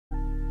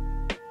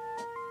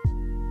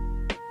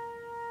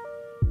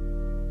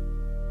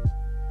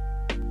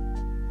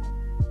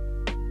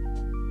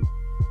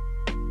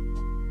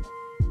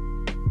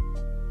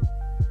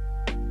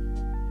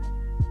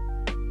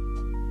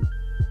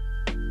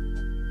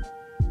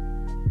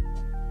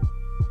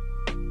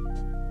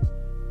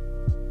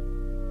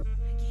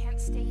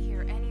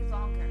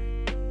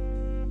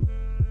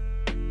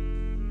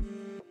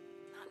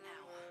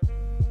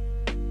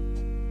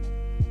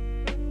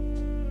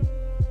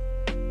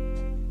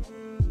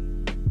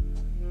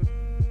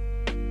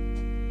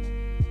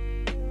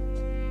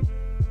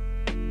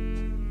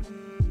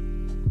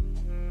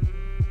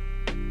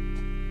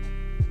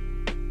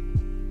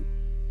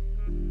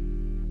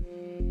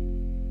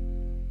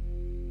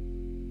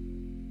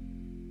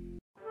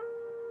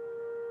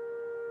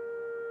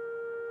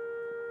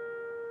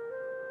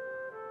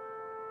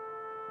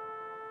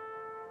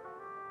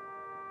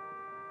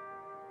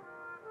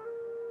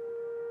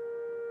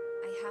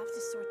have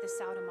to sort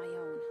this out on my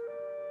own.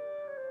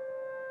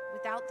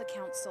 Without the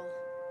council,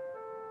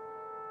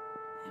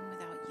 and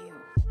without you.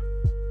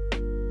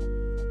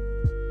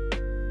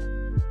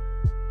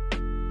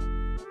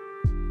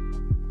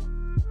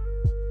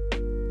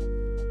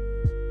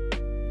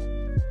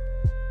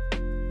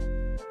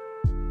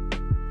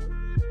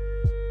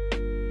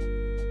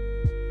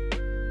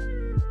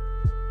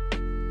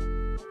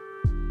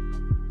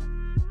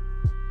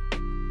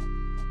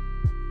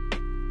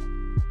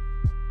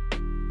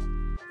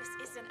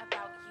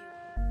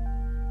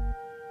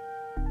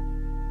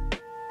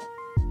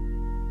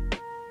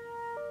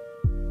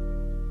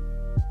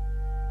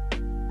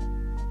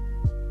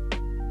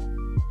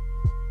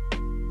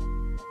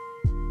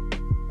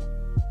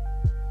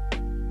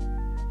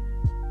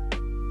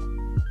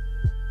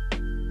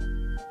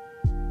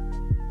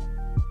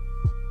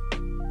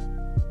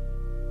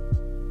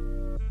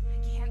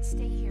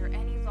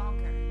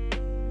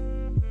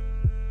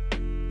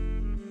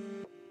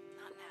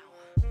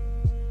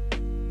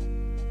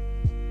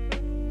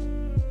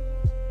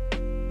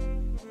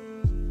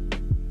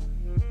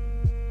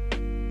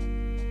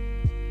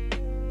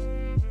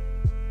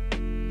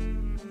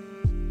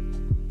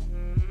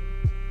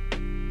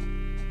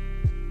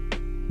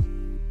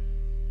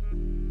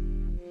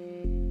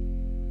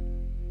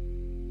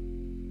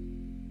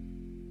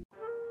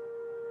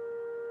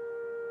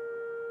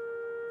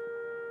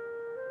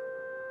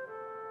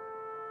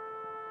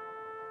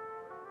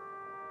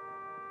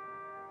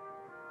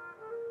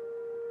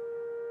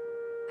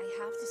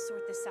 I have to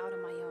sort this out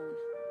on my own.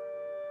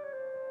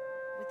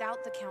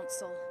 Without the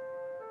council,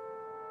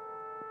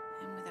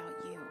 and without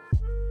you.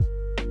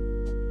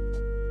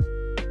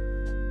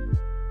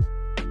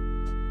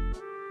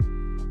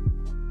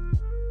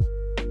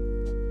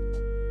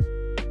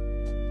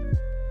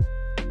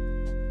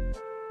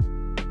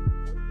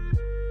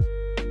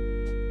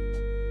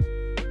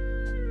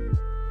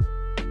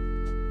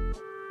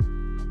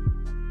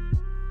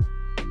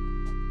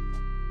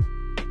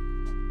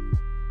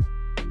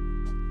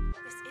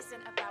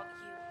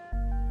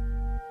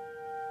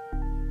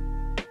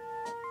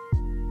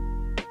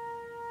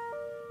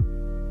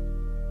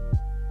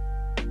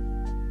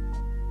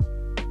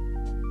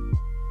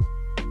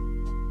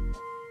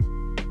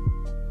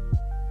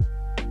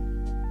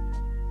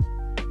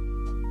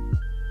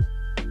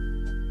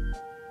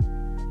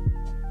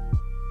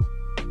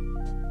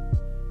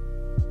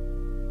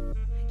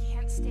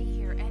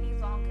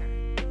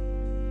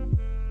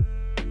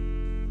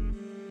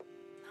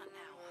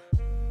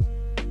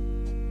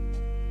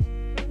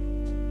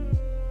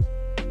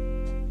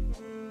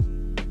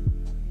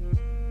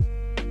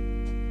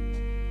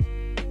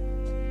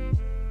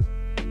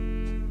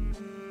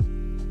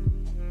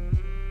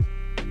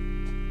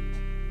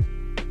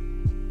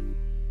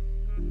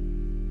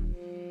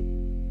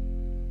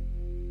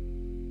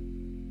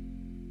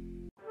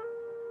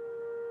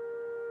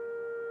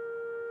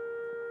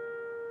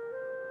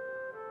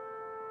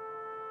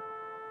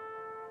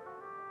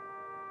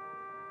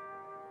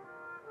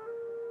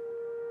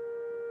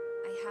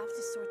 I have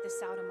to sort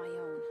this out on my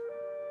own.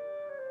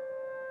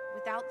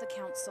 Without the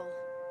council,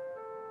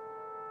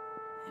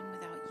 and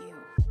without you.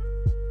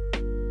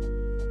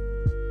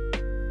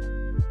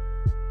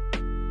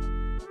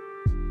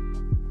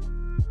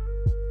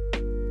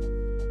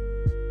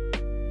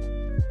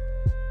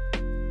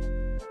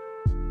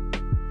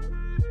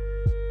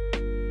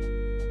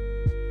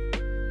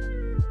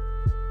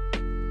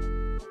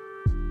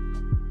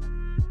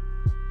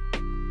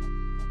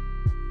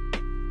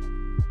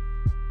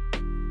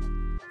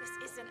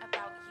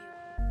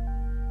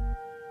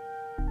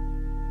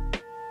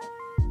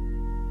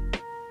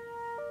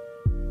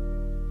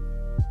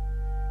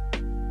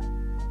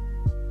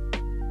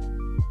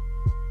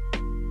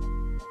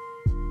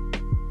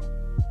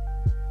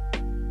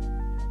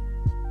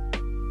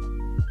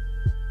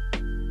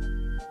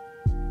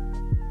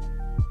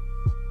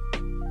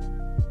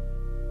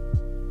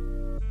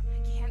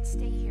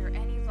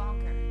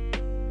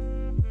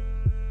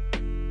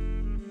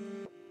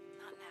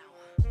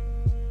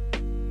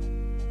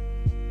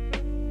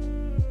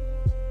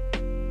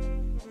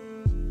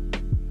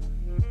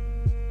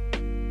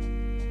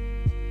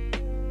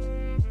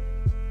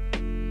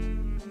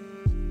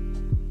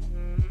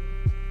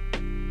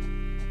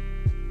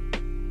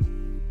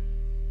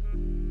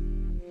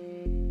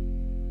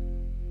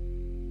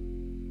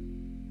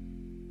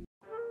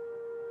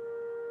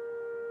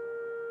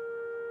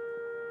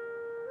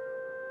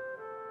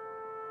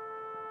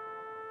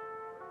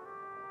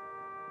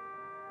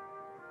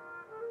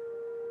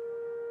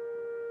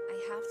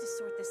 I have to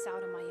sort this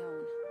out on my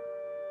own.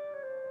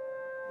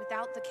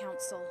 Without the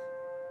council,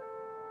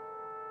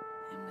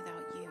 and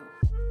without you.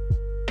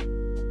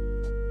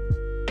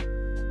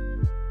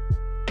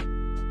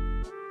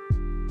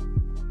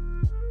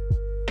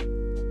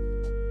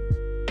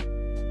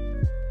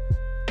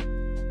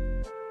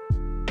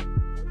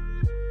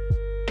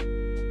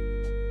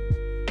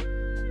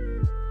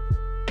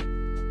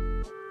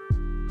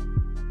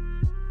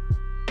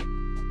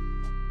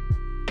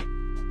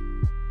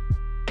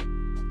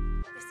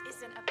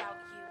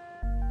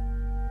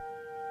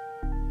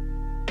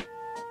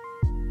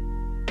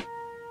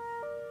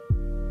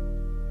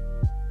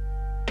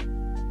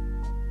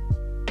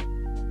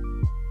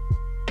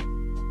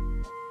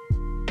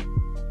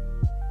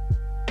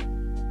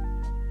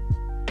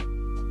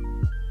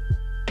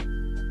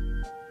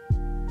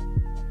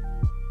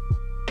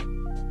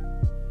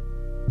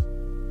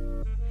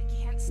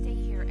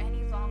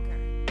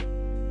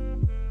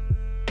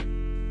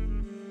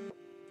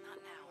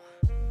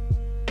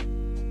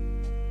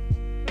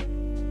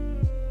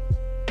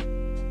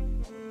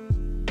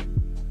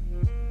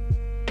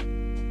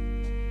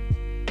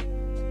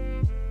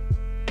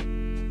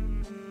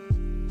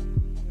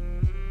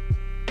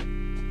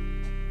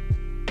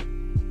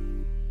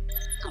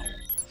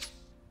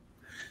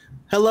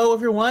 Hello,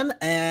 everyone,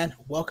 and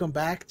welcome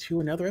back to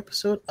another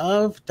episode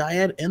of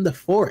Dyad in the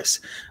Force.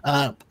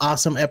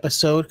 Awesome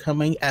episode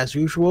coming as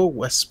usual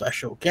with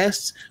special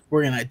guests.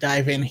 We're going to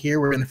dive in here.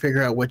 We're going to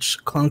figure out which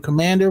clone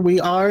commander we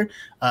are.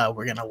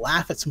 We're going to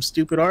laugh at some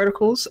stupid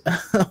articles.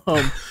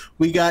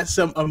 We got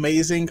some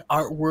amazing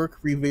artwork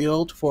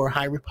revealed for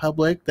High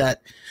Republic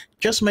that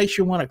just makes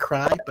you want to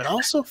cry, but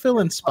also feel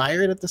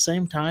inspired at the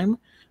same time.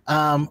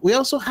 We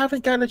also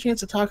haven't gotten a chance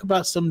to talk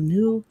about some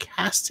new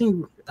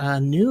casting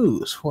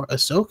news for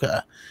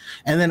Ahsoka.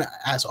 And then,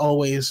 as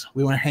always,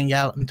 we want to hang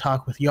out and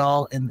talk with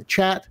y'all in the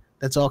chat.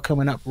 That's all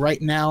coming up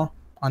right now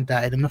on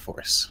Dyad in the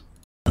Force.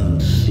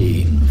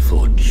 Unseen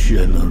for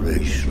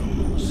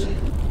generations,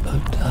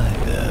 a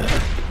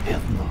Dyad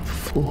in the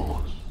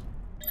Force.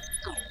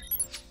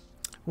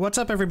 What's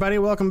up, everybody?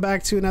 Welcome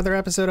back to another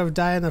episode of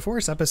Dyad in the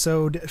Force,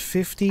 episode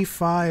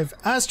 55.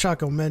 As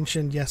Choco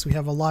mentioned, yes, we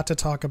have a lot to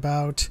talk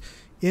about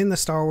in the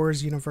Star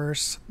Wars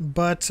universe.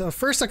 But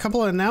first, a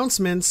couple of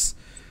announcements.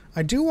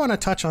 I do want to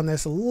touch on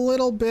this a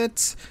little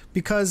bit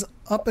because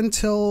up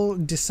until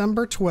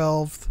December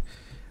 12th,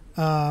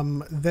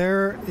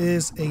 there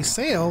is a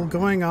sale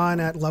going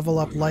on at Level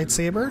Up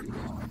Lightsaber.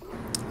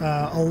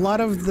 A lot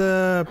of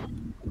the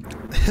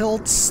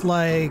hilts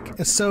like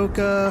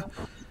Ahsoka,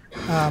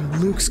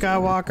 Luke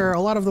Skywalker, a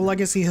lot of the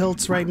legacy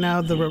hilts right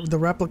now, the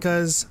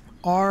replicas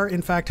are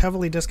in fact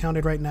heavily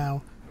discounted right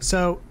now.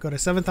 So go to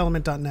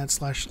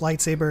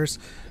seventhelement.net/lightsabers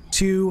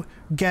to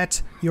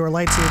get your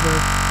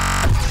lightsaber.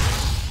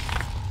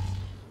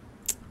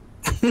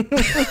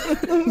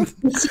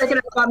 The second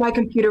I thought my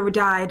computer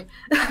died.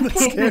 That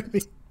scared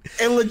me.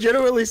 It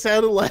legitimately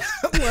sounded like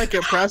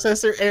a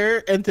processor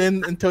error, and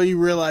then until you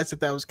realized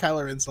that was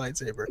Kylo Ren's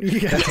lightsaber.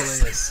 Yes. That's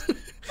hilarious.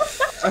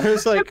 I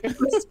was like,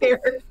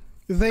 Scared.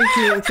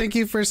 Thank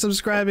you for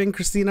subscribing,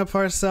 Christina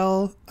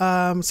Parcell.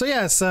 So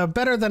yes,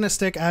 better than a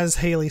stick, as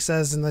Haley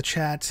says in the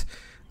chat.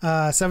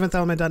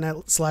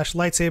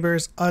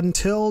 seventhelement.net/lightsabers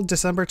until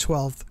December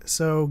 12th.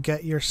 So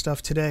get your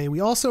stuff today. We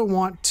also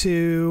want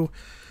to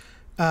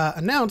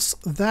announce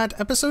that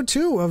episode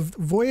 2 of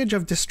Voyage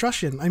of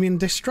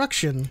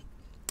Destruction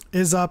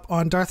is up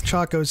on Darth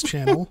Choco's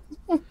channel.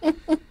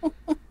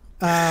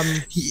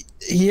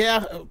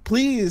 yeah,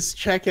 please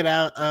check it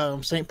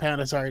out. St.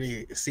 Pound has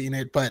already seen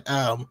it, but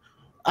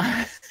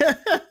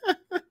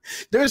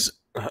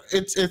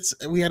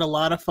we had a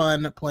lot of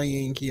fun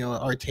playing,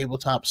 our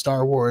tabletop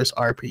Star Wars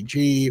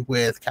RPG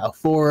with Cal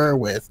 4,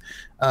 with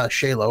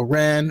Shaylo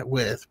Ren,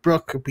 with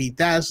Brooke B.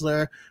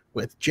 Dazzler,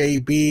 with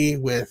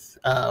JB, with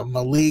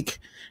Malik,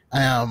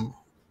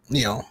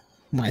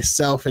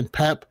 myself and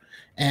Pep,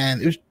 and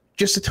it was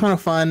just a ton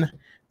of fun.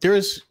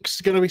 There's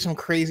going to be some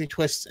crazy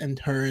twists and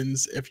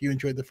turns if you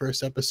enjoyed the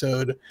first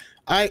episode.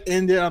 I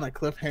ended on a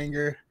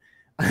cliffhanger.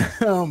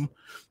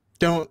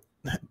 Don't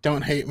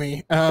hate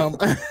me.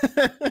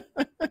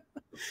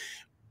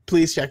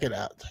 Please check it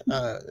out.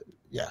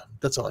 Yeah,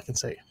 that's all I can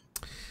say.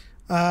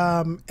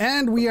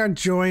 And we are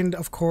joined,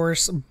 of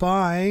course,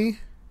 by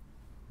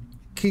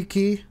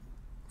Kiki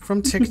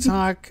from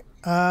TikTok.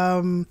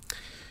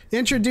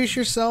 Introduce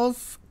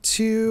yourself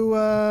to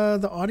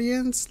the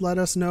audience. Let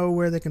us know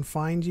where they can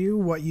find you,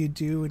 what you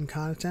do in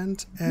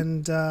content,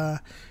 and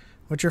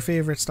what's your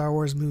favorite Star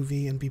Wars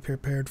movie, and be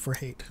prepared for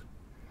hate.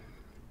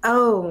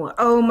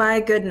 Oh my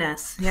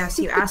goodness. Yes,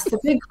 you asked the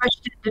big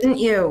question, didn't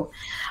you?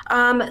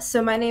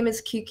 So my name is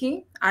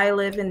Kiki. I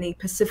live in the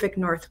Pacific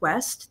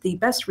Northwest, the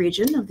best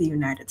region of the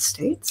United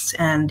States.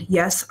 And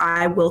yes,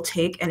 I will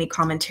take any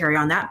commentary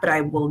on that, but I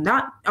will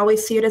not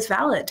always see it as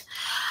valid.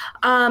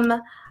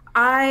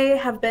 I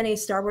have been a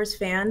Star Wars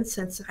fan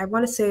since, I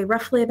want to say,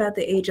 roughly about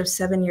the age of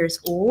 7 years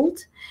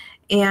old.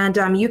 And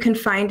you can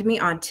find me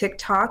on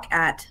TikTok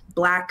at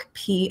Black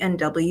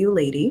P&W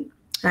Lady.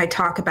 I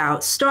talk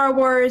about Star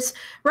Wars.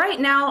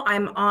 Right now,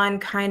 I'm on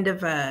kind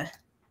of a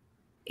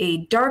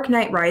Dark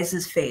Knight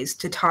Rises phase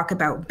to talk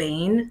about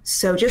Bane.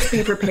 So just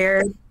be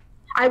prepared.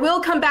 I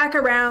will come back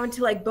around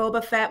to like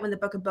Boba Fett when the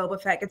Book of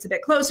Boba Fett gets a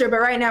bit closer.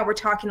 But right now, we're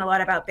talking a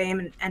lot about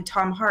Bane and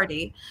Tom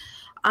Hardy.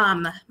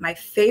 My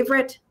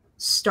favorite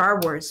Star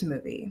Wars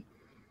movie.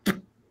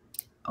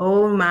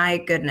 Oh my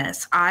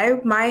goodness. I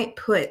might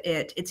put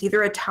it's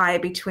either a tie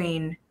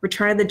between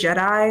Return of the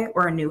Jedi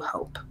or A New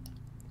Hope.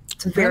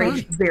 It's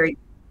very, very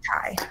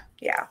tie.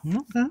 Yeah.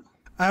 Okay.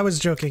 I was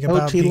joking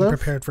about being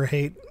prepared for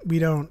hate. We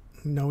don't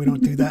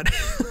do that.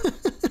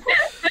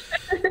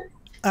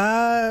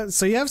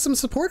 So you have some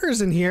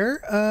supporters in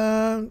here.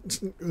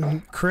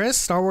 Chris,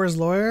 Star Wars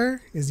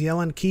lawyer, is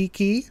yelling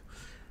Kiki.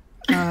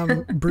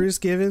 Bruce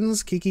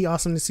Givens, Kiki,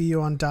 awesome to see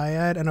you on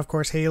Dyad. And of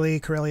course, Haley,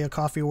 Corellia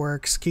Coffee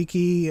Works,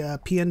 Kiki,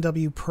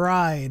 PNW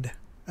Pride.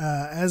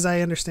 As I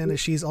understand it,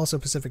 she's also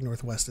Pacific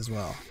Northwest as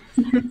well.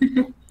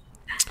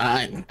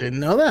 I didn't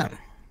know that.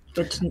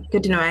 Good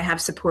to know I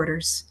have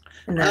supporters.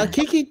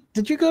 Kiki,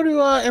 did you go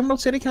to Emerald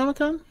City Comic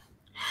Con?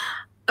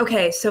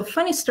 Okay, so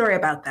funny story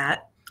about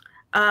that.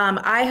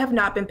 I have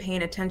not been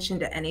paying attention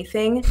to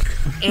anything.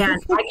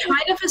 And I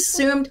kind of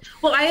assumed,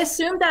 I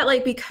assumed that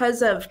like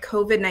because of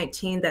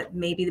COVID-19 that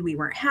maybe we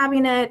weren't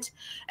having it.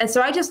 And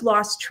so I just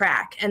lost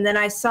track. And then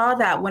I saw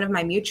that one of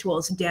my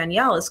mutuals,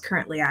 Danielle, is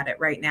currently at it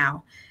right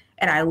now.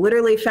 And I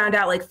literally found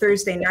out like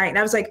Thursday night. And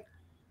I was like,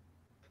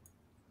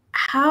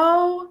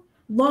 how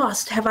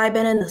lost have I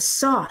been in the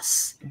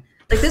sauce?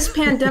 Like this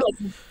pandemic,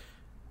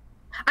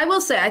 I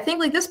will say, I think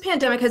like this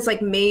pandemic has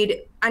like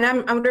made, and I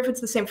wonder if it's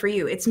the same for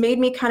you. It's made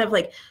me kind of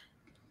like,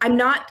 I'm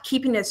not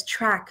keeping as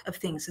track of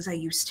things as I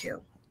used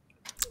to.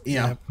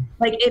 Yeah.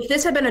 Like if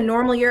this had been a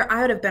normal year,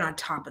 I would have been on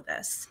top of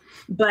this.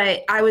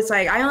 But I was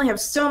like, I only have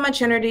so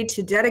much energy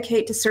to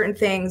dedicate to certain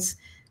things.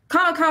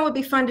 Comic-Con would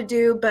be fun to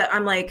do, but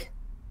I'm like,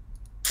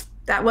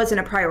 that wasn't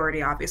a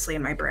priority, obviously,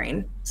 in my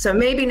brain. So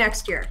maybe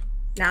next year,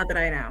 now that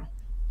I know.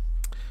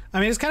 I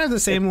mean, it's kind of the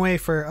same way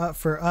for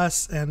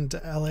us and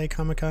LA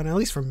Comic-Con, at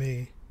least for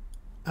me.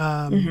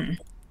 I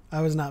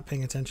was not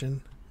paying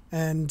attention.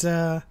 And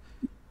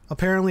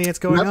apparently it's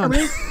going on.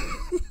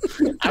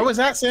 I was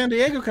at San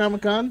Diego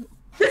Comic-Con.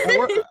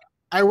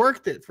 I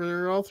worked it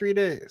for all 3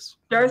 days.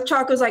 Darth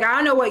Choco's like, I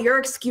don't know what your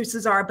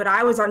excuses are, but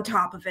I was on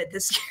top of it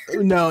this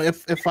year. No,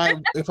 if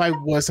I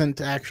wasn't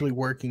actually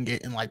working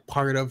it in like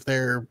part of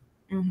their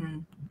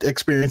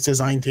experience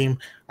design team,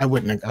 I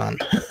wouldn't have gone.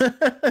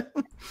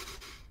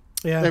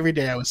 Yeah. Every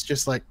day I was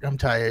just like, I'm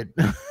tired.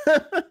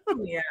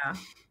 Yeah.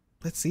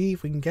 Let's see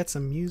if we can get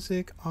some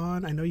music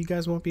on. I know you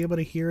guys won't be able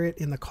to hear it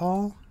in the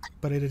call,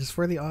 but it is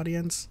for the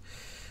audience.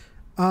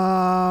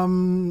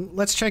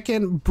 Let's check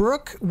in.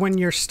 Brooke, when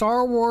your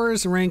Star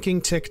Wars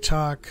ranking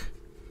TikTok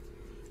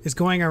is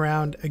going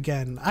around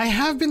again. I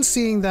have been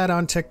seeing that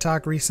on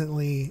TikTok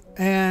recently,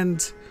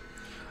 and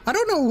I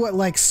don't know what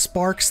like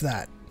sparks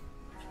that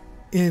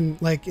in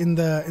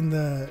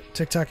the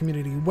TikTok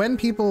community when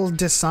people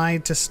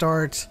decide to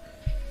start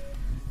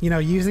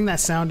using that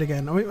sound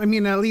again. I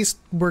mean, at least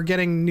we're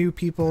getting new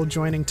people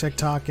joining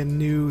TikTok and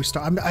new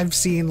I've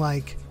seen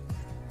like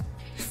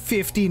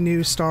 50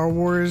 new Star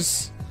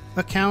Wars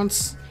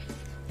accounts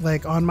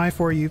like on my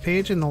For You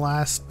page in the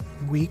last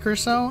week or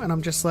so, and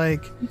I'm just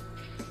like,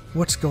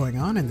 what's going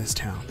on in this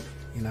town?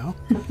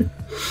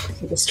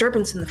 A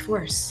disturbance in the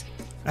Force.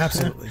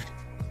 Absolutely.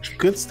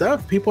 Good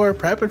stuff. People are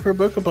prepping for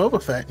Book of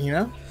Boba Fett,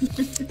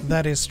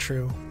 That is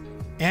true.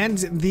 And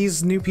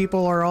these new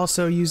people are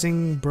also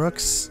using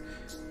Brooke's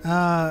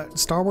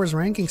Star Wars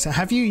rankings.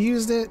 Have you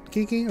used it,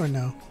 Kiki, or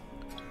no?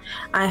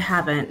 I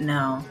haven't,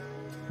 no.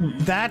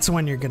 That's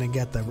when you're gonna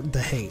get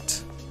the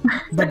hate.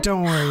 But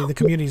don't worry, the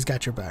community's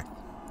got your back.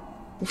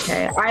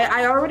 Okay,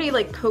 I already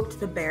like poked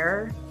the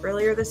bear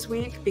earlier this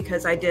week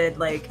because I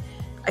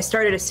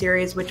started a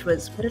series which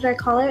was, what did I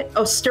call it?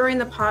 Oh, Stirring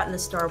the Pot in the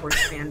Star Wars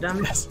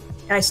fandom. Yes.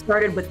 And I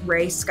started with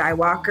Rey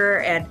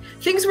Skywalker, and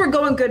things were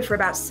going good for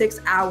about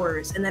 6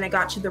 hours, and then I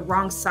got to the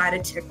wrong side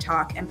of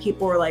TikTok, and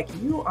people were like,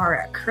 you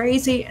are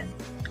crazy. And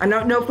I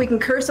don't know if we can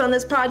curse on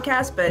this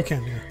podcast, but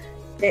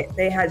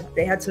they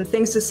had some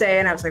things to say,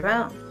 and I was like,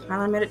 well,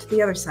 I'll admit it to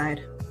the other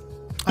side.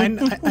 I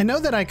know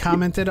that I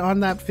commented on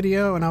that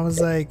video, and I was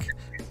like,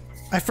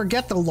 I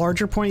forget the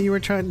larger point you were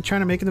trying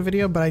to make in the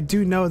video, but I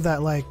do know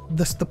that like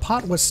the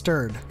pot was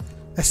stirred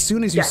as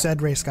soon as you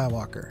said Rey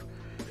Skywalker.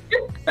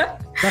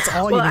 That's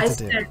all you need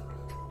to do.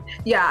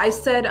 Yeah, I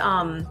said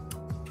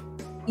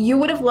you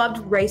would have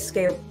loved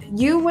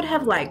you would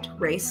have liked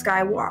Rey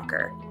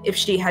Skywalker if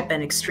she had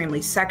been extremely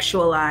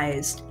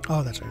sexualized.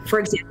 Oh, that's right. For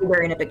example,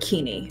 wearing a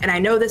bikini. And I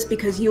know this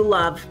because you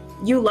loved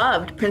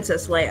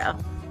Princess Leia.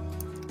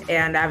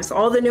 And that was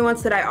all the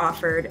nuance that I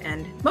offered,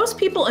 and most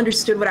people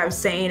understood what I was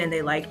saying and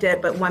they liked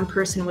it, but one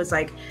person was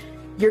like,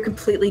 you're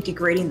completely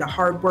degrading the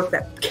hard work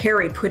that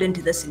Carrie put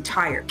into this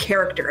entire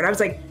character. And I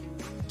was like,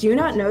 do you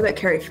not know that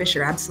Carrie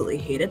Fisher absolutely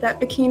hated that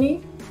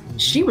bikini?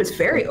 She was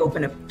very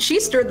open. She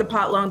stirred the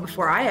pot long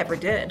before I ever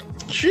did.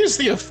 She's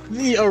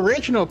the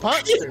original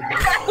pot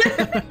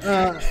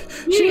stirrer.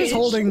 She was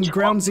holding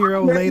Ground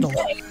Zero ladle.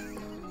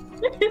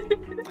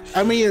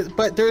 I mean,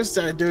 but there's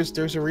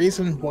a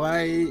reason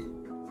why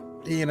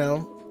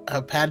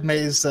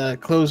Padme's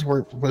clothes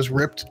was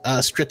ripped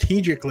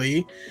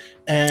strategically,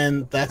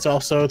 and that's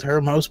also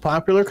her most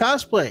popular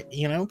cosplay.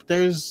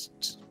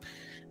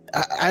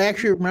 I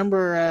actually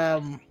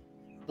remember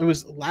it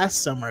was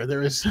last summer. There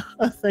was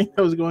a thing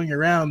that was going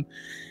around,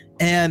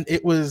 and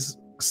it was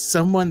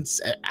someone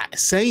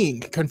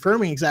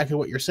confirming exactly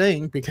what you're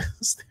saying,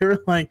 because they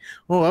were like,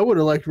 "Oh, I would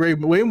have liked Rey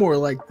way more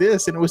like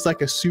this," and it was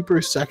like a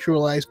super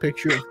sexualized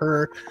picture of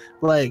her,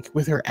 like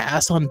with her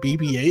ass on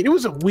BB-8. It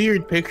was a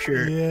weird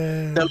picture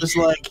that was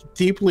like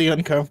deeply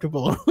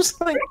uncomfortable. I was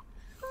like,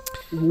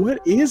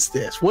 "What is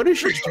this? What is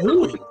she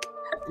doing?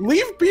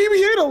 Leave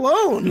BB-8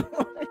 alone!"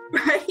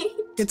 Right?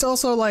 It's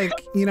also like,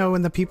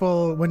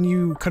 when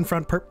you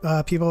confront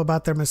people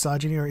about their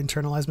misogyny or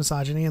internalized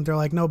misogyny, and they're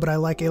like, no, but I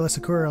like Ayla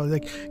Secura.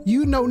 Like,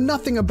 you know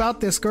nothing about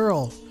this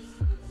girl.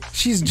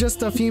 She's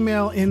just a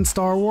female in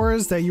Star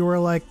Wars that you were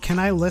like, can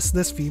I list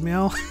this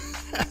female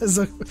as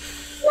a...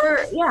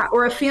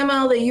 Or a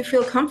female that you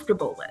feel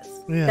comfortable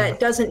with, that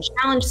doesn't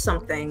challenge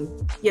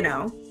something,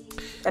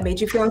 that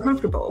made you feel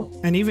uncomfortable.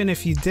 And even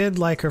if you did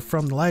like her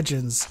from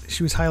Legends,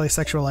 she was highly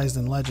sexualized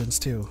in Legends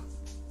too.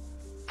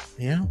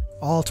 Yeah.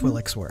 All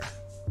Twi'leks were.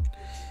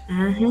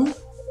 Mm-hmm.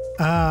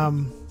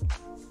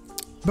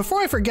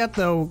 Before I forget,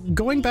 though,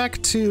 going back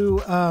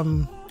to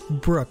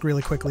Brooke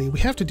really quickly,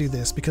 we have to do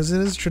this because it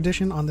is a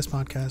tradition on this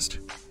podcast.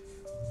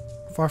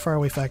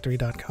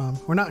 FarFarAwayFactory.com.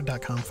 Or not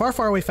 .com.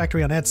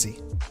 FarFarAwayFactory on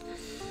Etsy.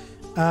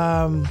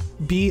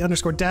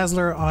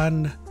 B_Dazzler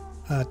on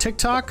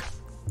TikTok.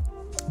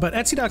 But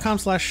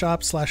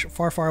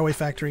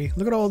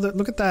Etsy.com/shop/FarFarAwayFactory.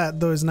 Look at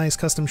those nice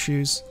custom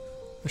shoes.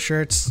 The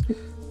shirts,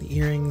 the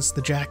earrings,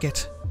 the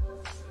jacket.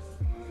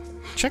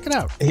 Check it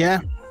out. Yeah.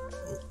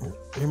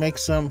 We make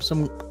some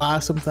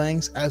awesome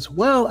things, as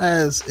well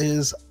as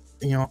is,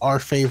 our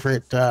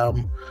favorite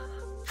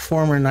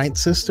former Night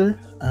Sister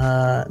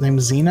named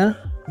Xena.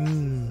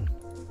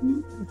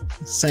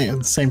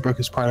 Same book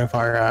is part of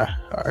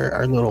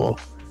our little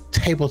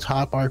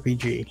tabletop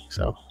RPG.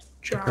 So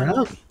check her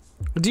out.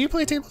 Do you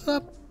play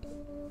tabletop?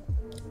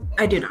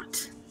 I do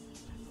not.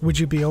 Would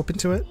you be open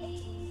to it?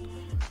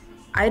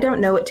 I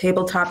don't know what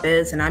tabletop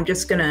is, and I'm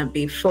just gonna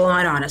be full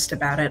on honest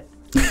about it.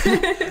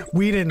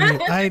 We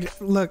didn't.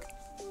 Look.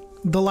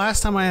 The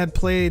last time I had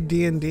played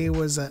D&D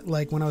was at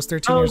when I was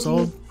 13 years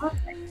old.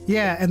 Okay.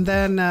 Yeah, and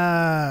then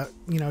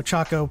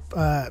Choco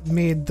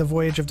made the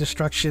Voyage of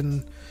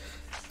Destruction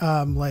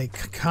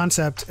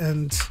concept,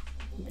 and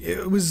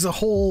it was a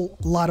whole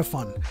lot of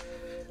fun.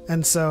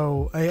 And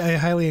so I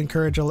highly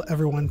encourage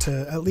everyone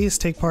to at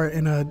least take part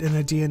in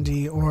a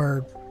D&D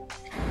or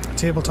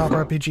tabletop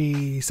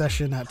RPG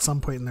session at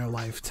some point in their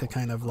life to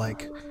kind of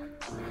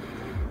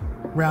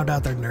round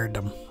out their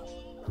nerddom,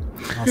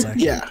 I'll say.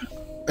 Yeah.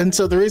 And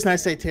so the reason I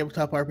say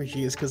tabletop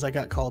RPG is because I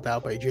got called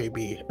out by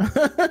JB.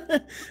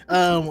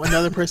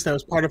 Another person that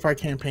was part of our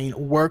campaign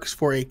works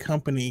for a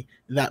company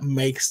that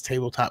makes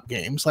tabletop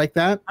games like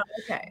that. Oh,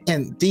 okay.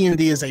 And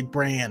D&D is a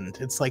brand.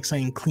 It's like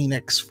saying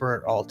Kleenex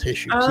for all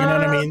tissues. You know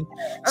what I mean?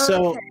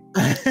 So,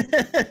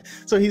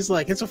 so he's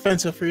like, it's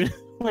offensive for you.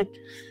 I'm like,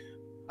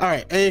 all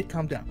right, A,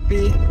 calm down.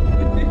 B,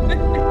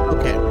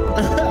 okay.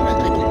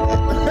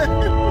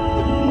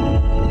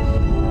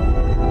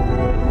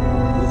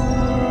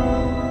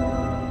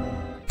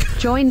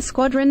 Join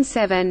Squadron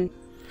 7.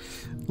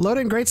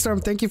 Loading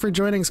Greatstorm, thank you for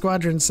joining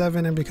Squadron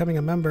 7 and becoming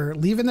a member.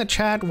 Leave in the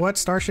chat what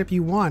starship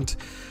you want.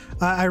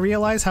 I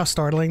realize how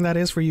startling that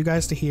is for you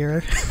guys to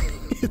hear.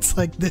 It's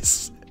like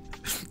this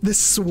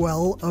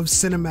swell of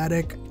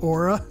cinematic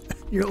aura.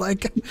 You're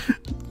like,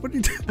 what are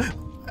you doing?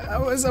 I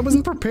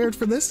wasn't prepared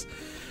for this.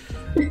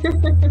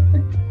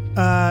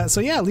 So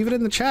yeah, leave it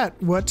in the chat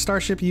what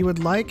starship you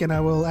would like, and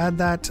I will add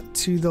that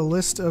to the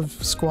list of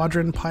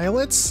squadron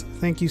pilots.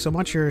 Thank you so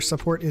much. Your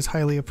support is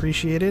highly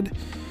appreciated.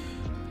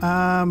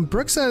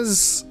 Brooke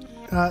says,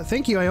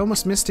 thank you. I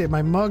almost missed it.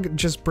 My mug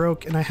just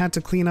broke and I had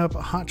to clean up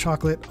hot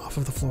chocolate off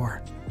of the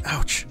floor.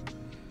 Ouch.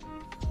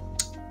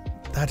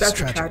 That's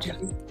tragic.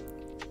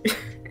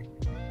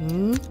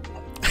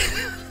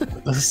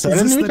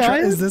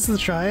 Is this the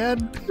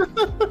triad?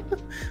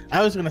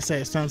 I was gonna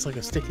say it sounds like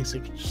a sticky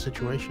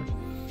situation.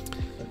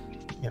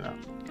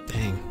 But,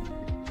 Dang.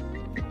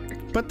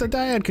 But the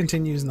dyad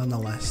continues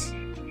nonetheless.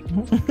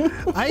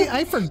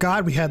 I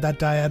forgot we had that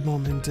dyad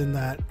moment in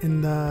the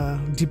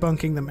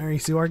debunking the Mary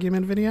Sue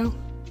argument video.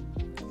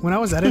 When I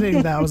was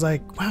editing that, I was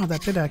like, wow,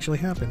 that did actually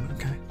happen.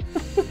 Okay.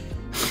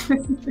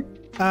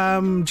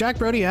 Jack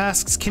Brody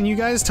asks, can you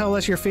guys tell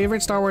us your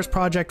favorite Star Wars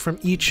project from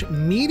each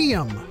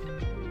medium?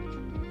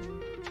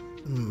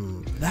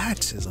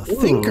 That is a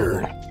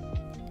thinker.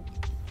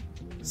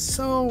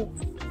 So,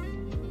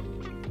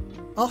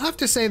 I'll have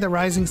to say The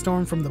Rising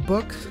Storm from the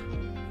books,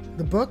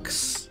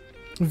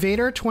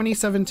 Vader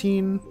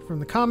 2017 from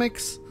the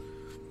comics,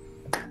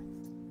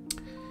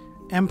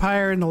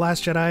 Empire and The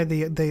Last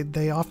Jedi,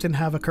 they often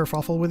have a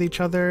kerfuffle with each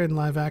other in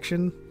live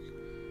action.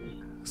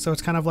 So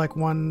it's kind of like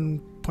 1.1,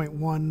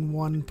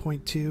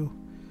 1.2.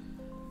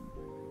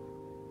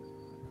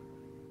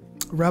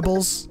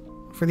 Rebels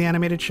for the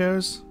animated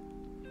shows.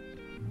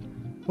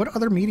 What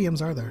other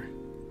mediums are there?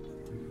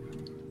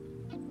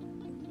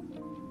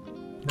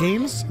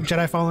 Games?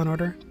 Jedi Fallen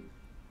Order?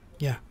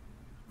 Yeah.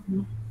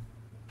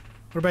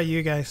 What about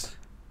you guys?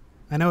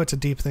 I know it's a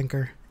deep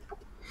thinker.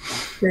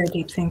 You're a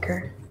deep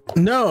thinker.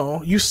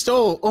 No, you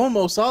stole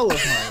almost all of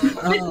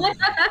mine.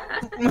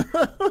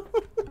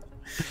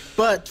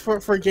 But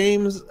for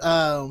games,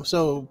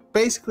 so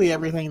basically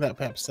everything that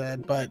Pep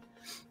said, but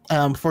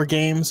for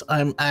games,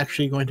 I'm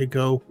actually going to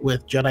go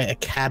with Jedi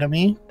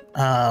Academy.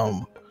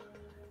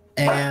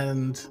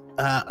 And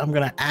I'm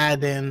going to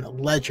add in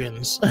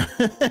Legends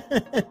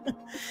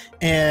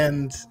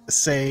and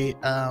say,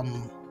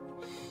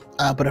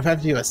 but if I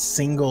have to do a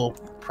single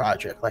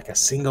project, like a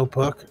single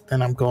book,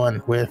 then I'm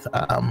going with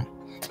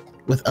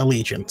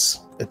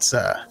Allegiance. It's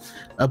a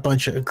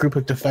group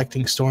of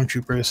defecting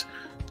stormtroopers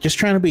just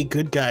trying to be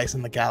good guys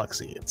in the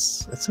galaxy.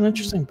 It's an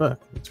interesting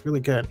book. It's really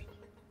good.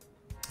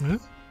 Yeah.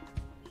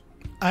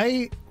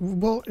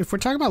 Well, if we're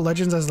talking about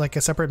Legends as like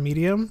a separate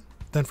medium,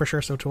 then for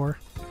sure SOTOR.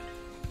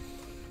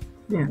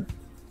 Yeah.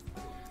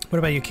 What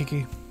about you,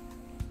 Kiki?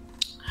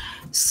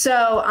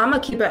 So I'm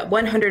gonna keep it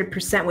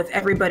 100% with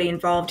everybody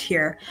involved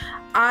here.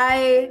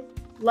 I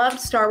loved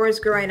Star Wars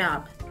growing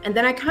up, and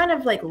then I kind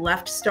of like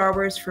left Star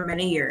Wars for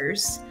many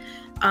years.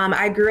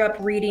 I grew up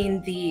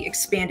reading the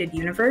Expanded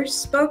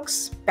Universe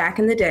books back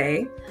in the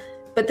day,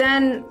 but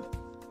then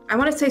I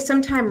want to say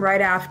sometime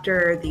right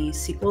after the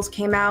sequels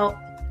came out,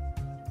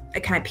 I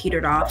kind of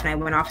petered off and I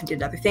went off and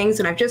did other things.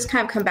 And I've just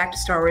kind of come back to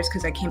Star Wars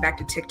because I came back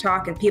to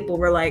TikTok and people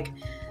were like,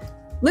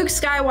 Luke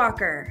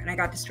Skywalker, and I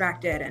got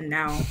distracted, and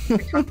now I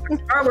talk about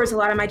Star Wars a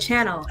lot on my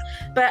channel.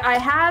 But I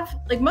have,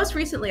 like, most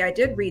recently I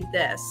did read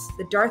this,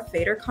 the Darth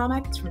Vader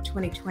comic. It's from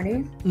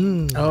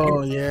 2020.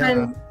 Oh,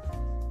 yeah.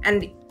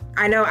 And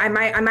I know I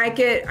might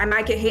get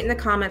hate in the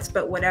comments,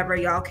 but whatever,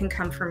 y'all can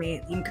come for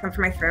me. You can come for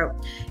my throat.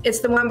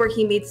 It's the one where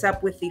he meets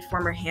up with the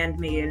former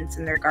handmaidens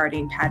and they're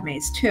guarding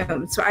Padme's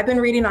tomb. So I've been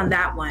reading on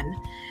that one,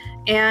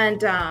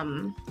 and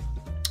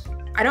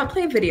I don't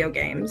play video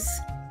games,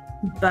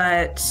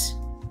 but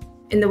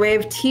in the way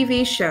of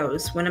TV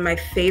shows, one of my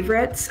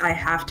favorites, I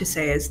have to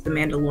say, is The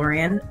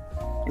Mandalorian.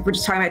 If we're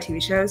just talking about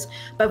TV shows,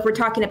 but if we're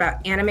talking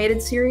about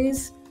animated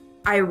series,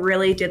 I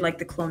really did like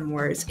the Clone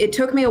Wars. It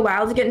took me a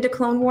while to get into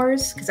Clone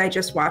Wars because I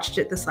just watched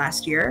it this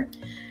last year.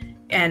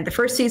 And the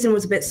first season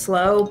was a bit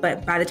slow,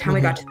 but by the time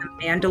we got to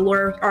the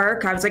Mandalore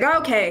arc, I was like,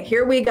 okay,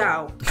 here we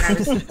go.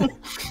 And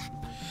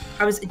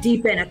I was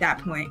deep in at that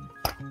point.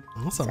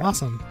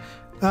 Awesome.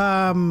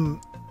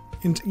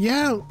 And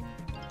yeah,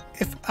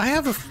 if I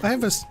have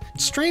a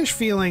strange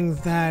feeling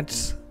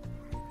that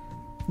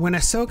when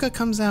Ahsoka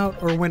comes out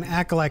or when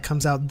Acolyte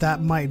comes out,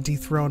 that might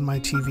dethrone my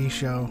TV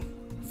show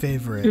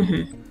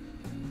favorite.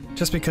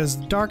 Just because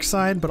dark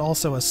side, but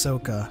also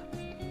Ahsoka.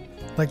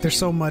 Like, there's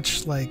so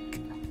much like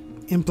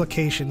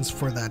implications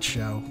for that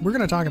show. We're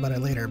gonna talk about it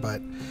later,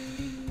 but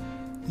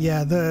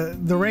yeah, the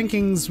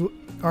rankings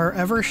are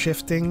ever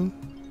shifting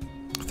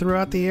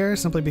throughout the year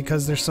simply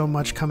because there's so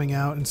much coming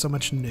out and so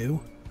much new.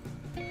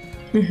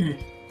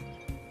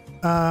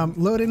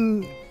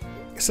 Loden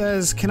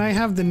says, can I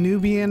have the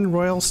Nubian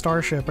Royal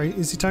Starship?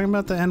 Is he talking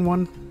about the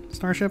N1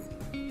 starship?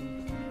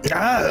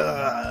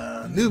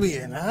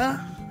 Nubian, huh?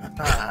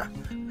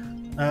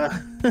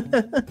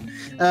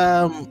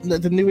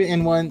 The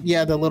Nubian N1,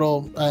 yeah, the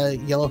little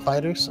yellow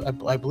fighters,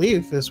 I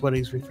believe is what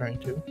he's referring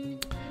to.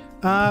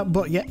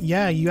 But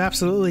yeah, you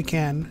absolutely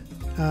can.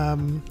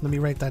 Let me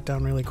write that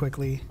down really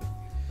quickly.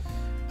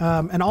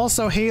 And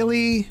also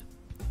Haley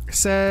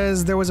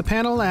says there was a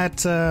panel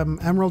at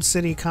Emerald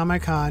City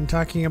Comic-Con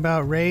talking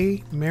about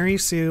Rey, Mary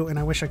Sue, and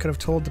I wish I could have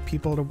told the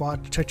people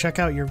to check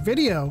out your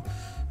video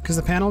because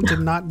the panel did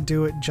not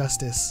do it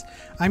justice.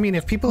 I mean,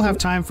 if people have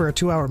time for a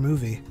 2-hour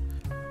movie,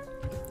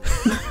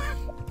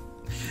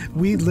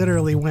 we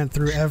literally went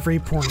through every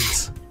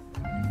point.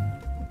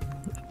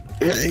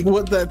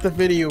 What the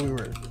video we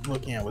were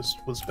looking at was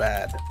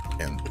bad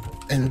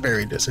and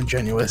very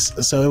disingenuous,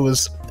 so it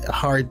was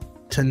hard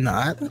to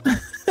not.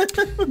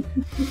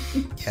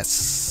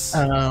 Yes.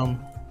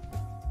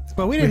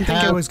 But we didn't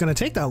think it was going to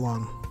take that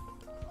long.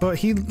 But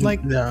he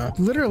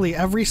literally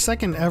every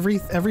second,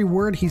 every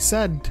word he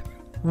said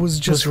was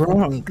just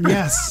wrong.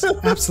 Yes,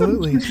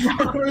 absolutely.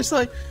 We're just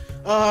like,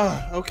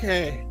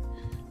 okay.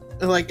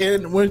 Like,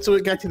 and once we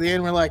got to the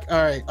end, we're like,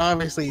 all right,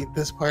 obviously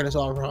this part is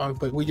all wrong,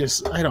 but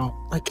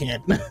I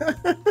can't.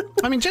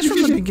 I mean, just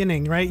from the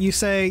beginning, right? You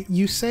say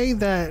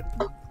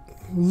that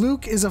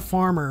Luke is a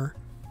farmer,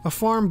 a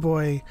farm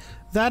boy.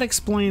 That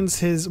explains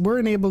his. We're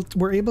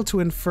able to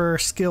infer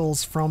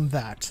skills from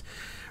that.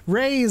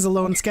 Rey is a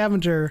lone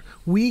scavenger.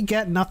 We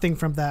get nothing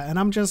from that, and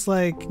I'm just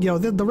like, yo,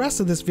 the rest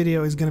of this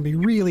video is going to be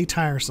really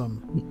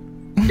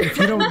tiresome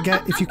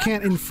if you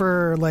can't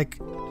infer like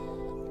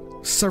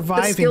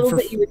surviving the skills for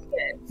that you would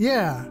get.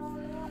 Yeah.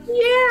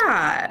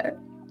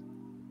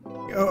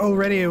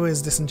 Already it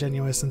was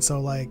disingenuous, and so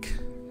like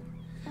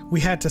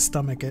we had to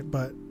stomach it,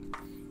 but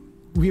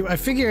I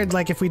figured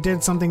like if we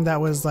did something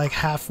that was like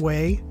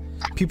halfway,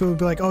 people would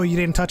be like, oh, you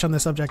didn't touch on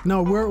this subject.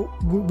 No,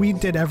 we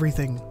did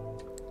everything.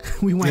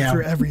 We went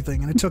through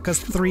everything, and it took us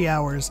 3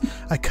 hours.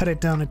 I cut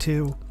it down to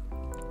 2.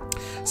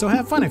 So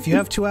have fun if you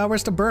have 2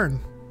 hours to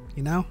burn,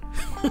 you know?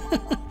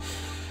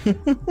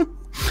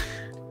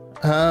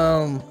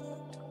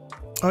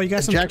 Oh, you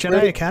got some Jack Jedi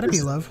Reddick Academy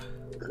love.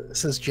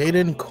 Says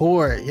Jaden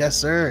Core, yes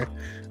sir.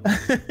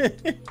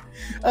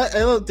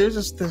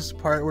 There's this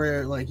part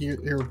where like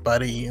your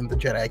buddy in the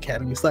Jedi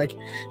Academy is like,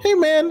 hey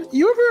man,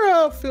 you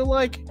ever feel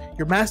like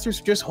your master's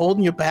just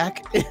holding you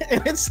back?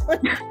 And it's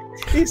like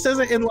he says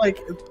it in like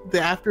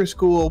the after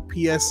school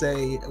PSA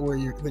where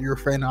your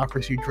friend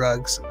offers you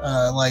drugs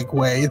like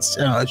way. It's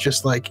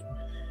just like it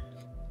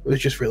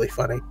was just really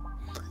funny.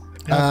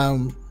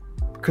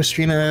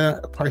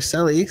 Christina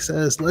Parcelli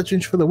says,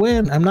 Legends for the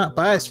win. I'm not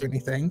biased or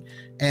anything.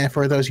 And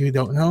for those of you who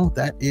don't know,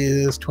 that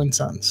is Twin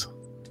Sons.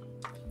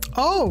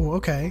 Oh,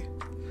 okay.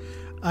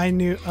 I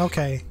knew.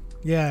 Okay.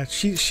 Yeah,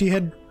 she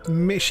had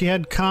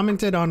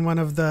commented on one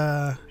of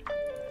the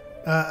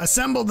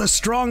assemble the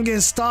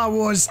strongest Star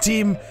Wars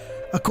team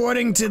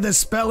according to the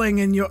spelling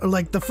in your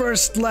like the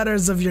first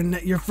letters of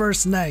your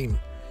first name.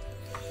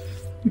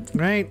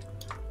 Right?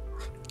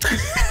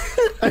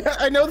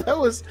 I know that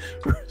was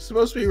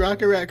supposed to be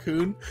Rocket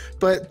Raccoon,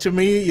 but to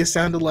me, you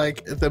sounded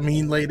like the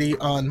mean lady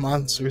on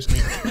Monsters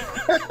Inc.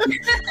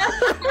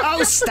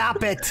 Oh,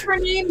 stop it! Her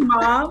name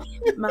Mauve.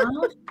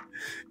 Mauve.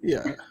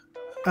 Yeah.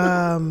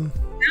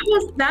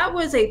 That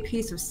was a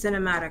piece of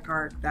cinematic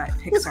art that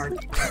Pixar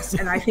did us,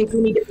 and I think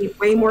we need to be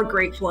way more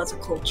grateful as a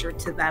culture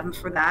to them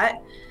for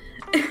that.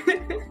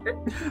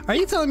 Are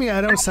you telling me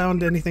I don't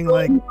sound anything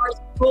like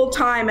full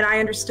time, and I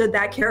understood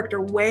that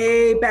character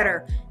way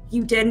better?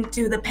 You didn't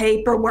do the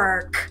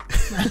paperwork.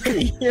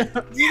 Yeah.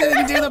 You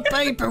didn't do the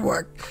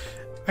paperwork?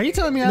 Are you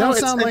telling me I No, don't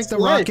sound like it's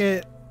life.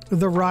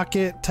 the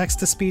Rocket text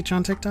to speech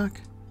on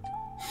TikTok?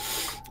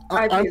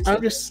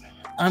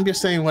 I'm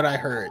just saying what I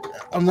heard.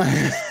 I'm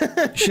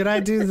like, Should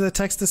I do the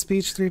text to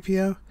speech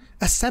 3PO?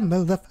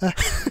 Assemble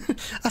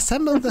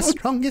the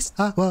strongest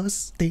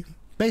hours team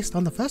based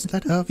on the first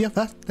letter of your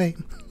first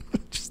name.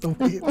 Just the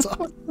way it's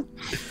on.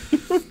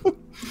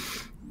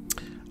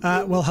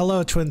 Well,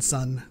 hello, Twin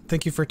Sun.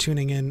 Thank you for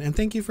tuning in, and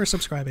thank you for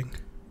subscribing.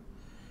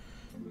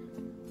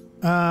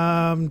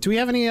 Do we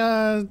have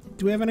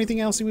anything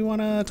else we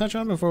want to touch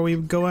on before we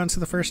go on to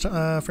the first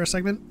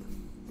segment?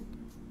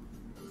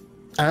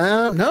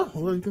 no,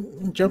 we'll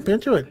jump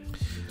into it.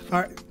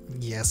 All right.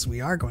 Yes,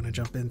 we are going to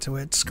jump into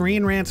it.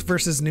 Screen rants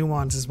versus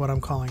nuance is what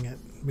I'm calling it,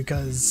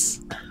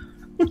 because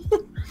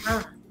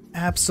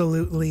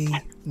absolutely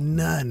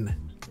none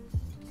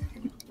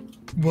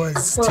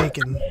was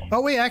taken.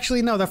 Oh wait,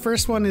 actually no. The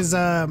first one is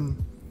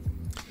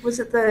Was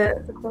it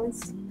the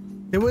quiz?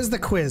 It was the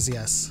quiz,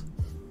 yes.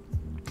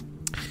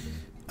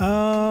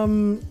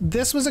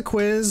 This was a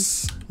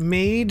quiz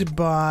made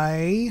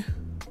by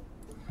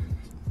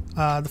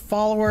the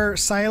follower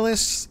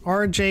Silas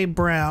R.J.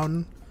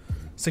 Brown.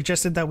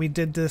 Suggested that we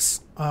did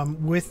this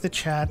with the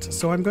chat,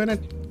 so I'm going to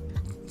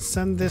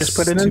send this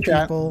to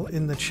people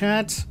in the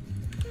chat.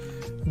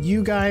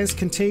 You guys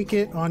can take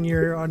it on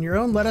your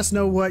own. Let us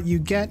know what you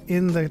get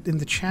in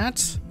the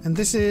chat. And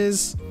this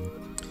is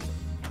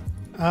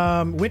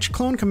which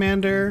clone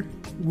commander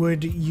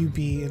would you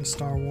be in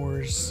Star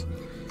Wars?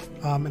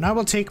 And I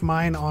will take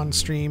mine on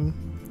stream.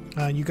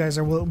 You guys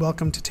are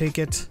welcome to take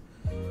it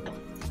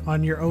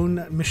on your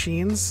own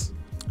machines.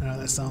 I know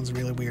that sounds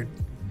really weird,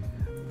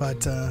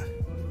 but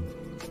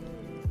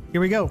here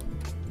we go.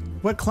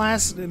 What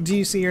class do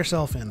you see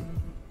yourself in?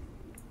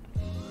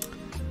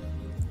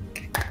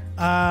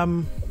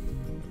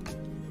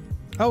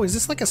 Oh, is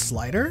this like a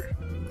slider?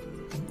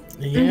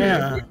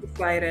 Yeah.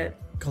 Slide it.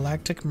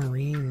 Galactic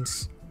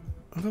Marines.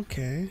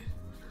 Okay.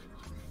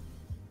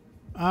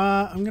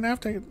 I'm gonna have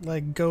to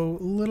like go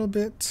a little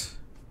bit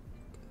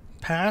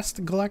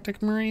past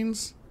Galactic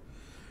Marines,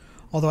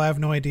 although I have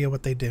no idea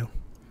what they do.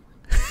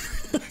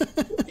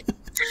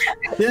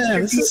 Yeah,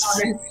 this is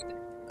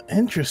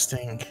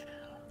interesting.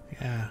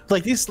 Yeah.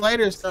 Like these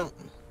sliders don't.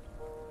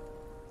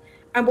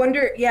 I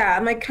wonder, yeah,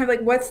 I'm like kind of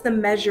like, what's the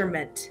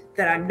measurement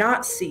that I'm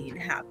not seeing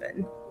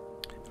happen?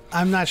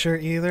 I'm not sure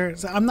either.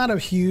 So I'm not a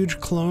huge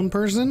clone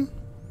person.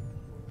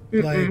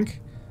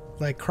 Like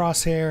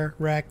Crosshair,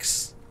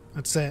 Rex,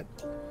 that's it.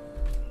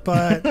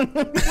 But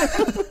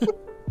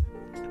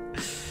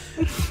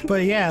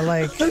but yeah,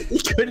 like You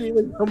couldn't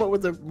even come up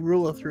with a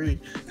rule of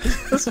 3.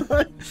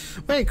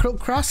 wait,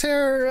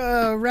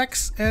 Crosshair,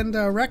 Rex, and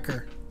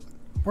Wrecker.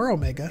 Or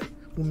Omega,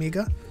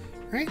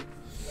 right?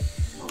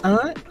 All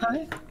right.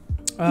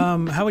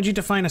 How would you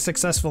define a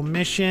successful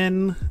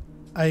mission?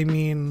 I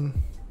mean,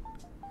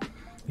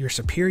 your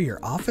superior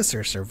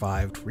officer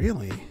survived,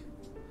 really?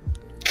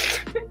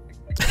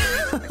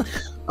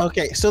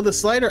 Okay, so the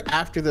slider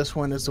after this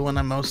one is the one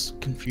I'm most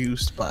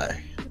confused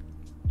by.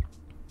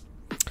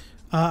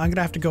 I'm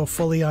gonna have to go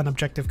fully on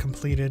objective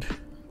completed.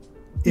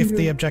 If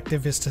the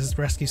objective is to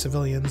rescue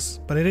civilians,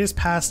 but it is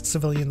past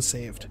civilians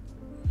saved.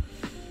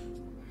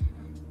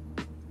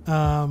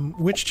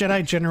 Which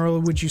Jedi General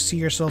would you see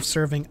yourself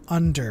serving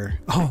under?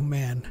 Oh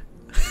man.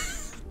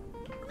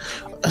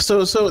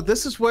 So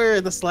this is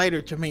where the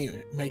slider to me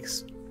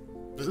makes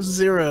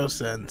 0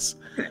 sense.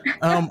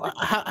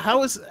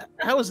 How is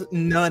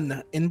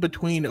none in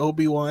between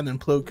Obi-Wan and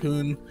Plo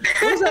Koon?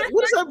 What is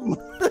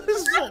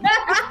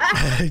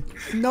that?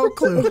 No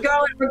clue.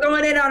 We're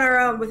going in on our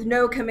own with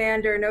no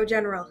commander, no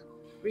general.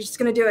 We're just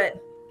gonna do it.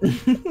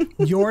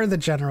 You're the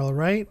general,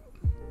 right?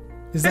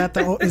 Is that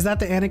the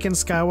Anakin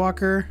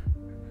Skywalker?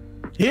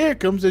 Here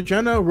comes the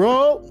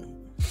general.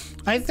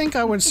 I think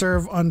I would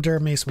serve under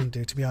Mace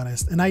Windu, to be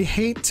honest. And I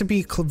hate to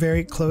be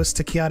very close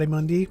to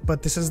Ki-Adi-Mundi,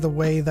 but this is the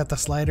way that the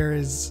slider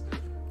is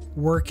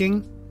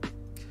working.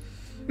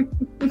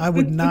 I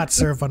would not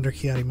serve under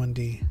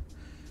Ki-Adi-Mundi.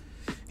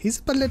 He's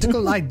a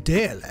political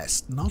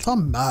idealist, not a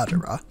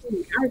murderer.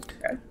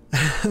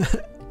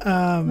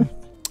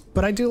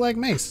 But I do like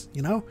Mace,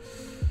 you know?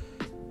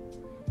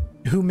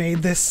 Who made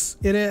this?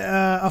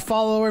 A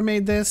follower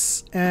made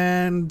this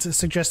and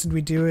suggested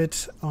we do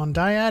it on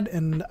Dyad,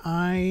 and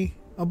I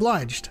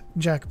obliged,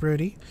 Jack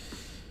Brody.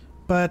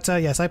 But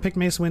yes, I picked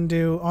Mace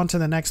Windu. On to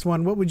the next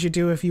one. What would you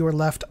do if you were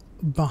left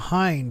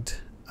behind?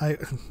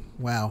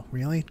 Wow,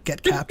 really?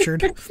 Get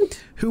captured?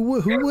 Who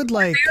would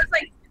like?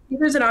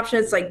 there's an option.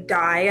 It's like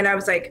die, and I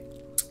was like,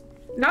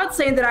 not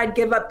saying that I'd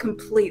give up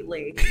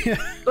completely,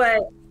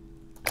 but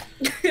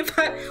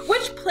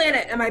which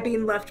planet am I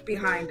being left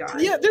behind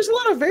on? Yeah, there's a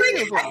lot of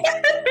variables.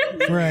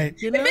 Right.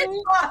 You know? If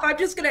it's off, I'm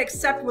just gonna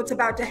accept what's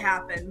about to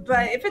happen.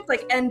 But if it's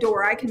like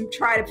Endor, I can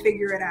try to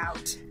figure it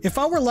out. If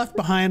I were left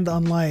behind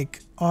on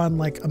like a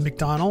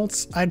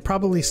McDonald's, I'd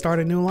probably start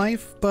a new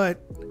life,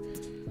 but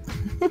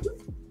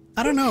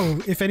I don't know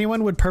if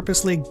anyone would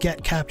purposely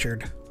get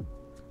captured.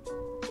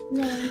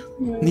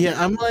 Yeah,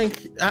 I'm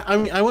like, I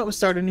mean, I went with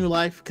start a new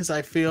life because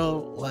I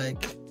feel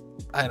like,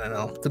 I don't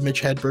know, the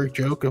Mitch Hedberg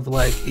joke of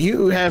like,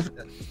 you have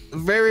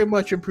very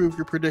much improved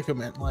your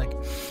predicament. Like,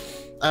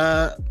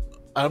 I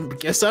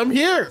guess I'm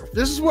here.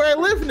 This is where I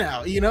live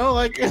now, you know,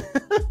 like.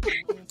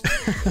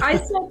 I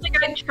still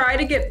think I'd try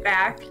to get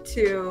back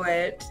to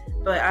it,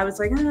 but I was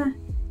like, you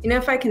know,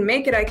 if I can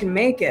make it, I can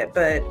make it,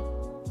 but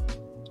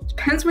it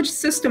depends which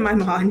system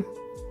I'm on.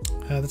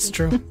 That's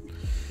true.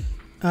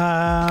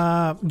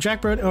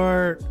 Jack Brod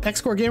or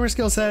X-Core Gamer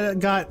Skills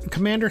got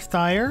Commander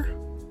Thyre.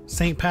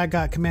 St. Pat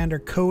got Commander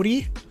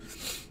Cody.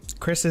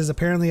 Chris is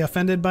apparently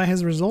offended by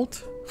his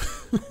result.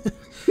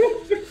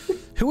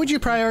 Who would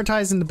you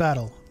prioritize in the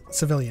battle?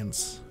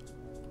 Civilians.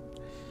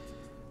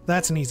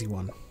 That's an easy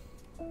one.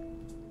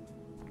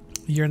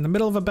 You're in the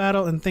middle of a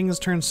battle and things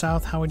turn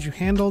south. How would you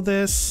handle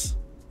this?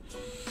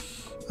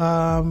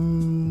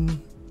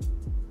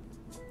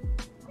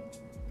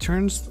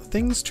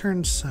 Things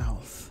turn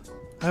south.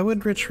 I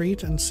would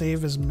retreat and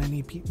save as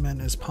many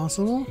men as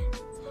possible.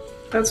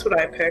 That's what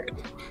I picked.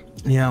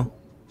 Yeah.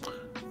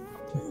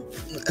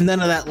 And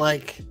none of that,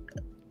 like,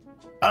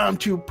 I'm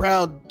too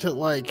proud to,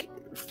 like,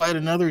 fight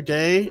another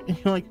day. And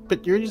you're like,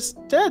 but you're just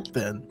dead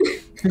then.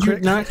 Did you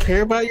not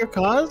care about your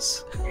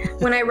cause?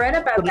 When I read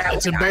about that,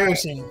 it's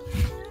embarrassing.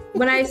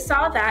 When I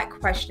saw that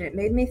question, it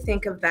made me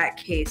think of that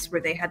case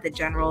where they had the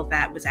general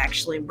that was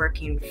actually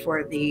working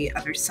for the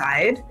other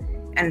side.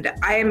 And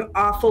I am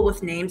awful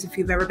with names. If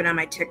you've ever been on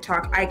my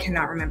TikTok, I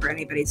cannot remember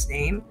anybody's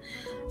name.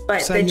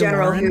 But the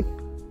general who...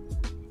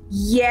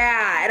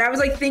 Yeah, and I was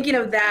like thinking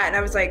of that, and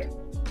I was like,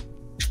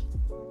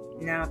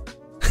 no,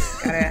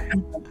 gotta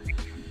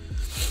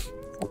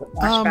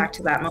flash back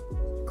to that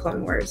moment.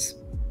 Clone Wars.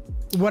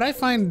 What I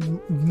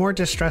find more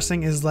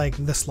distressing is like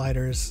the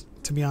sliders,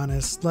 to be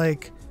honest.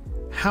 Like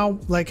how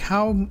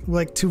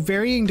to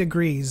varying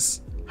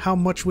degrees, how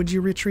much would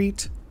you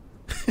retreat?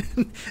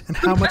 And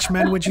how much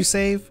men would you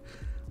save?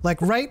 Like,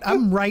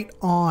 I'm right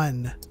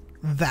on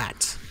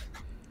that.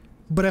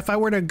 But if I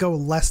were to go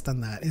less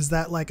than that, is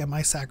that like, am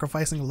I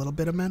sacrificing a little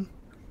bit of men?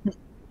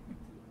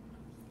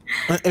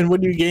 And what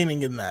are you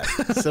gaining in that?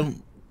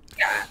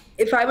 Yeah.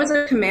 If I was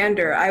a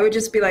commander, I would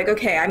just be like,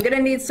 okay, I'm gonna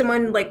need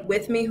someone like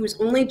with me whose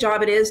only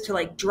job it is to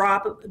like draw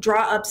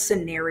up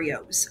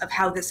scenarios of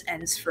how this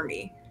ends for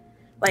me.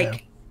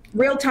 Like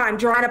real time,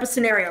 drawing up a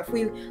scenario. If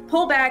we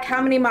pull back,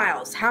 how many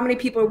miles? How many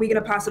people are we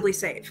gonna possibly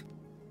save?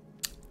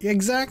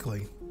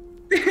 Exactly.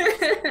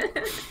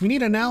 We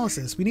need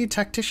analysis. We need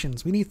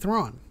tacticians. We need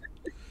Thrawn.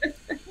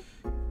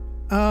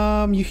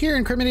 You hear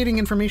incriminating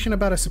information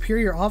about a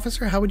superior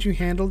officer. How would you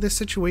handle this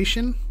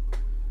situation?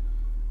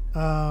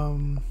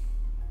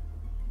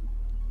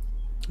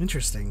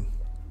 Interesting.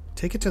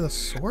 Take it to the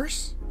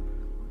source?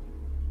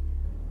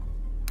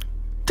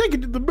 Take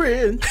it to the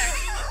bridge.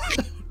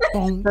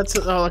 That's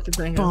all I can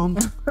think of.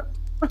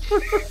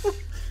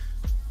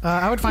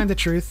 I would find the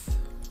truth.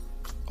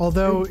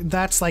 Although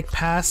that's like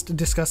past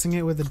discussing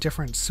it with a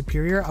different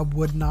superior, I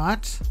would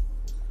not.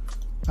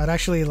 I'd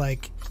actually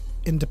like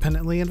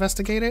independently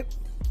investigate it.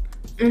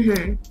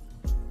 Mm-hmm.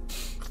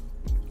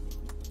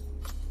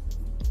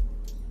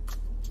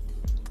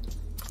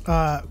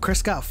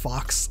 Chris got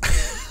Fox.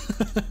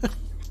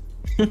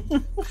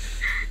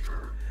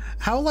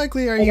 How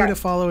likely are you to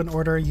follow an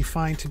order you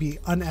find to be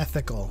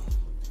unethical?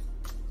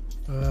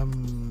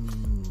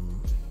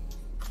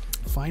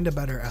 Find a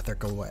better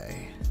ethical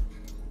way.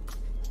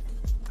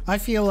 I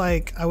feel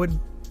like I would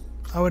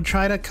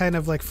try to kind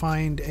of like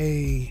find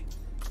a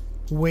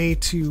way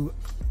to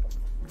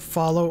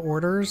follow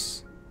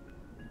orders,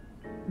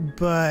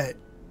 but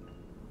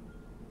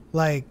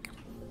like,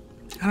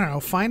 I don't know,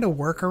 find a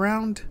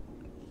workaround.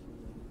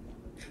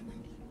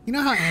 You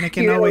know how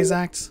Anakin always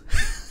acts?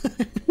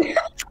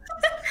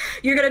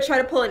 You're gonna try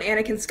to pull an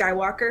Anakin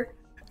Skywalker?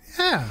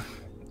 Yeah.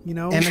 You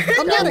know, Anakin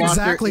I'm not Skywalker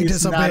exactly is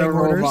disobeying not a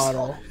role orders.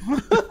 model. I'm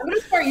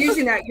gonna start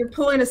using that. You're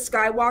pulling a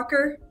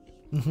Skywalker?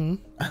 Mm-hmm.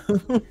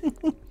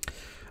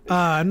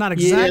 I'm not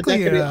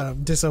exactly Yeah,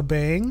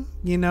 disobeying,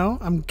 you know?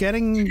 I'm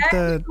getting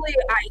Technically,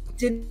 I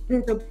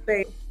didn't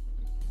obey.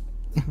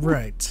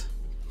 Right.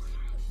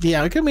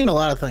 Yeah, it could mean a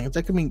lot of things.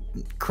 That could mean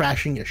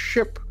crashing a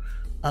ship.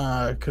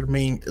 Could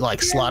mean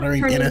like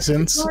slaughtering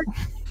innocents.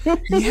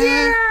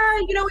 Yeah,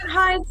 you know, in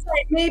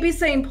hindsight, maybe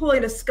saying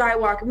pulling a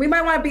Skywalker. We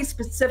might want to be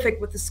specific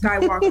with the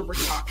Skywalker we're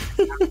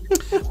talking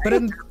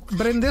about.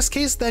 But in this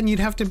case, then you'd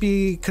have to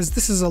be, because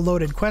this is a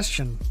loaded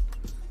question.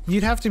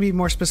 You'd have to be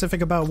more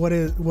specific about what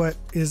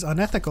is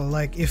unethical.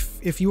 Like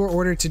if you were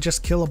ordered to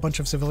just kill a bunch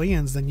of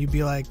civilians, then you'd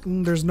be like,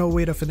 there's no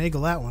way to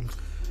finagle that one.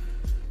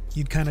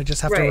 You'd kind of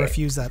just have to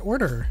refuse that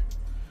order.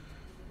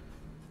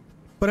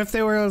 But if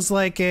there was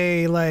like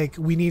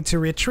we need to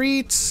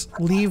retreat,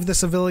 leave the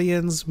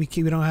civilians, we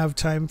don't have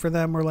time for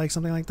them, or like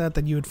something like that,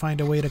 then you would find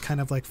a way to kind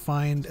of like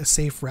find a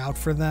safe route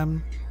for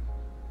them.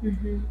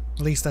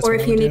 At least that's. Or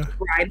if you need to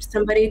bribe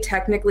somebody,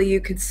 technically you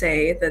could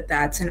say that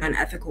that's an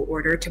unethical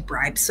order to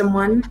bribe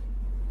someone.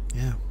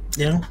 Yeah.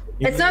 Yeah.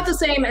 It's not the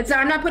same.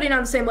 I'm not putting it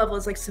on the same level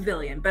as like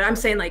civilian, but I'm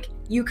saying like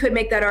you could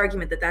make that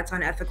argument that that's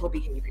unethical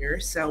behavior.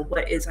 So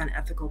what is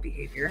unethical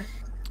behavior?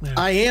 Yeah.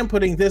 I am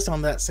putting this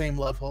on that same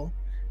level.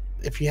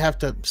 If you have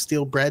to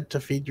steal bread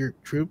to feed your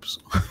troops.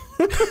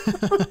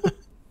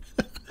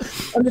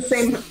 on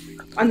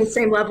the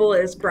same level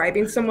as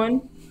bribing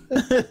someone.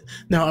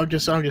 No, I'm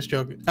just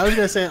joking. I was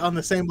gonna say on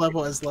the same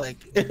level as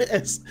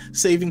as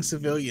saving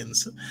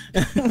civilians.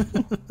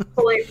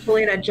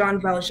 Pulling a John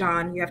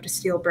Valjean, you have to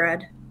steal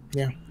bread.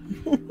 Yeah.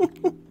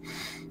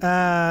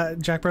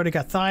 Jack Brody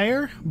got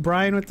Thyre.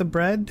 Brian with the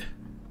bread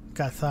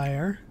got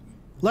Thyre.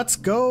 Let's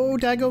go,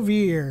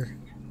 Dagovir.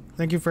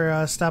 Thank you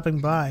for stopping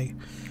by.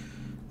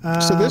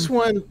 So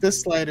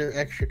this slider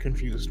extra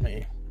confused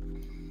me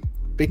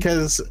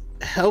because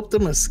help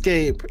them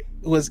escape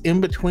was in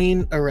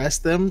between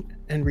arrest them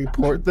and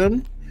report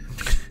them,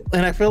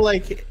 and I feel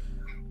like it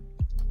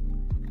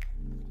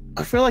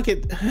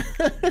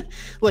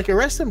like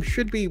arrest them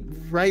should be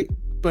right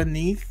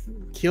beneath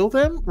kill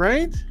them,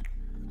 right?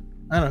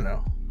 I don't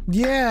know.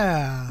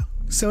 Yeah,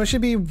 so it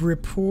should be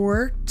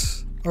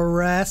report,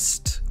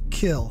 arrest,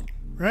 kill,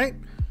 right?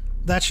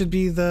 That should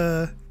be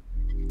the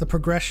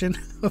progression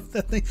of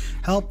the thing.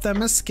 Help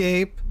them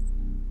escape.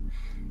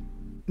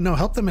 No,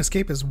 help them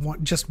escape is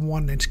just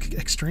one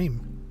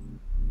extreme.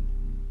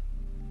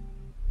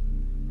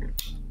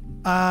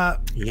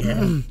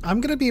 Yeah. I'm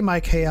gonna be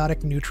my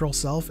chaotic neutral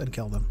self and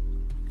kill them.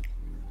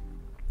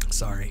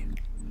 Sorry.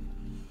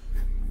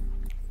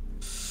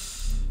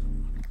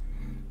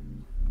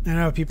 I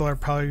know people are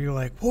probably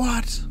like,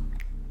 what?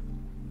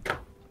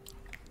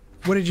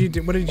 What did you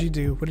do? What did you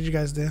do? What did you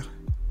guys do?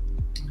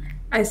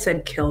 I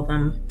said kill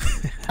them.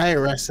 I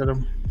arrested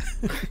him.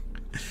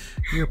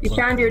 You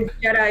found your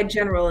Jedi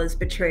general has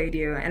betrayed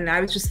you. And I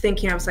was just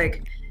thinking, I was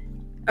like,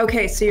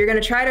 okay, so you're going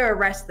to try to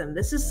arrest them.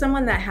 This is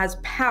someone that has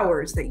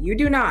powers that you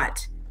do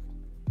not.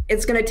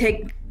 It's going to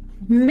take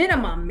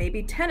minimum,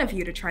 maybe 10 of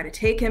you to try to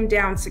take him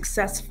down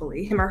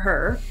successfully, him or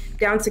her,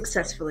 down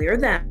successfully, or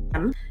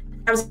them.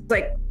 I was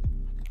like,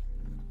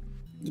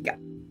 you got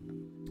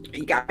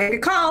to make a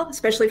call,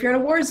 especially if you're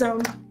in a war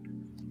zone.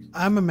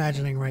 I'm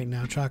imagining right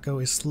now Choco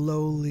is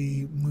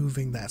slowly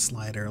moving that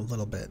slider a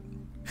little bit.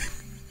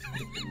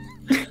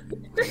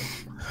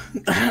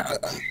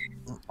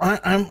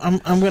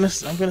 I'm gonna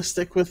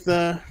stick with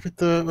the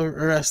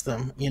arrest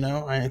them. You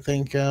know, I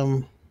think.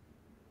 But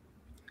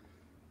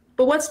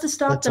what's to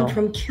stop them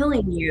from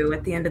killing you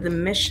at the end of the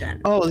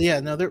mission? Oh yeah,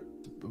 no, they're.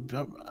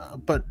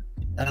 But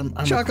I'm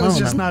Choco's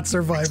just not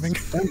surviving.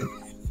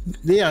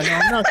 Yeah, no,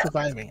 I'm not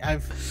surviving.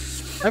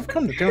 I've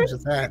come to terms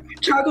with that.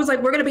 Choco's like,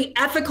 we're going to be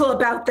ethical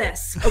about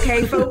this,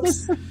 okay,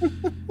 folks?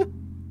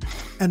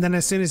 And then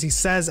as soon as he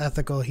says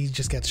ethical, he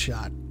just gets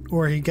shot.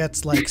 Or he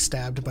gets, like,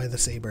 stabbed by the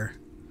saber.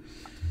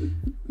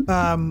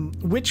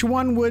 Which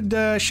one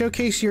would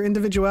showcase your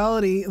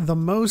individuality the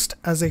most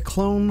as a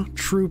clone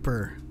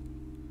trooper?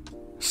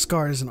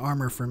 Scars and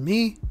armor for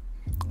me.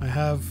 I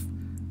have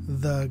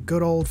the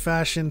good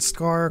old-fashioned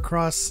scar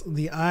across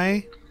the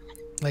eye.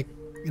 Like,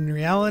 in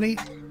reality.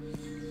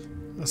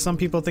 Some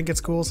people think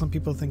it's cool, some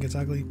people think it's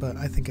ugly, but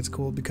I think it's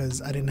cool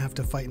because I didn't have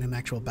to fight in an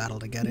actual battle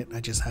to get it. I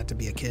just had to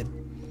be a kid.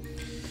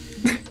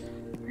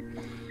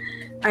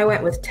 I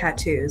went with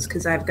tattoos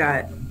because I've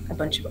got a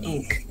bunch of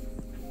ink.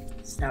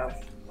 So.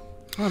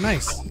 Oh,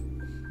 nice.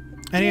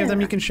 Any of them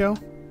you can show?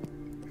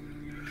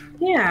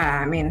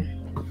 Yeah, I mean,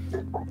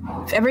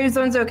 if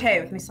everyone's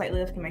okay with me slightly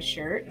lifting my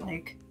shirt,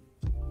 like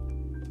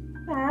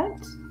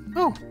that.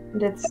 Oh.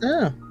 And it's...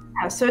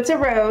 So it's a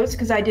rose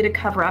because I did a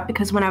cover up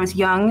because when I was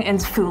young and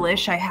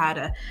foolish, I had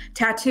a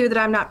tattoo that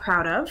I'm not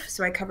proud of.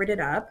 So I covered it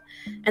up.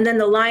 And then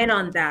the line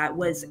on that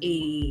was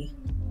a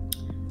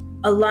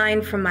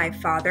line from my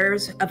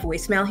father's, a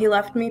voicemail he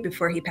left me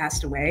before he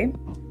passed away.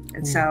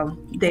 And so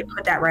they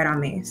put that right on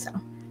me. So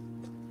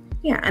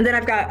yeah. And then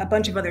I've got a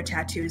bunch of other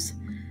tattoos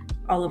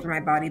all over my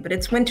body, but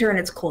it's winter and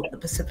it's cold in the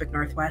Pacific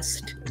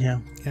Northwest. Yeah.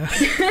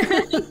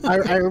 I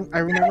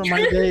remember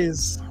my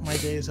days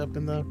up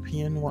in the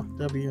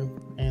PNW,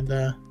 and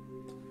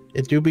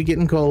it do be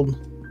getting cold.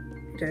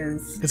 It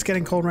is. It's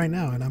getting cold right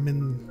now, and I'm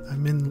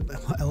in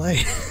LA,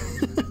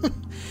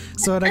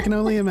 so I can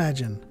only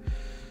imagine.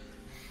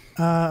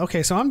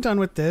 Okay, so I'm done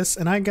with this,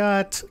 and I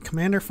got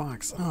Commander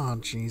Fox. Oh,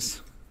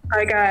 jeez.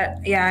 I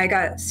got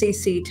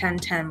CC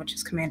 1010, which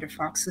is Commander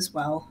Fox as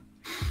well.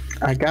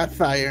 I got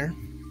Thyre.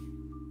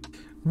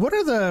 What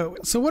are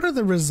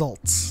the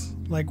results?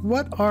 Like,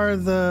 what's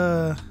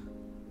the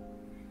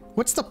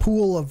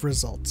pool of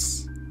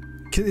results?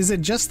 Is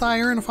it just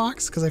Thyre and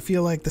Fox? Because I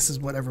feel like this is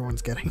what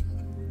everyone's getting.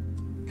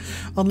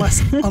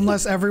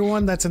 unless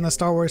everyone that's in the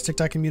Star Wars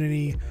TikTok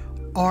community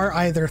are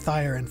either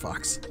Thyre and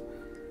Fox.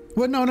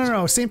 Well,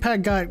 no. St.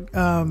 Pat got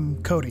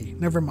Cody.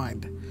 Never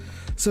mind.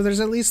 So there's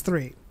at least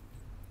 3.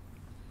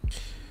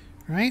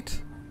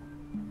 Right?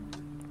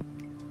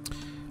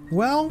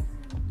 Well,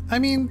 I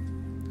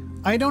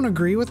mean, I don't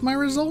agree with my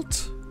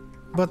result,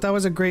 but that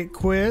was a great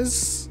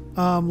quiz.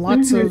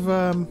 Lots of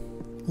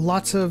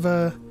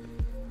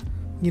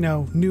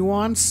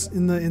nuance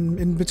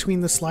in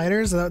between the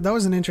sliders. That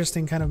was an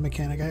interesting kind of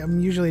mechanic. I'm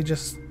usually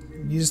just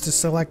used to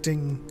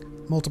selecting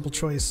multiple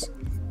choice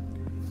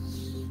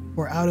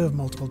or out of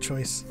multiple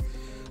choice.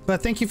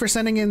 But thank you for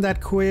sending in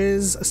that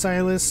quiz,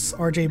 Silas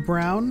RJ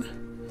Brown.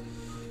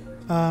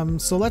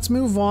 So let's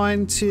move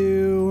on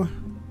to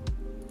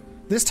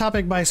this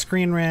topic by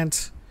Screen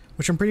Rant,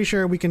 which I'm pretty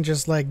sure we can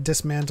just like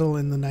dismantle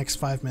in the next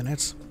 5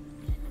 minutes.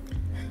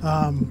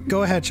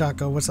 Go ahead,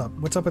 Choco. What's up?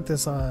 What's up with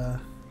this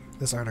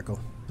this article?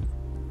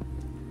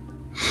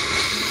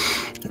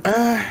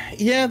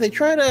 Yeah, they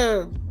try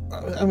to.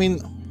 I mean,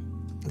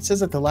 it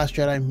says that The Last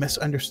Jedi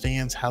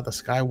misunderstands how the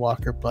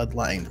Skywalker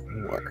bloodline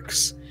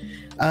works,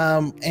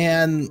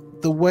 and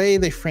the way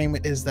they frame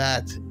it is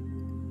that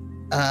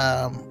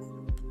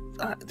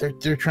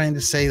they're trying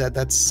to say that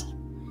that's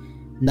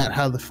not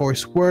how the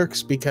Force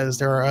works, because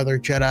there are other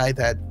Jedi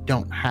that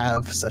don't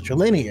have such a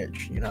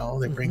lineage. You know,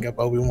 they bring up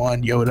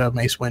Obi-Wan, Yoda,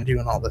 Mace Windu,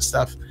 and all this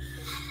stuff.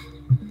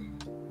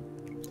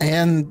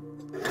 And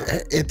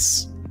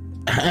it's,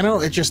 I don't know,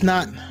 it's just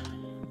not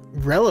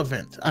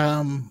relevant.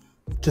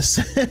 To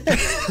say,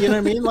 you know what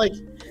I mean? Like,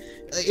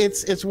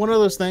 it's one of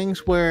those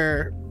things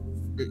where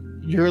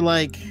you're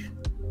like,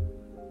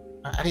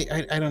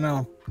 I don't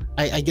know.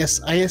 I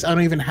guess I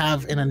don't even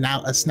have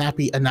a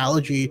snappy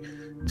analogy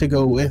to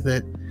go with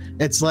it.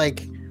 It's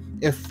like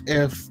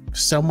if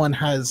someone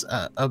has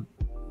a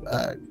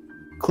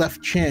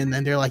cleft chin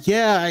and they're like,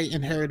 yeah, I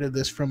inherited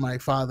this from my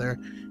father,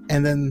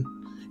 and then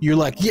you're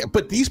like, yeah,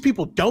 but these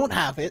people don't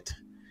have it,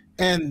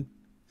 and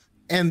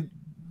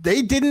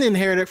they didn't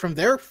inherit it from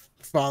their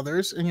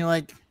fathers, and you're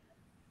like,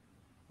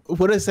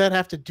 what does that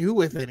have to do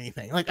with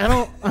anything? Like, I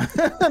don't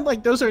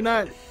like, those are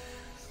not.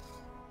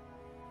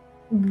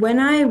 When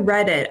I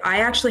read it,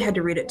 I actually had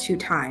to read it 2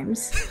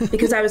 times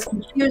because I was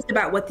confused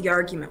about what the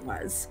argument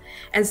was.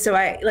 And so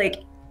I've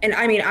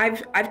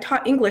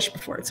taught English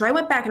before. So I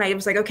went back and I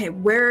was like, okay,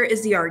 where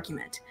is the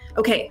argument?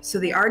 Okay, so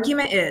the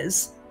argument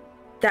is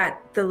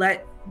that the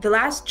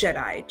Last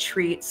Jedi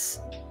treats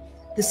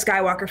the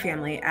Skywalker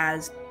family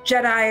as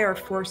Jedi or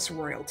Force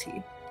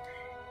royalty.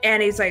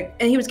 And he's like,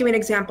 and he was giving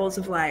examples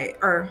of like,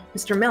 or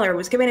Mr. Miller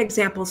was giving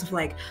examples of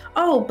like,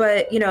 oh,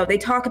 but you know, they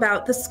talk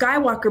about the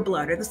Skywalker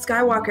blood or the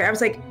Skywalker. I was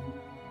like,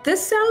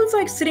 this sounds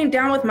like sitting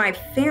down with my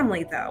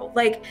family though.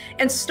 Like,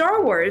 and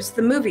Star Wars,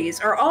 the movies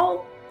are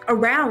all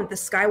around the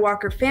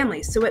Skywalker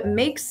family. So it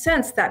makes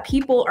sense that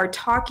people are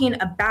talking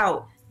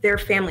about their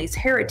family's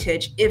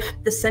heritage if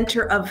the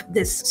center of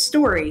this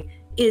story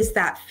is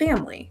that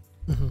family.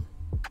 Mm-hmm.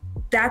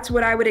 That's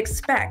what I would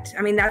expect.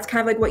 I mean, that's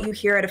kind of like what you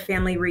hear at a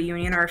family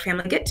reunion or a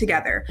family get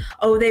together.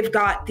 Oh, they've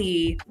got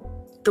the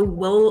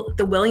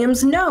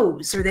Williams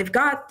nose, or they've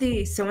got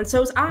the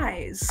so-and-so's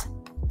eyes.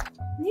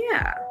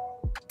 Yeah.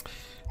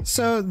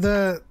 So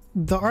the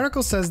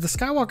article says the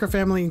Skywalker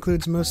family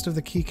includes most of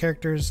the key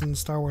characters in the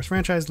Star Wars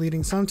franchise,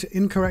 leading some to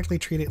incorrectly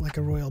treat it like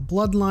a royal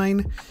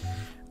bloodline.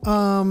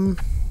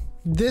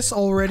 This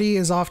already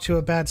is off to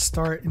a bad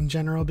start in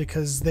general,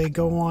 because they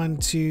go on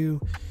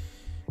to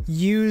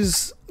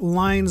use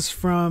lines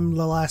from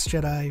The Last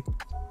Jedi,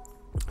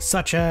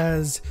 such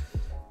as,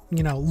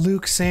 you know,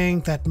 Luke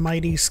saying that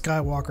mighty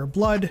Skywalker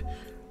blood,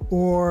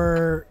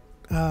 or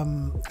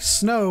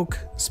Snoke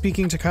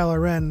speaking to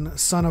Kylo Ren,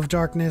 son of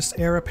darkness,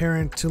 heir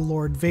apparent to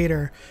Lord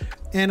Vader.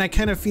 And I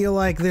kind of feel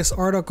like this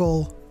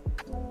article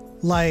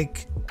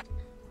like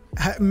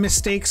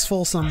mistakes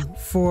Folsom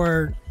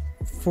for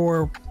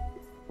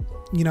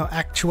you know,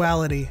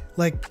 actuality.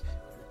 Like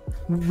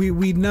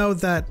we know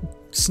that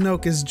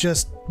Snoke is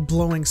just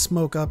blowing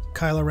smoke up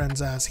Kylo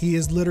Ren's ass. He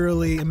is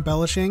literally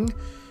embellishing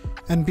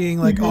and being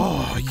like,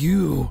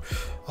 the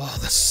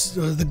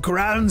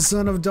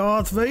grandson of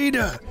Darth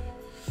Vader.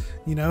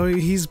 You know,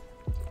 he's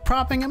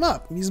propping him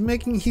up. He's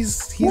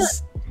you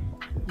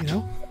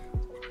know.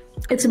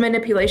 It's a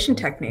manipulation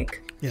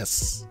technique.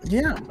 Yes.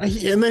 Yeah.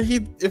 And then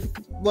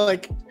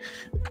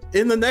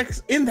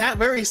in that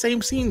very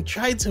same scene,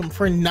 chides him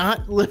for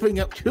not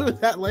living up to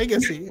that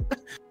legacy.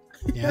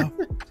 Yeah.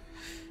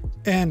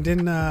 And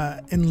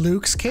in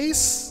Luke's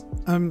case,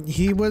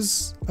 he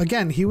was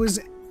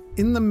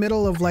in the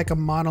middle of like a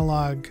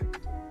monologue,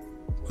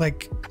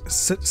 like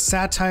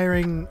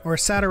satirizing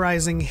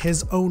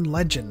his own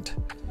legend.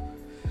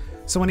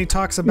 So when he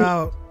talks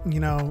about, you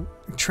know,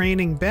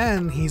 training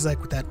Ben, he's like,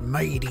 with that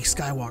mighty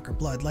Skywalker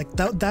blood, like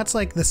that's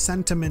like the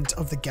sentiment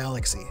of the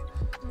galaxy.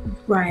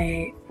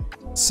 Right.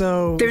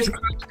 So there's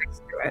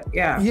context to it.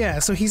 Yeah. Yeah.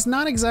 So he's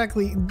not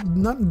exactly,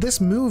 this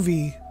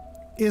movie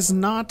is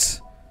not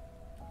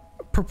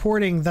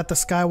purporting that the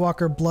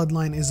Skywalker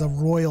bloodline is a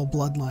royal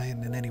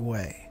bloodline in any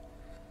way.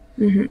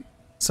 Mm-hmm.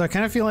 So I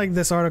kind of feel like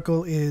this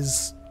article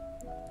is,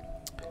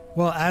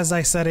 well, as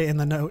I said it in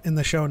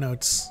the show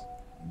notes,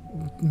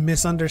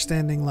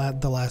 misunderstanding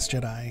The Last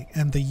Jedi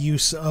and the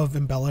use of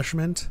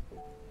embellishment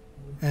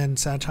and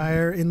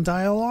satire in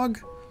dialogue.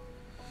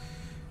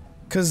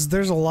 Because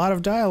there's a lot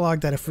of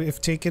dialogue that,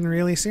 if taken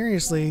really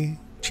seriously,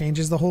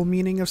 changes the whole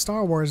meaning of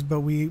Star Wars.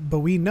 But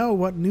we know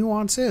what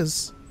nuance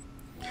is,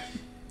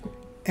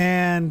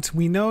 and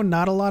we know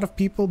not a lot of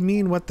people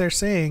mean what they're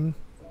saying.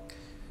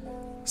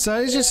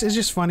 So it's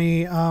just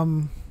funny.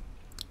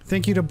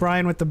 Thank you to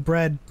Brian with the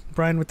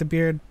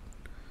beard,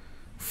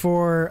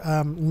 for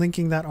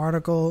linking that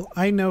article.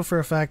 I know for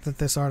a fact that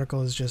this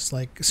article is just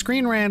like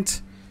Screen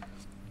Rant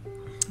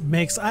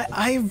makes.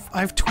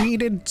 I've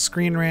tweeted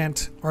Screen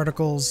Rant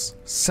articles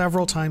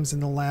several times in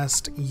the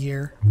last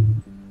year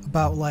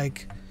about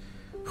like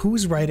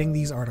who's writing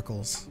these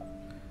articles,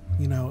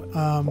 you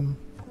know,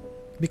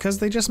 because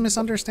they just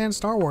misunderstand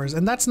Star Wars.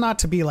 And that's not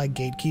to be like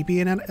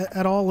gatekeeping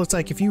at all. It's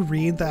like if you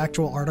read the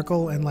actual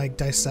article and like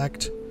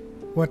dissect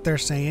what they're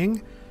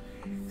saying,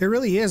 it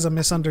really is a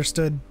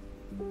misunderstood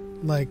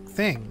like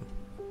thing.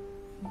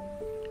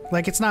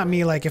 Like, it's not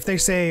me, like if they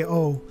say,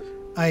 oh,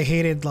 I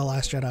hated The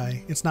Last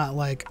Jedi, it's not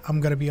like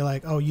I'm gonna be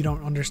like, oh, you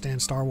don't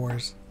understand Star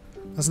Wars.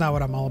 That's not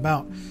what I'm all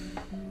about.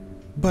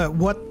 But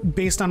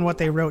based on what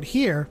they wrote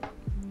here,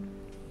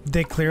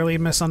 they clearly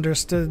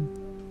misunderstood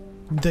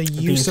the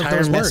use of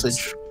those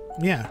words.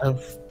 Yeah,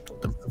 of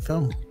the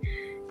film.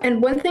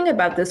 And one thing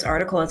about this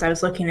article, as I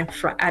was looking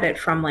at it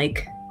from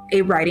like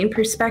a writing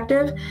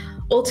perspective,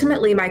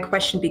 ultimately my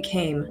question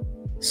became,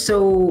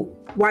 so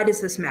why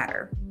does this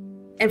matter?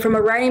 And from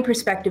a writing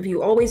perspective,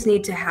 you always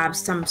need to have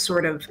some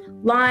sort of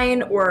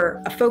line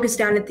or a focus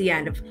down at the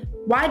end of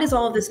why does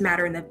all of this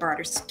matter in the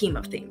broader scheme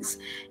of things?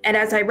 And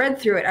as I read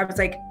through it, I was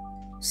like,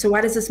 so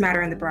why does this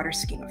matter in the broader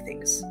scheme of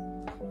things?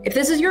 If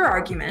this is your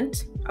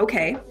argument,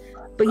 okay,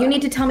 but you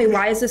need to tell me,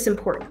 why is this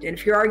important? And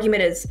if your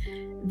argument is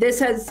this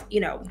has, you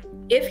know,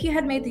 if you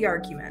had made the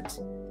argument,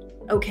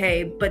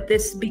 okay, but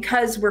this,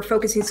 because we're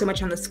focusing so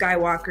much on the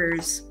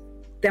Skywalkers,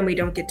 then we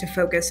don't get to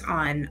focus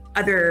on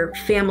other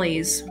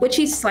families, which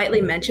he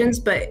slightly mentions,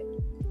 but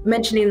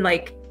mentioning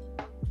like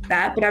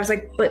that. But I was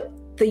like, but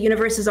the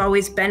universe has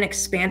always been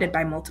expanded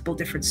by multiple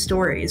different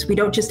stories. We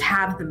don't just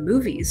have the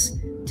movies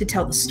to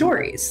tell the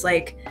stories.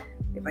 Like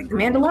The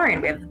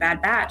Mandalorian, we have the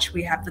Bad Batch,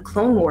 we have the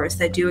Clone Wars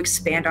that do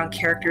expand on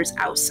characters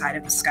outside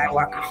of the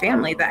Skywalker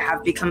family that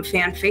have become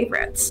fan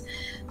favorites.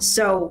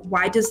 So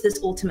why does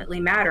this ultimately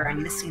matter?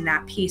 I'm missing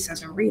that piece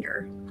as a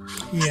reader.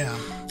 Yeah.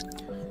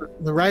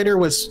 The writer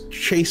was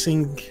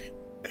chasing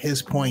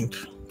his point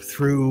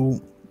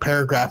through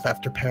paragraph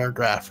after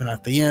paragraph, and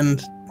at the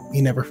end,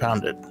 he never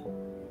found it.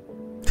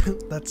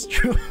 That's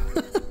true.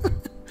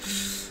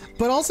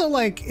 But also,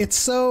 like, it's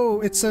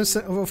so,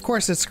 of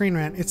course, it's Screen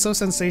Rant. It's so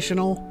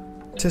sensational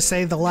to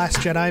say The Last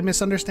Jedi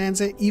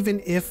misunderstands it,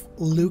 even if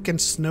Luke and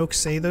Snoke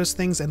say those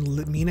things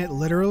and mean it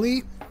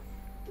literally.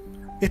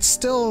 It's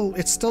still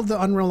the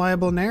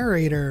unreliable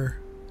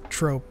narrator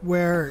trope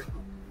where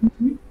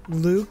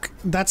Luke,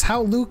 that's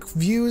how Luke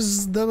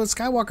views the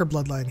Skywalker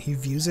bloodline. He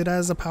views it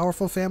as a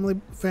powerful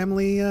family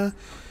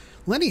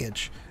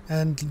lineage,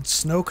 and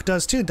Snoke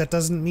does too. That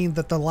doesn't mean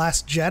that The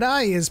Last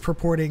Jedi is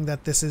purporting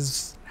that this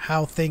is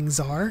how things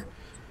are.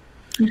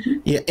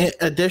 Yeah.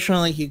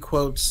 Additionally, he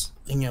quotes,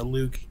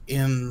 Luke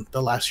in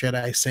The Last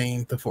Jedi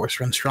saying, "The Force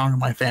runs strong in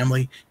my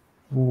family,"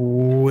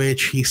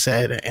 which he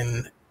said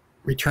in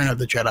Return of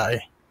the Jedi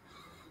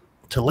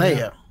to Leia.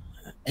 Yeah.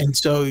 And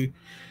so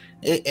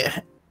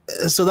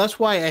so that's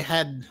why I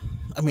had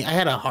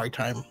a hard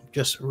time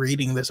just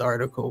reading this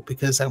article,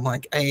 because I'm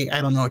like, I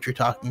don't know what you're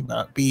talking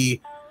about.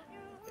 B,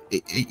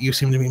 you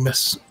seem to be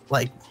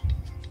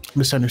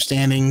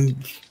misunderstanding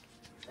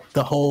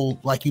the whole,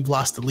 like, you've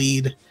lost the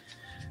lead,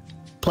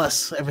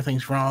 plus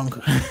everything's wrong.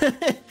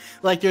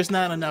 Like, there's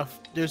not enough,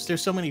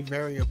 there's so many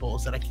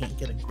variables that I can't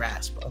get a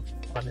grasp of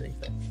on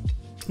anything.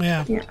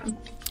 Yeah.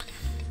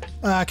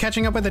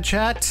 Catching up with the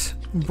chat,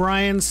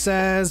 Brian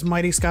says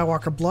Mighty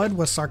Skywalker Blood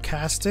was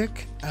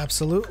sarcastic.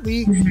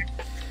 Absolutely.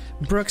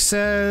 Brooke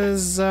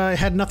says it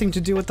had nothing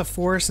to do with the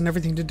Force and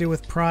everything to do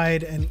with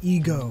pride and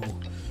ego.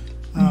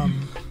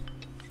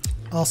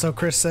 Also,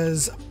 Chris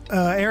says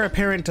heir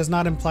apparent does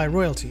not imply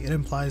royalty. It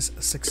implies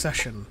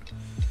succession.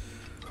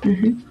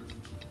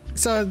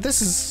 So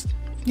this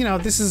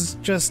is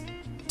just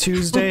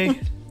Tuesday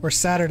or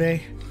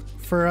Saturday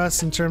for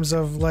us in terms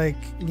of, like,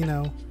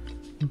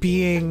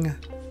 being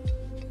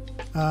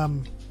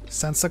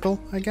sensical,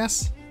 I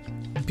guess,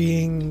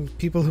 being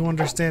people who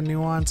understand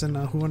nuance and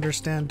who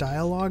understand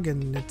dialogue.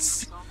 And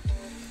it's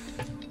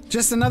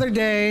just another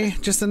day,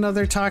 just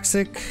another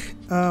toxic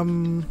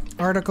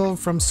article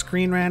from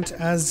Screen Rant.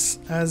 As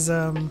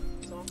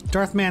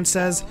Darthman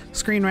says,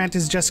 Screen Rant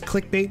is just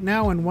clickbait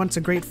now and once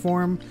a great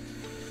form,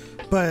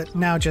 but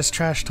now just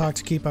trash talk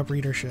to keep up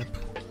readership.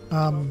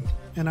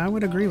 And I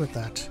would agree with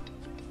that.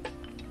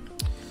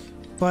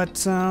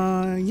 But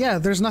yeah,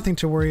 there's nothing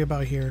to worry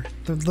about here.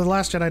 The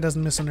Last Jedi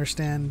doesn't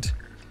misunderstand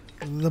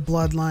the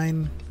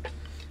bloodline.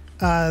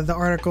 The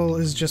article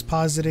is just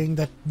positing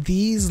that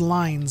these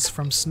lines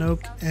from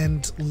Snoke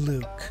and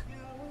Luke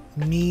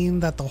mean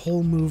that the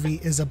whole movie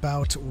is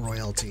about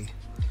royalty.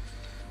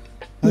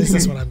 At least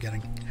that's what I'm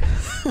getting.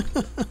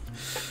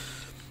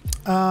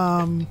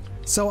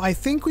 So I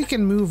think we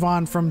can move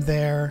on from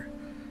there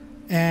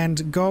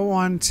and go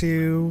on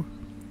to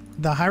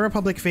the High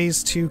Republic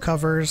Phase 2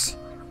 covers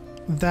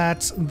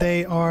that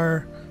they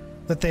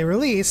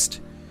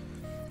released.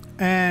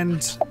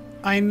 And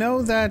I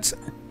know that...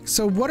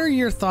 So what are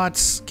your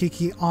thoughts,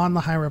 Kiki, on the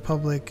High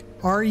Republic?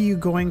 Are you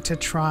going to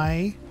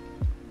try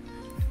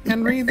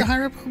and read the High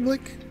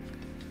Republic?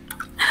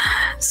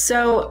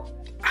 So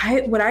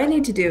what I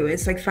need to do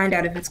is like find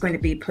out if it's going to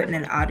be put in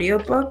an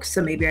audiobook,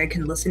 so maybe I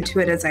can listen to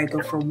it as I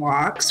go for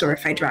walks or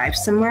if I drive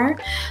somewhere.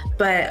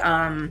 But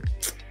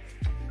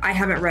I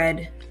haven't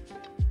read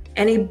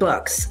any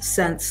books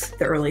since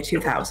the early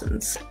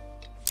 2000s.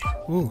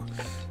 Ooh,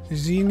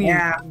 you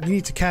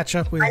need to catch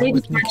up with. I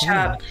need to catch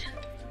up.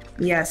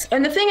 Yes,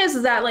 and the thing is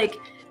that like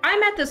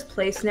I'm at this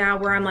place now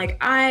where I'm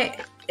like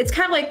it's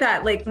kind of like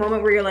that like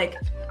moment where you're like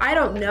I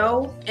don't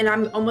know, and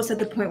I'm almost at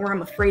the point where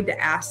I'm afraid to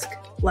ask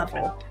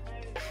level.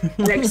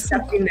 And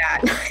accepting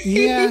that.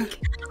 Yeah.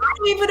 I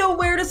don't even know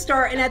where to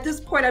start, and at this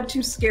point I'm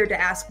too scared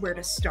to ask where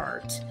to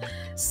start.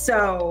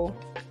 So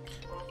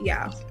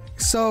yeah.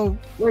 So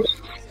where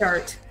should I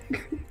start?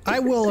 I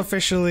will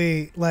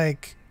officially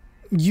like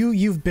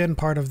you've been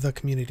part of the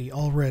community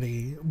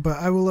already, but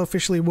I will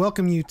officially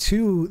welcome you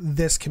to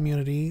this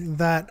community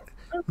that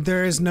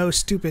there is no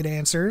stupid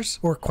answers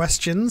or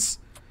questions.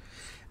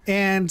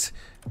 And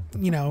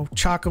you know,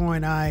 Choco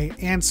and I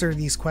answer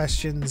these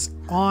questions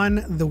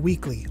on the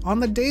weekly, on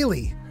the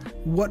daily.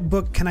 What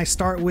book can I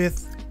start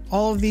with?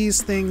 All of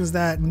these things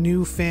that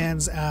new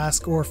fans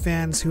ask, or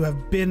fans who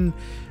have been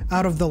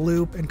out of the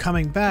loop and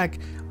coming back,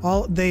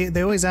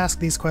 they always ask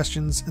these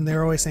questions, and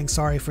they're always saying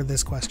sorry for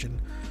this question.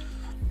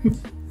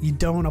 You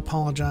don't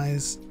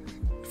apologize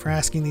for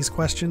asking these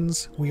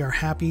questions. We are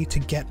happy to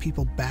get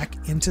people back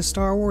into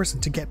Star Wars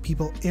and to get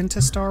people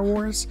into Star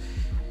Wars.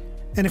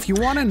 And if you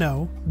want to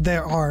know,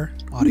 there are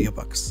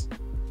audiobooks.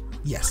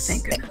 Yes.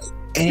 Thank goodness.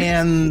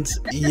 And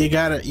you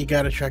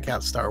gotta check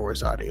out Star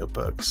Wars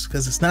audiobooks,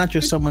 because it's not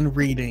just someone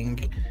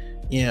reading.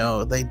 You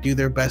know, they do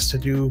their best to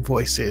do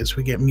voices.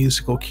 We get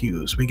musical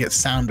cues. We get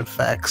sound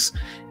effects.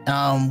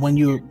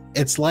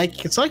 It's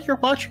like you're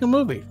watching a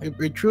movie.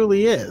 It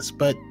truly is.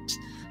 But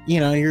you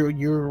know,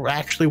 you're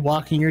actually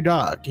walking your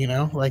dog. You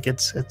know, like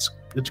it's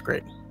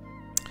great.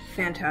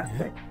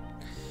 Fantastic.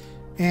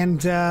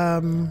 And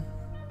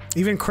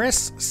even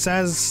Chris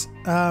says,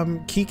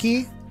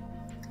 Kiki,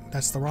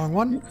 that's the wrong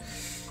one.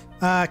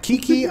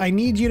 Kiki, I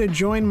need you to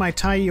join my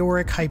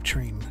Tyoric hype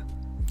train.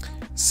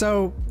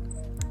 So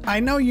I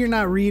know you're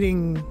not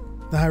reading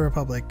the High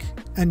Republic,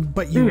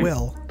 but you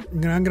will.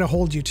 I'm going to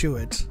hold you to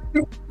it.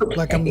 Okay.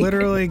 Like I'm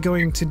literally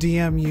going to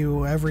DM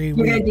you every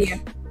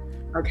week.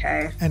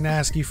 Okay. And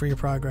ask you for your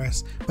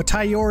progress. But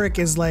Tyoric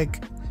is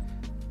like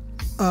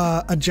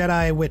a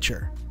Jedi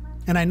Witcher.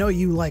 And I know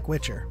you like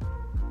Witcher.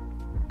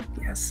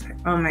 Yes.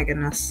 Oh my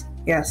goodness.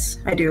 Yes,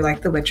 I do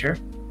like The Witcher.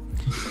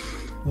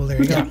 Well,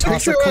 there you go.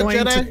 Toss a coin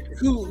Jedi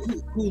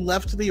who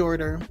left the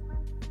Order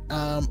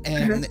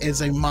and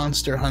is a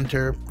monster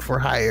hunter for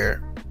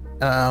hire,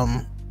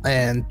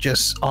 and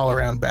just all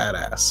around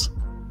badass.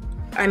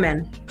 I'm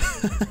in.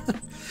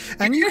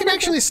 And you can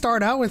actually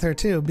start out with her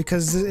too,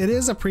 because it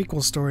is a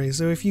prequel story.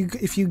 So if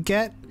you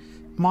get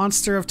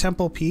Monster of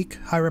Temple Peak,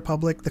 High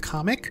Republic, the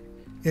comic,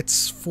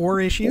 it's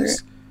 4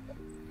 issues.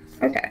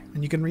 Okay.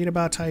 And you can read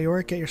about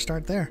Tyoric, get your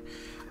start there.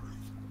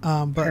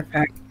 But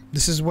Perfect.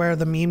 This is where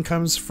the meme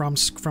comes from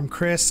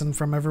Chris and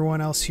from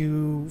everyone else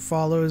who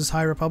follows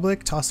High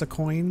Republic. Toss a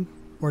coin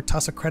or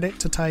toss a credit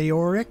to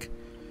Tyoric.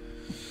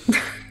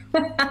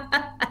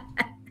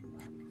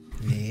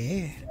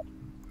 Yeah.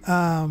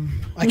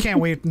 I can't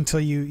wait until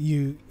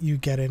you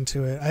get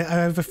into it. I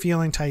have a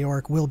feeling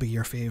Tyoric will be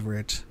your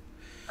favorite.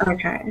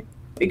 Okay.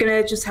 You're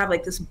gonna just have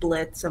like this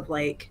blitz of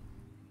like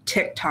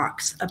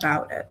TikToks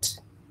about it.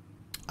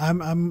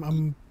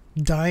 I'm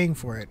dying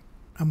for it.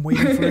 I'm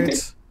waiting for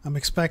it. I'm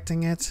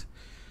expecting it.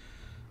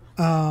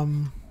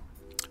 Loden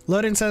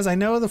says, I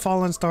know the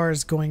Fallen Star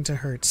is going to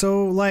hurt.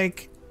 So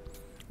like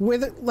we're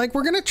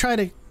gonna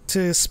try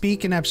to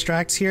speak in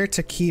abstracts here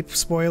to keep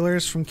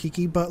spoilers from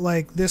Kiki, but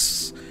like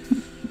this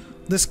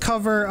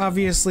cover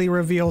obviously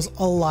reveals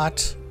a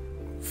lot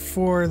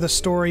for the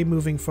story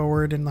moving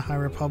forward in the High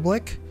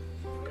Republic.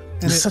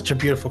 And It's such a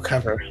beautiful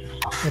cover.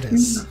 It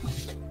is.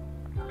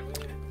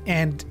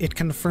 And it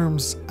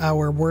confirms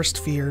our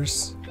worst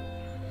fears.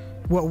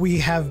 What we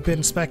have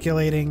been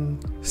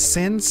speculating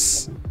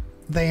since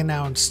they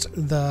announced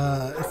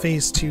the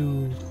Phase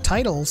 2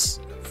 titles,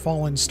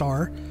 Fallen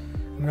Star.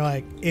 And we're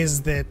like,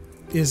 is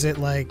it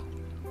like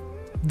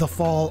the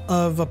fall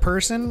of a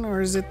person,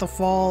 or is it the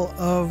fall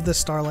of the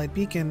Starlight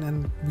Beacon?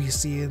 And we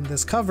see in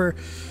this cover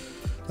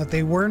that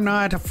they were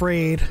not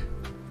afraid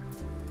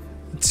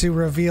to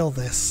reveal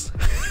this.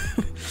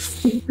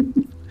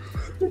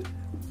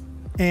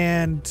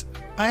 And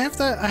I have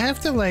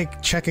to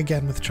like check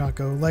again with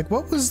Choco. Like,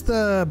 what was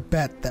the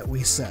bet that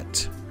we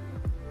set?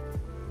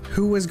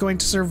 Who was going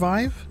to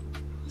survive?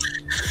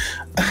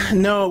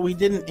 No, we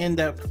didn't end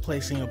up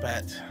placing a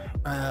bet.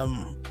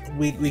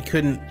 we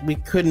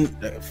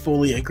couldn't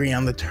fully agree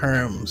on the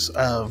terms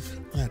of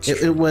it.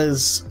 It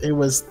was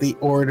the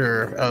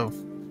order of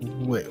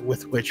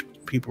with which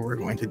people were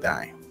going to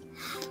die.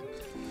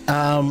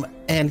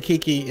 And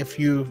Kiki, if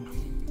you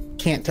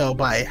can't tell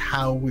by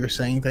how we're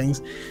saying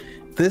things,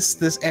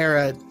 this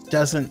era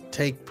doesn't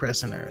take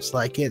prisoners.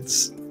 Like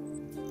it's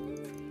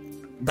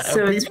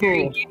so it's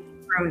very Game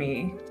of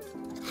Thrones-y.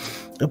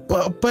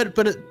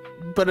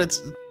 But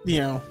it's, you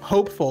know,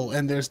 hopeful,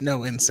 and there's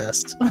no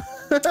incest.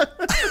 But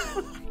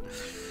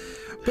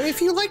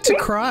if you like to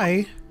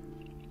cry,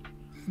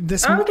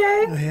 this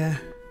okay. Yeah.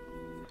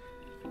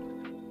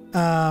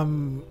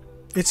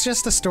 It's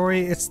just a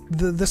story. It's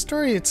the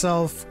story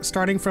itself,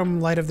 starting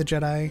from Light of the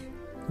Jedi,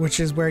 which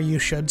is where you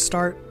should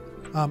start.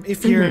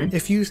 If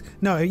you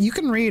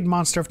can read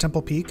Monster of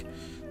Temple Peak,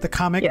 the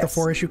comic, the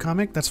 4-issue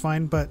comic. That's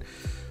fine, but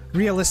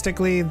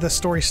realistically, the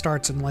story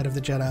starts in Light of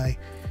the Jedi,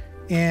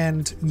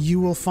 and you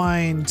will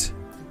find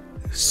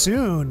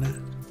soon,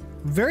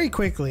 very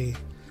quickly,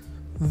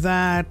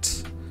 that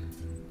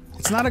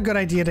it's not a good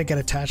idea to get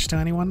attached to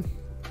anyone.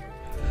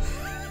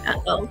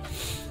 Uh-oh.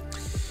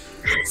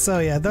 So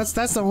yeah, that's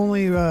the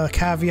only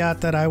caveat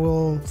that I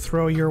will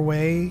throw your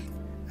way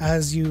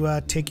as you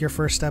take your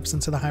first steps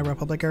into the High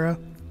Republic era.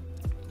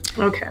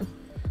 Okay.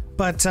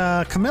 But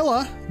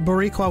Camilla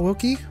Boricua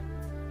Wookie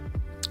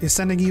is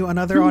sending you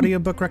another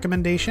audiobook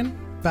recommendation,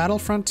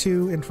 Battlefront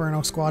 2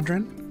 Inferno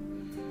Squadron.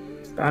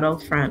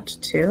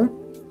 Battlefront 2.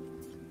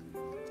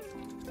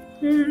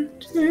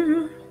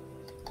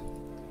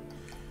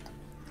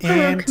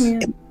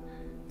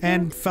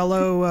 And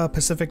fellow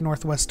Pacific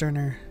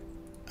Northwesterner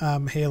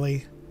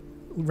Haley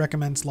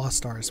recommends Lost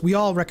Stars. We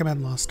all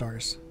recommend Lost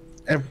Stars.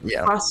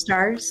 Lost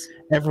Stars.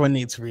 Everyone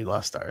needs to read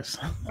Lost Stars.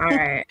 All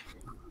right.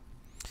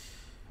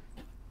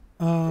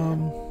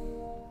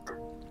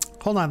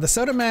 Hold on. The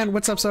Soda Man.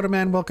 What's up, Soda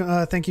Man?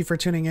 Welcome. Thank you for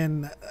tuning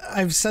in.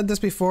 I've said this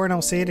before, and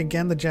I'll say it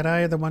again. The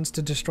Jedi are the ones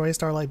to destroy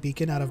Starlight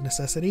Beacon out of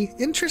necessity.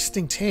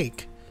 Interesting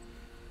take.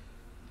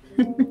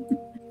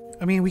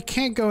 I mean, we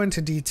can't go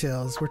into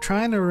details. We're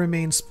trying to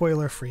remain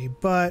spoiler-free,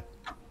 but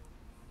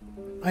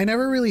I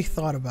never really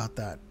thought about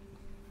that.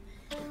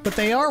 But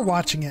they are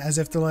watching it as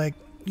if they're like,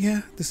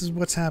 yeah, this is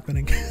what's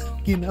happening,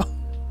 you know?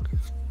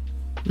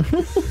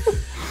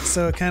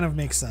 So it kind of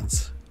makes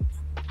sense.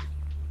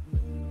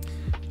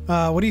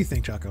 What do you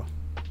think, Choco?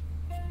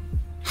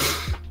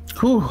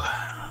 Whew.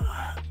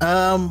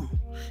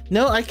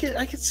 No, I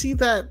could see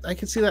that. I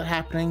could see that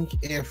happening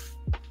if,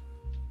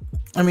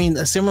 I mean,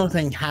 a similar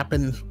thing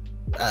happened.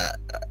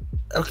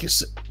 Okay,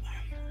 so,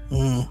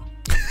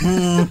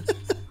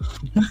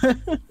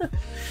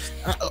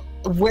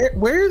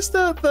 where's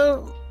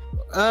the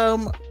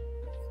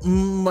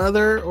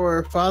mother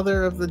or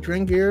father of the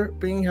Dringir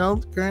being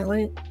held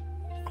currently?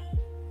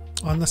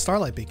 On the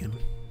Starlight Beacon.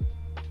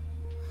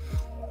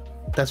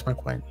 That's my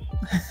point.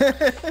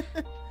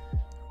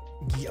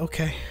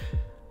 Okay.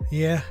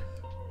 Yeah.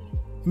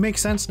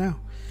 Makes sense now.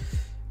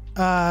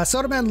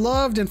 Sodaman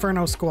loved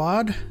Inferno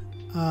Squad.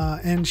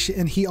 And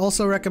he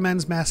also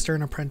recommends Master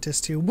and Apprentice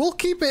too. We'll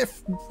keep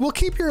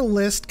your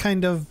list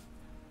kind of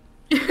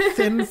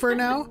thin for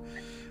now.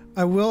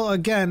 I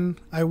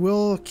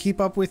will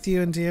keep up with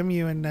you and DM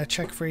you and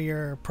check for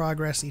your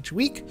progress each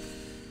week.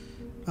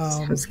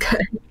 Sounds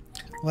good.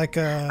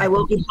 I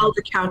will be held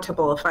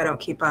accountable if I don't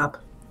keep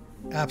up.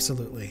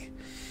 Absolutely.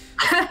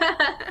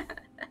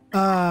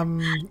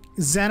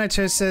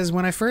 Xanatos says,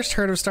 when I first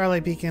heard of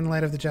Starlight Beacon,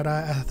 Light of the Jedi,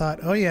 I thought,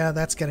 oh yeah,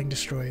 that's getting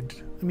destroyed.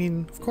 I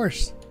mean, of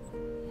course.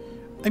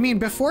 I mean,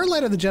 before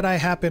Light of the Jedi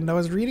happened, I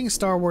was reading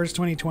Star Wars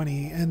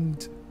 2020,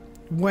 and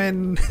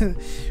when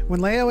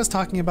Leia was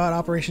talking about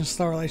Operation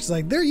Starlight, she's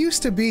like, there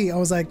used to be. I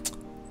was like,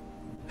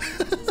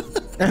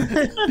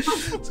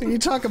 so you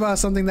talk about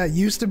something that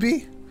used to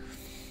be?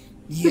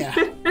 Yeah.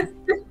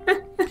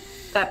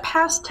 That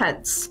past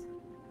tense.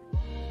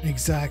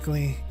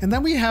 Exactly. And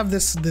then we have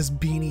this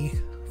beanie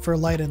for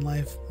Light in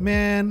Life.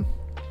 Man,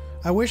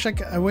 I wish I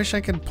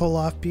could pull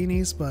off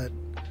beanies, but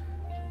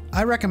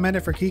I recommend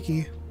it for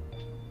Kiki.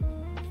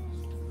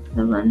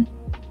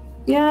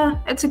 Yeah,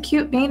 it's a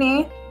cute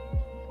beanie.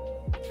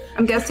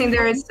 I'm guessing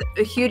there is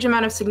a huge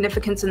amount of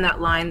significance in that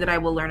line that I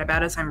will learn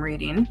about as I'm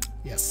reading.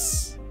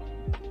 Yes.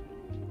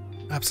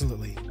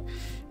 Absolutely.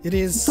 It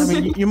is. I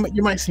mean, you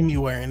might see me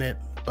wearing it,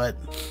 but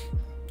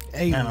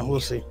hey, I don't know, we'll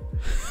see.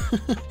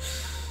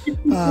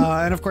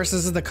 And of course,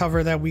 this is the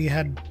cover that we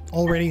had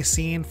already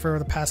seen for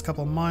the past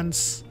couple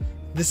months.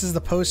 This is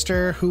the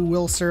poster, Who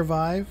Will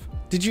Survive.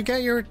 Did you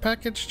get your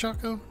package,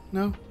 Choco?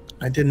 No?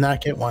 I did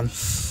not get one.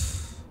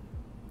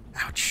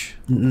 Ouch.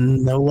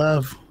 No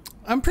love.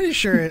 I'm pretty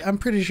sure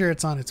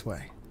it's on its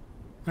way.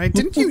 Right?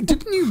 Didn't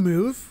you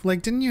move?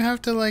 Like, didn't you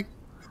have to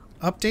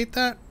update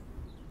that?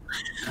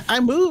 I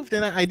moved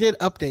and I did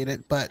update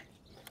it, but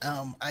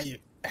I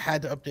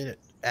had to update it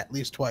at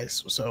least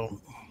twice, so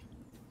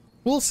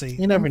we'll see.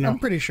 You never know. I'm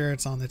pretty sure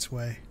it's on its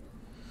way.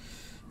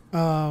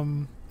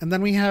 And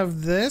then we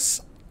have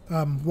this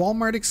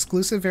Walmart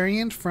exclusive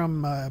variant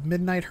from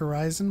Midnight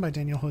Horizon by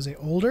Daniel Jose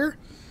Older,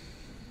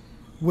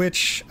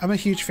 which I'm a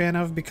huge fan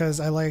of because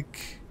I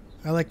like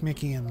I like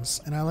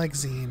Mickeyans, and I like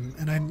Zine,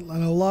 and I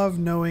love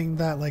knowing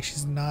that like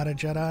she's not a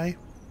Jedi.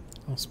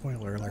 Oh,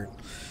 spoiler alert!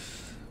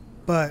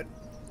 But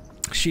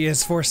she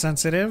is Force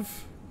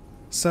sensitive,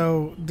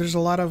 so there's a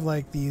lot of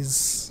like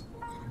these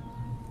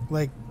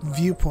like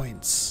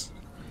viewpoints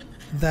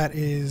that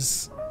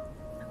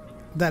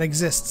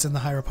exists in the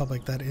High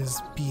Republic that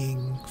is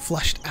being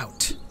fleshed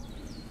out.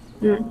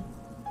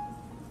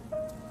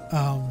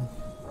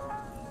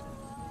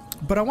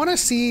 But I want to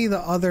see the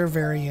other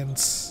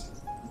variants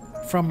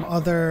from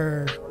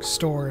other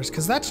stores,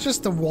 because that's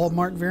just the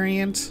Walmart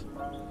variant.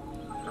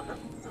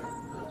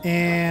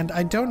 And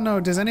I don't know,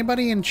 does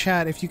anybody in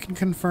chat, if you can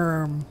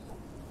confirm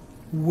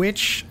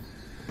which...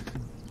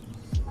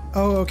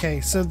 Oh,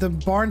 okay, so the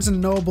Barnes &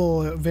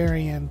 Noble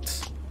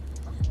variant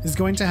is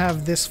going to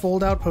have this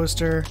fold-out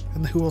poster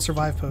and the Who Will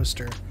Survive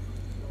poster.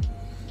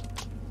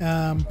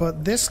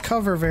 But this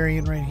cover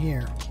variant right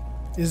here,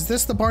 is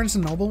this the Barnes &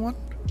 Noble one?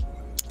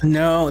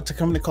 No, it's a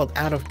company called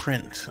Out of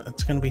Print.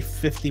 It's going to be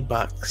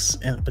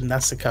 $50, but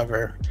that's the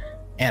cover,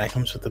 and it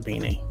comes with the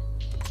beanie.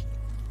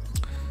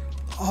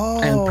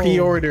 Oh, and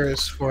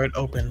pre-orders for it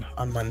open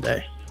on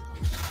Monday.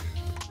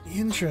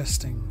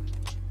 Interesting.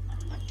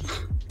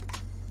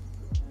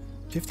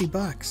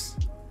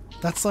 $50.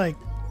 That's like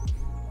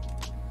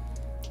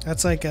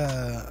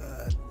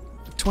a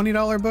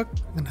 $20 book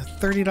and a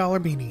 $30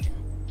 beanie.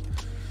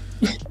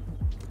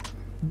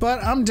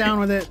 But I'm down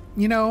with it.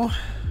 You know,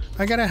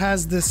 I gotta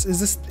has this. Is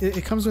this?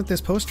 It comes with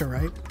this poster,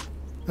 right?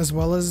 As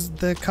well as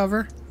the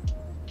cover.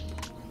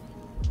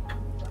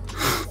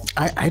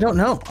 I don't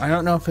know. I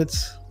don't know if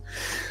it's.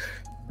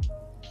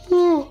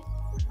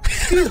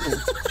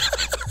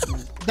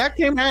 That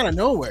came out of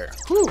nowhere.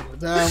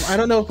 I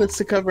don't know if it's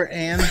the cover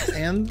and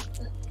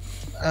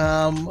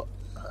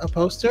a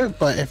poster,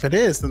 but if it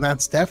is, then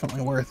that's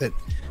definitely worth it.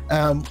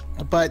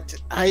 But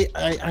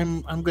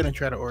I'm gonna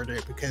try to order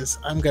it because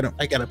I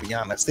gotta be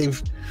honest.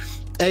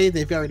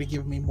 They've already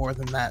given me more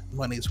than that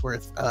money's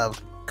worth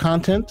of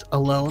content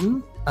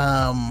alone,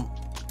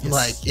 Yes.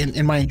 like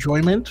in my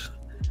enjoyment.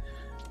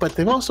 But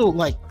they've also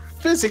like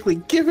physically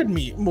given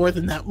me more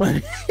than that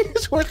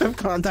money's worth of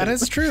content. That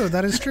is true.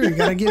 That is true. You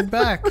gotta give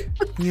back.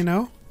 You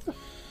know.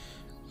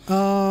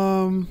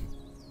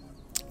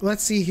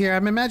 Let's see here.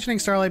 I'm imagining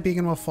Starlight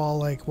Beacon will fall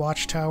like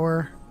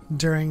Watchtower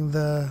during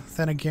the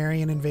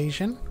Thanagarian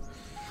invasion.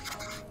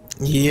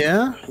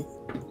 Yeah.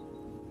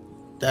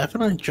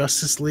 Definitely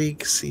Justice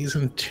League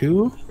Season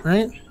 2,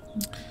 right?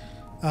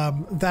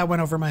 That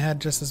went over my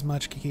head just as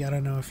much, Kiki. I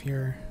don't know if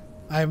you're...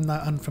 I'm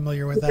not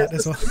unfamiliar with that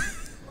as well.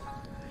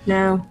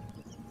 No.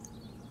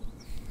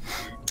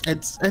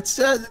 It's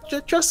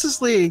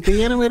Justice League,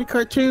 the animated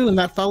cartoon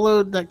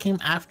that came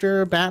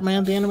after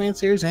Batman the animated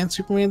series and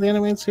Superman the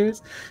animated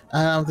series.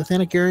 The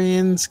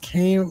Thanagarians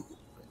came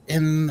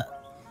in...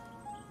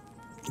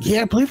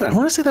 Yeah, I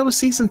want to say that was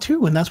Season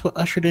 2, and that's what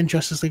ushered in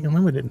Justice League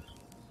Unlimited.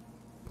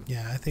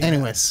 Yeah, I think.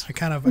 Anyways, I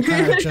kind of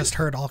just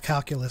heard all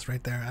calculus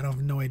right there. I don't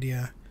have no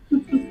idea.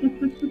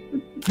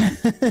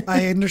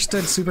 I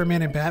understood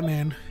Superman and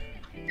Batman.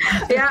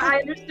 Yeah, I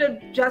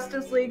understood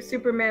Justice League,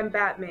 Superman,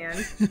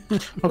 Batman.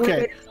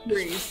 Okay.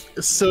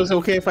 So it's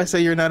okay if I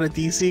say you're not a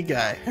DC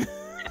guy.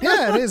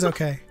 Yeah, it is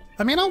okay.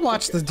 I mean, I'll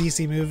watch the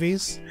DC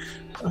movies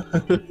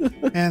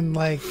and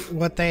like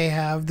what they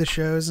have, the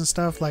shows and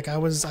stuff. Like I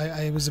was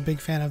a big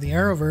fan of the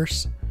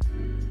Arrowverse,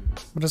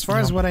 but as far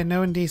as what I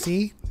know in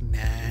DC, nah,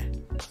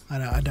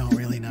 I don't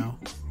really know.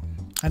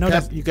 I know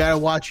that you gotta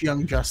watch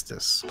Young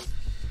Justice.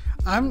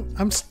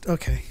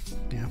 Okay,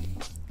 yeah.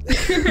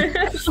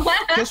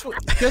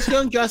 just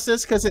Young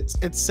Justice because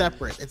it's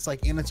separate. It's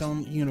like in its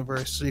own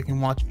universe, so you can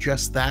watch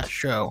just that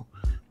show,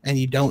 and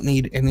you don't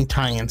need any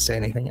tie-ins to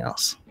anything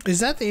else. Is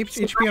that the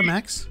HBO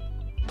Max?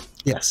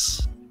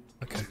 Yes.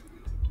 Okay.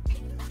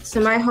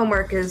 So my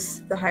homework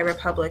is the High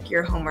Republic.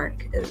 Your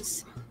homework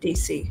is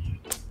DC.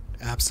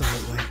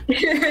 Absolutely.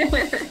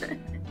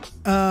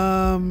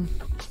 And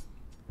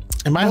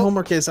my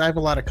homework is I have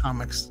a lot of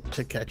comics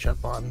to catch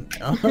up on.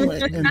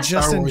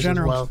 Just in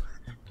general.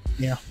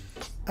 Yeah.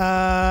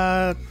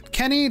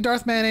 Kenny,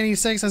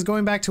 Darthman86 says,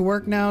 going back to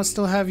work now.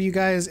 Still have you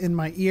guys in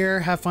my ear.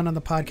 Have fun on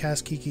the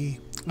podcast,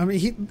 Kiki. I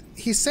mean,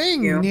 he's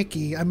saying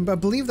Nikki. I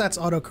believe that's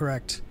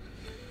autocorrect.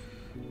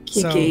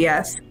 Kiki,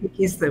 yes.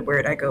 Kiki's the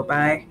word I go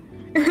by.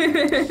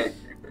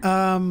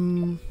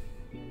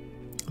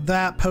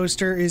 That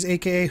poster is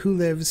AKA Who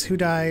Lives, Who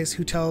Dies,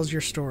 Who Tells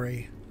Your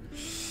Story.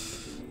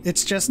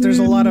 It's just, there's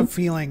a lot of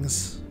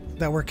feelings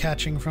that we're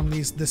catching from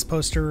this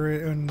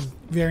poster and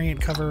variant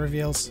cover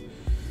reveals.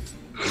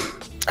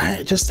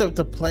 Just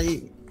the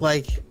play,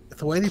 like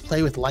the way they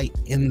play with light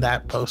in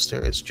that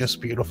poster is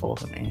just beautiful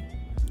to me.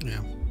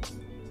 Yeah.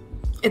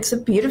 It's a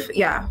beautiful,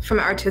 from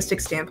an artistic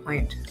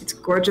standpoint, it's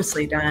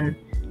gorgeously done.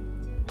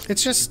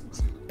 It's just,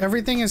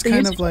 everything is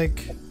kind of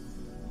like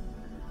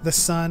the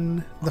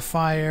sun, the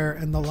fire,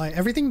 and the light.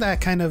 Everything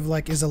that kind of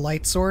like is a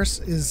light source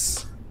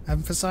is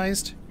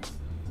emphasized.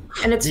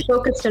 And it's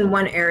focused in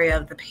one area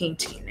of the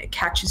painting. It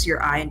catches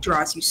your eye and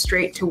draws you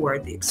straight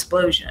toward the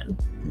explosion.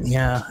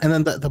 Yeah, and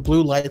then the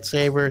blue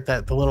lightsaber,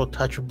 the little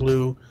touch of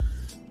blue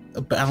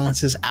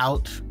balances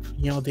out,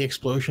 the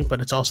explosion, but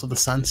it's also the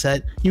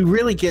sunset. You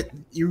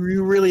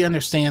really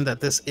understand that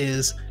this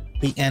is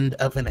the end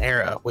of an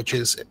era, which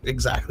is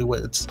exactly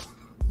what it's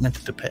meant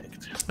to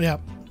depict. Yeah.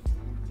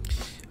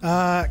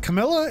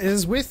 Camilla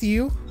is with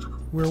you.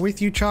 We're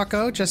with you,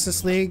 Choco.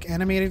 Justice League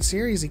animated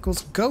series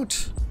equals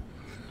GOAT.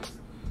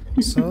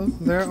 So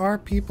there are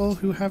people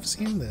who have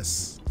seen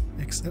this,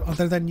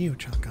 other than you,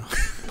 Choco.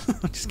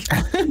 I'm just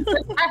kidding.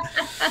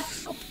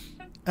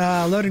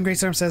 Loading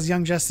Greatstorm says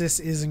Young Justice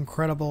is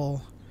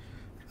incredible.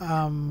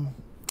 And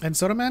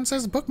Soda Man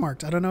says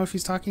bookmarked. I don't know if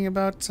he's talking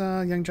about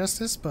Young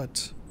Justice,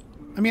 but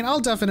I mean,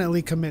 I'll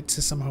definitely commit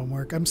to some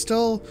homework. I'm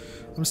still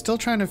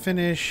trying to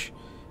finish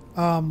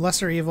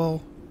Lesser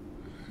Evil,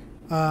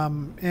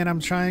 and I'm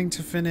trying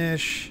to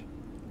finish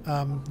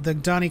the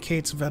Donny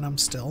Cates Venom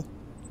still.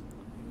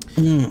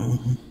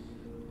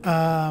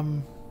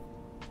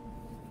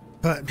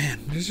 But man,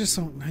 there's just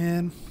some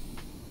man.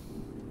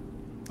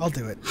 I'll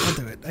do it.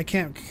 I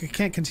can't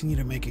continue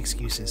to make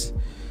excuses.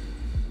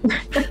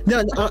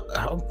 No,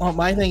 well,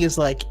 my thing is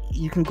like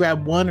you can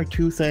grab one or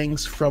two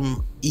things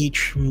from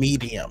each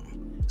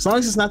medium. As long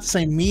as it's not the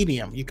same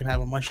medium, you can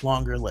have a much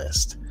longer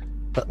list.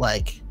 But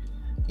like,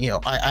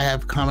 I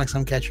have comics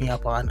I'm catching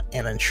up on,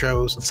 and then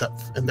shows and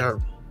stuff, and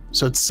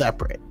so it's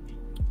separate.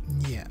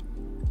 Yeah.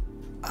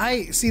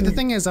 I see. The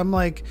thing is, I'm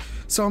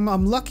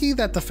lucky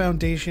that the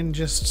Foundation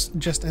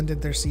just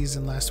ended their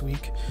season last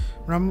week,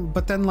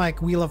 but then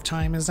like Wheel of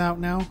Time is out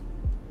now,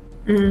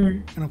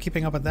 and I'm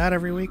keeping up with that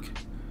every week.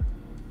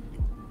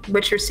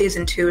 Witcher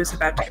season 2 is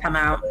about to come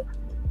out.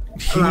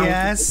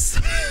 Yes.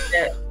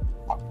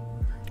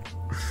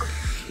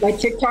 My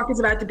TikTok is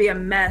about to be a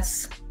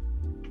mess.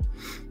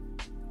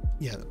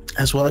 Yeah.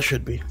 As well it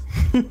should be.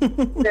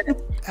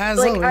 As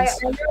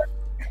always.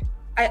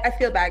 I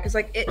feel bad because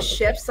like it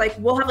shifts. Like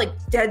we'll have like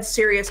dead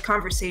serious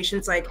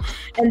conversations,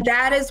 and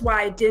that is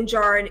why Din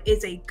Djarin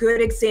is a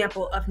good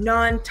example of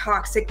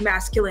non-toxic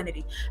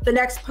masculinity. The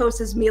next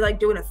post is me like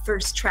doing a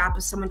thirst trap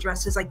of someone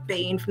dressed as like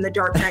Bane from the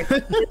Dark Knight.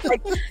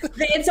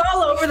 It's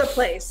all over the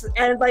place.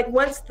 And like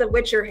once The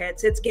Witcher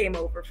hits, it's game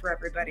over for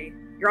everybody.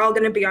 You're all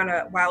gonna be on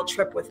a wild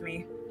trip with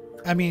me.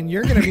 I mean,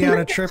 you're gonna be on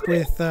a trip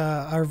with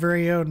our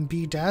very own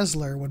B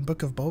Dazzler when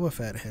Book of Boba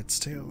Fett hits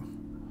too.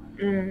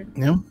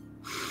 Yeah.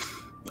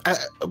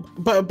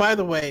 But by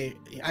the way,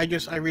 I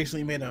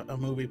recently made a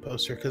movie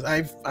poster because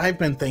I've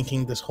been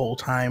thinking this whole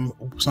time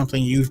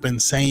something you've been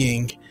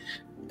saying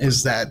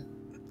is that,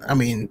 I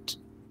mean,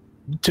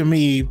 to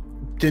me,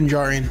 Din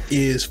Djarin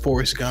is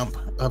Forrest Gump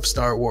of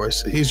Star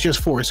Wars. He's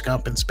just Forrest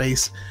Gump in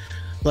space.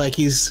 Like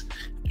he's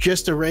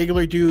just a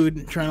regular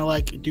dude trying to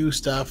like do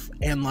stuff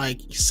and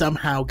like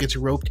somehow gets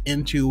roped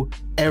into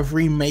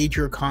every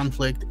major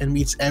conflict and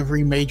meets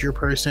every major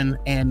person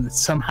and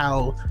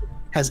somehow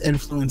has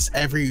influenced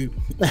everything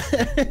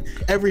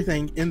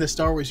in the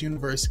Star Wars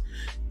universe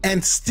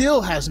and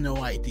still has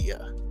no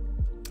idea.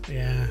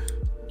 Yeah.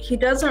 He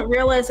doesn't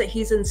realize that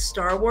he's in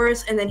Star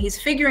Wars, and then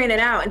he's figuring it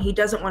out, and he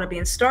doesn't want to be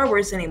in Star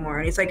Wars anymore.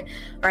 And he's like,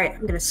 all right,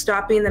 I'm going to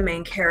stop being the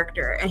main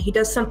character. And he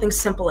does something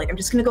simple, like I'm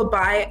just going to go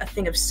buy a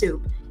thing of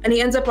soup. And he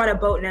ends up on a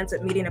boat and ends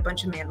up meeting a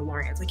bunch of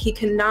Mandalorians. Like he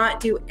cannot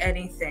do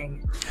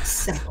anything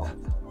simple.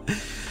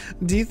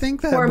 Do you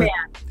think that? Poor man.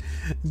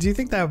 Do you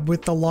think that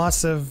with the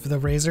loss of the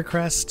Razor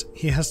Crest,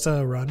 he has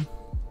to run?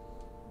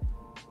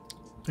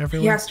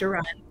 Everyone? He has to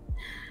run.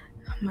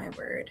 Oh my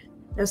word.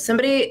 No,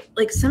 somebody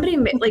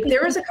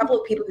there was a couple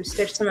of people who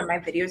stitched some of my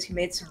videos who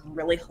made some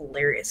really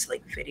hilarious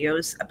like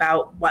videos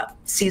about what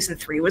season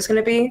 3 was going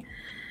to be.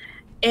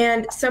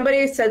 And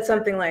somebody said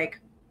something like,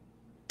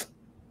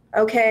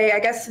 okay, I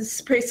guess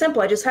it's pretty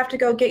simple. I just have to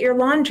go get your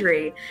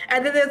laundry.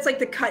 And then it's like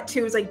the cut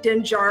to is like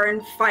Din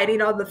Djarin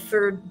fighting on the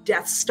 3rd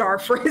Death Star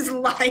for his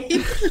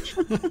life.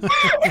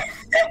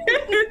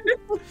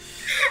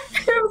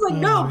 I was like,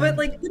 no, but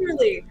like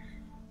literally,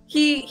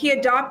 he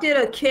adopted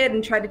a kid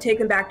and tried to take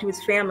him back to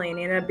his family, and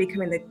he ended up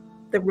becoming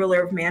the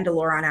ruler of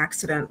Mandalore on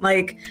accident.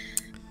 Like,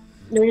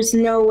 there's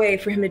no way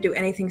for him to do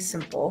anything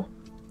simple.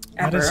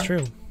 Ever. That is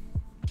true.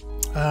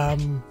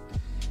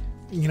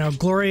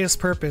 Glorious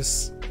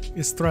purpose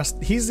is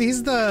thrust. He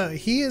is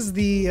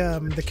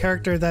the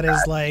character that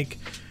is like,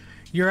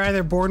 you're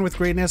either born with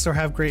greatness or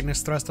have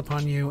greatness thrust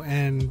upon you,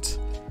 and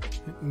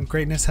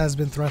greatness has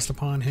been thrust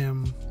upon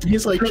him.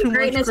 He's like,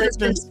 greatness has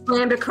been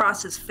slammed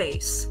across his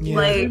face. Yeah.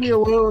 Like, leave me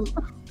alone.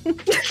 He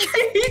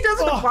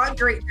doesn't want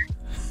greatness.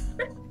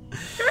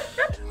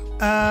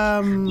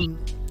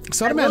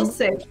 So I will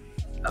say,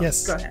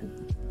 yes. Go ahead.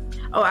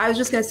 Oh, I was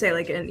just gonna say,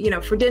 like,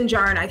 for Din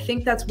Djarin, I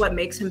think that's what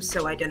makes him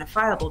so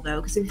identifiable,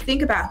 though, because if you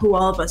think about who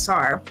all of us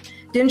are,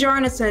 Din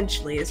Djarin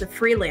essentially is a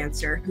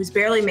freelancer who's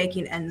barely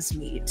making ends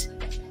meet,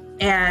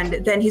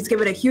 and then he's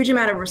given a huge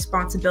amount of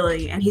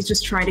responsibility, and he's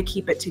just trying to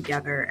keep it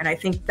together. And I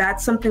think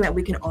that's something that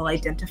we can all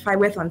identify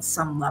with on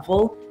some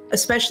level,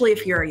 especially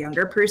if you're a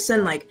younger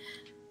person. Like,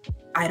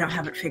 I don't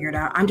have it figured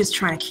out. I'm just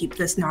trying to keep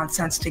this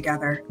nonsense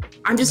together.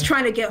 I'm just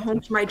trying to get home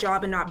to my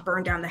job and not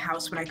burn down the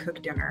house when I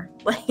cook dinner.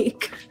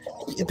 Like,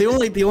 the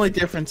only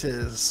difference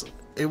is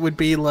it would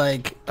be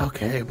like,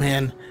 okay,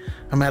 man,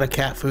 I'm out of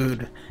cat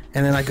food,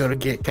 and then I go to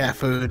get cat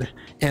food,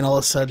 and all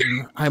of a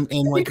sudden I'm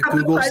in like a Become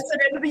the Google.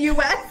 president of the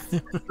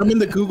U.S. I'm in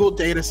the Google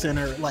data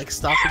center, like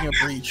stopping a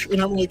breach,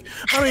 and I'm like,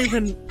 I don't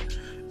even.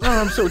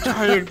 Oh, I'm so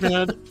tired,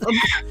 man.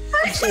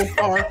 I'm so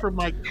far from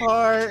my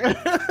car.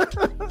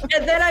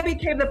 And then I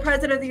became the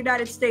president of the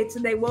United States,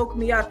 and they woke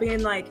me up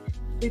being like,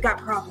 "We got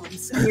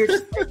problems." And you're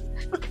just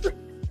like,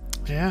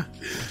 Yeah.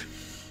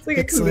 it's like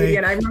a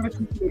comedian. I remember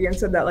some comedian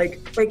said that, like,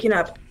 waking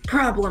up,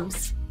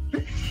 problems.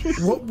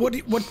 What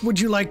would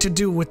you like to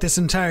do with this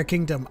entire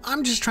kingdom?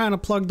 I'm just trying to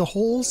plug the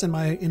holes in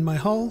my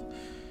hull.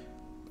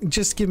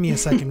 Just give me a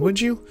second, would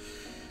you?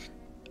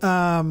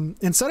 And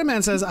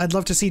Sodaman says, I'd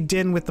love to see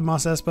Din with the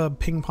Mos Espa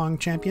ping pong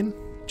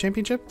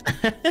championship.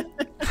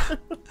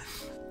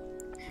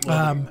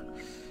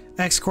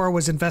 X-Core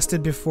was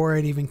invested before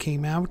it even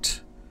came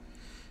out.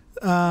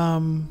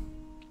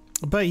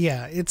 But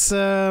yeah, it's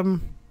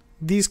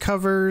these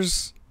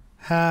covers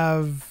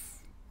have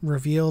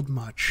revealed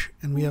much,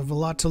 and we have a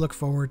lot to look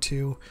forward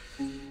to.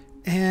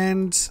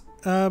 And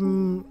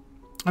I'm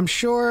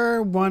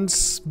sure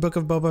once Book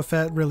of Boba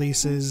Fett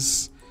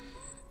releases,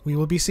 we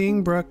will be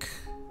seeing Brooke,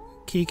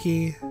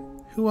 Kiki.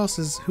 Who else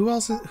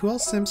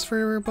simps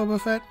for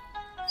Boba Fett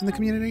in the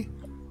community?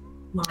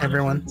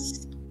 Everyone.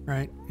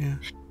 Right, yeah.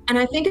 And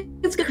I think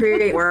it's gonna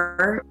create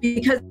more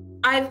because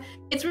I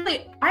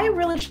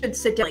really should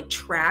sit down, like,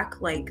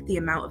 track like the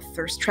amount of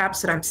thirst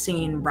traps that I'm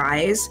seeing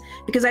rise,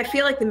 because I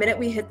feel like the minute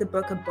we hit the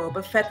Book of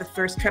Boba Fett, the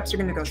thirst traps are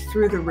gonna go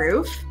through the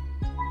roof.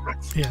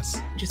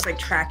 Yes. Just like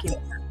tracking.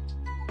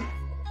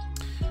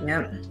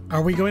 Yeah.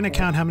 Are we going to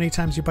count how many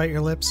times you bite your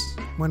lips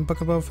when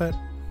Book of Boba Fett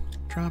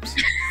drops?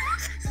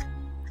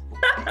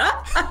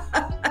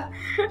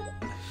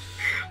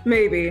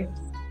 Maybe.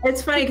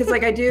 It's funny because,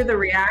 like, I do the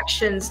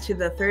reactions to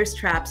the thirst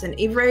traps, and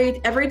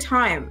every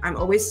time I'm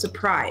always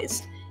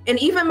surprised. And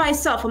even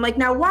myself, I'm like,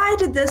 now why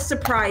did this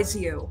surprise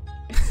you?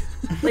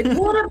 Like,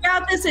 what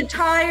about this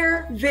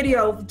entire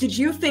video did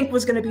you think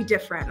was going to be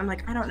different? I'm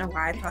like, I don't know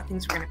why I thought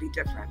things were going to be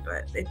different,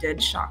 but they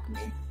did shock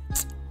me.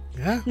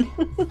 Yeah.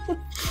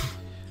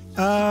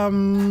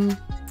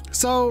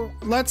 So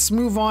let's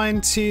move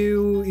on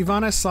to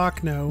Ivana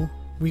Sakno.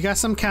 We got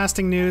some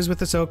casting news with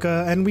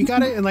Ahsoka, and we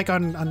got it like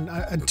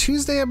on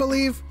Tuesday, I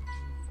believe.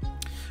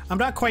 I'm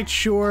not quite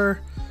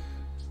sure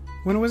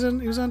when it was.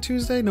 It was on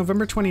Tuesday,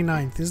 November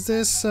 29th. Is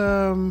this?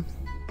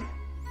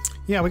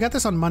 Yeah, we got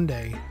this on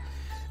Monday,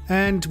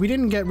 and we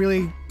didn't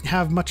really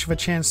have much of a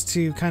chance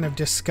to kind of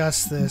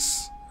discuss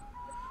this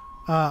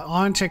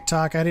on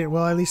TikTok. I didn't.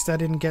 Well, at least I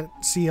didn't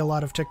see a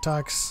lot of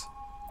TikToks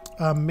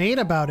made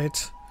about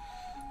it.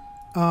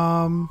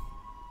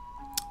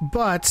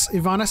 But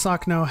Ivana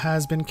Sakno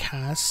has been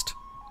cast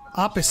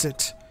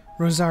opposite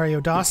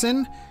Rosario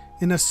Dawson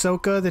in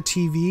Ahsoka, the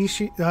TV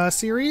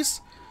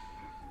series,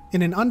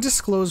 in an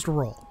undisclosed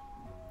role.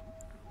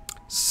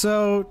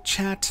 So,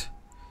 chat,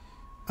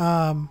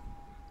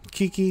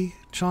 Kiki,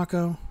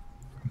 Choco,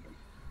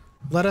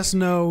 let us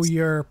know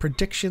your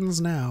predictions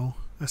now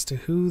as to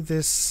who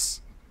this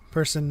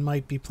person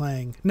might be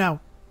playing. Now,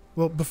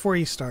 well, before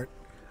you start,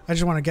 I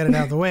just want to get it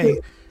out of the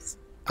way.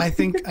 I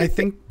think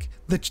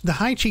the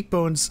high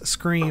cheekbones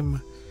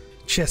scream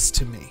Chiss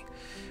to me.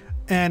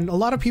 And a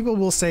lot of people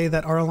will say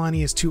that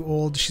Aralani is too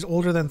old. She's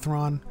older than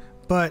Thrawn.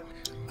 But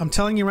I'm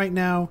telling you right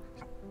now,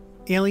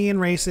 alien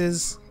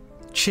races,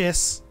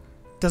 Chiss,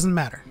 doesn't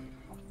matter.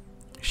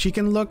 She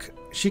can look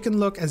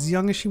as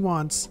young as she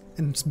wants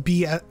and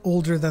be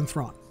older than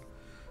Thrawn.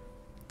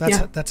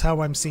 That's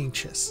how I'm seeing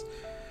Chiss.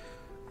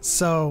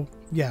 So,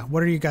 yeah,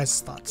 what are you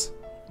guys' thoughts?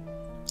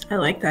 I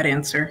like that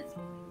answer.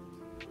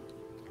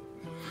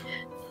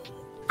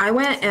 I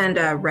went and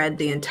read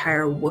the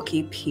entire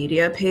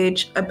Wikipedia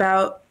page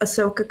about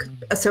Ahsoka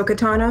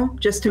Tano,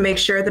 just to make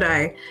sure that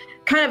I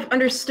kind of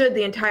understood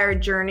the entire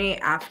journey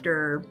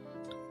after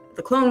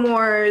the Clone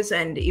Wars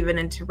and even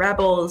into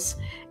Rebels.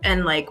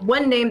 And like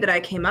one name that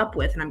I came up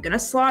with, and I'm gonna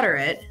slaughter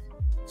it,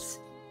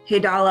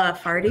 Haydala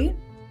Fardi.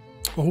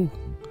 Oh,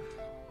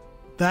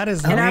 that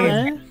is a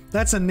name.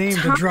 That's a name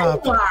to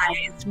drop.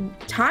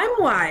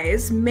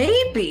 Time-wise,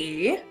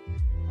 maybe.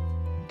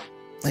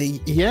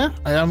 Yeah,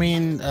 I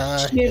mean,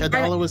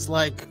 Adala was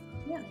like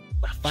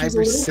 5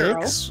 or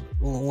 6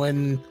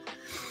 when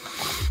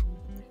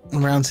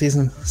around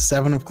season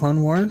 7 of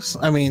Clone Wars.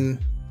 I mean,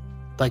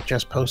 like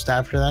just post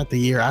after that, the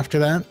year after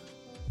that.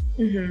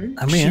 Mm-hmm.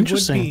 I mean,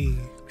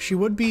 interesting. She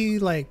would be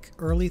like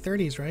early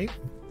 30s, right?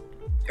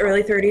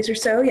 Early 30s or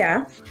so,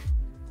 yeah.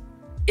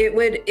 It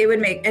would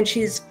make, and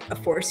she's a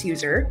Force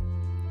user,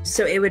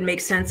 so it would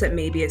make sense that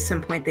maybe at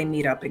some point they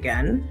meet up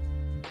again.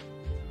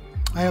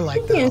 I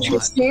like that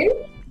interesting. a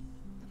lot.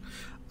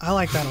 I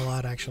like that a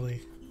lot,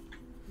 actually.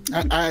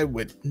 I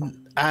would.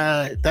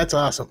 That's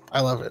awesome.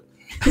 I love it.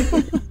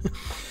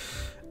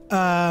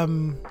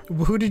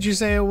 Who did you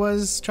say it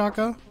was,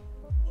 Choco?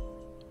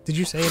 Did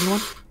you say anyone?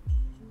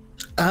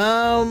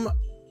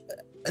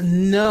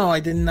 No, I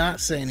did not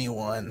say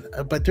anyone.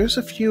 But there's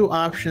a few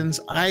options.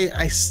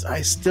 I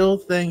still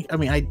think. I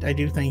mean, I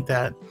do think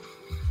that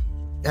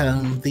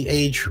the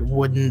age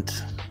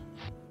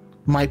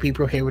might be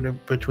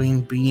prohibitive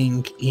between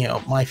being,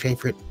 my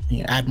favorite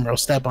Admiral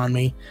Step on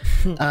me.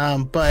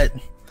 But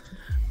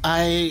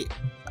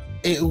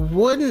it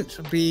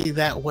wouldn't be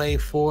that way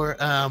for,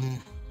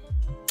 and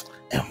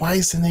why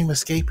is the name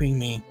escaping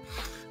me?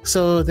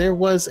 So there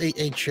was a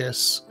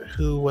Chiss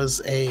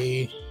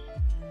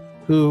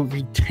who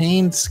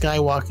retained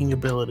skywalking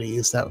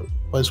abilities that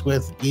was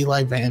with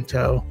Eli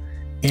Vanto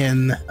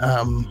in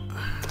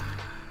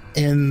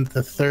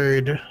the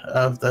third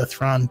of the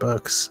Thrawn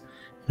books.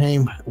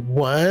 Name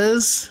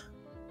was,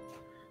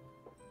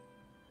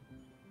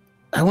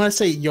 I want to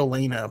say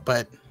Yelena,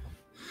 but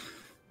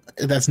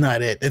that's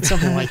not it. It's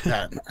something like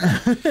that.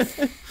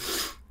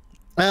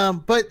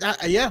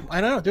 Yeah,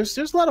 I don't know. There's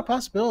a lot of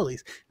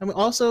possibilities. I mean,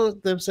 also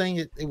them saying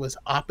it was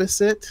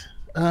opposite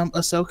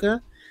Ahsoka.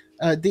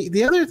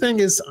 The other thing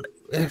is,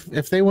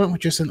 if they went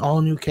with just an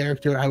all new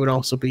character, I would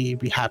also be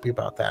happy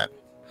about that.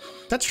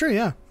 That's true.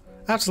 Yeah,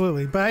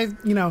 absolutely. But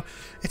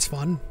it's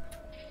fun.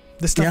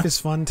 This stuff is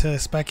fun to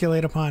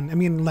speculate upon. I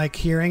mean, like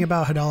hearing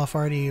about Hadala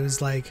Fardi, it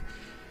was like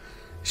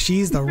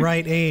she's the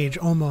right age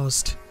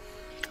almost.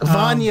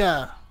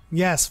 Vanya.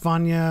 Yes,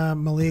 Vanya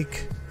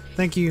Malik.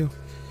 Thank you.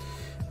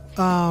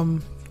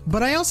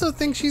 But I also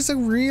think she's a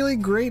really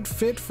great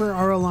fit for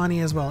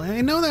Arolani as well. And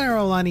I know that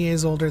Arolani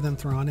is older than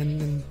Thrawn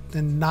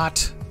and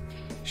not,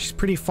 she's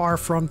pretty far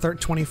from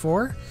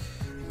 24.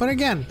 But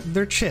again,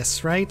 they're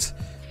Chiss, right?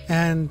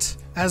 And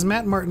as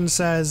Matt Martin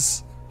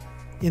says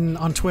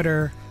on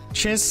Twitter,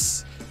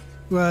 Chiss,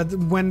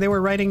 when they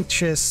were writing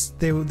Chiss,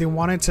 they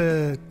wanted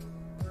to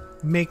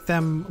make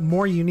them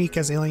more unique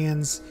as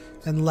aliens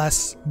and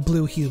less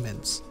blue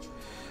humans.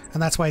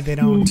 And that's why they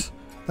don't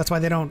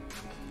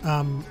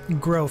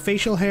grow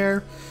facial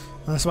hair.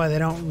 That's why they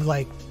don't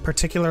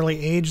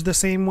particularly age the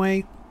same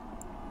way.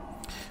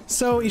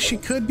 So she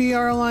could be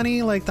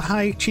Aralani, like the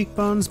high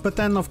cheekbones, but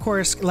then of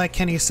course, like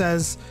Kenny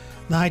says,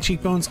 the high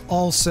cheekbones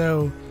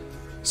also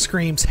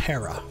screams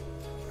Hera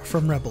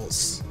from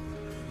Rebels.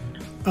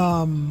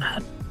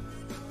 What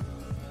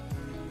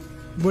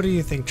do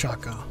you think,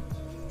 Choco?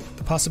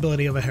 The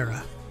possibility of a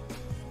Hera?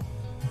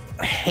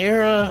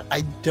 Hera,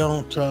 I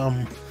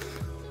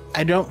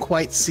don't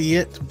quite see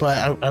it,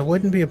 but I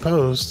wouldn't be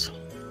opposed.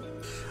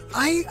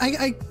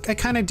 I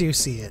kind of do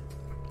see it.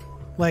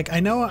 Like, I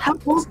know. How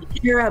old would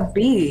Hera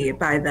be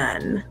by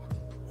then?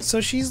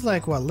 So she's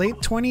like, what, late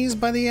 20s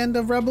by the end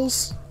of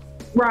Rebels?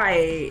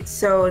 Right.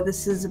 So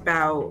this is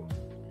about...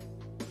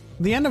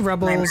 The end of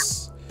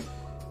Rebels...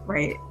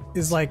 Right.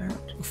 Is like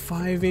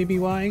 5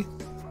 ABY.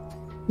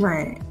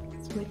 Right.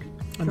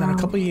 And then a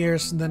couple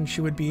years, then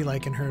she would be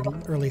like in her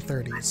early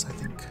 30s, I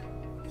think.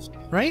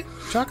 Right,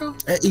 Choco?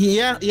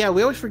 Yeah.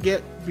 We always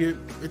forget.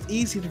 It's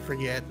easy to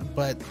forget,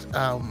 but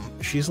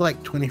she's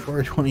like 24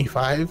 or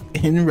 25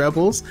 in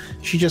Rebels.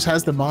 She just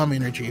has the mom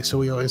energy, so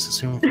we always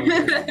assume.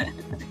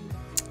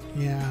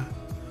 Yeah.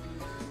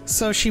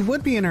 So she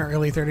would be in her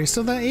early 30s.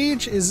 So the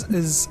age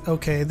is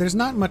okay. There's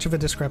not much of a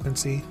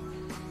discrepancy.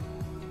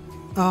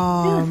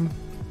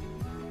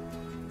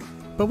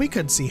 But we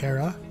could see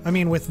Hera. I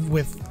mean,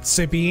 with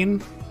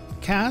Sabine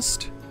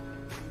cast,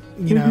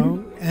 you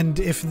know, and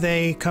if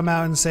they come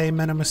out and say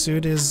Mena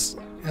Massoud is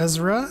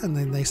Ezra, and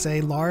then they say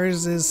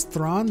Lars is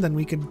Thrawn, then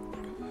we could,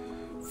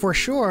 for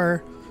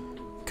sure,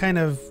 kind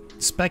of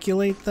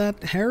speculate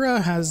that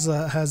Hera has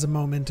a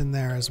moment in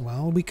there as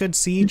well. We could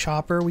see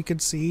Chopper. We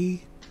could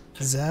see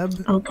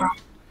Zeb. Okay.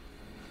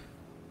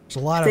 There's a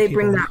lot if of they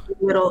people.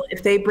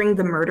 if they bring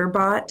the murder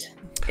bot,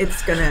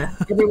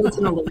 everyone's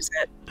gonna lose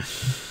it.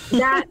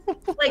 That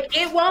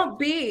it won't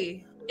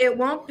be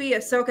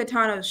Ahsoka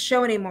Tano's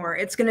show anymore.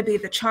 It's gonna be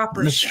the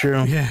Chopper That's show.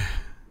 true. Yeah.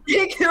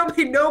 There'll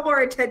be no more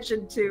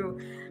attention to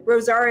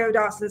Rosario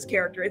Dawson's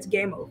character. It's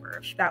game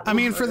over. I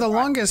mean, for the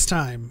longest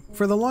time,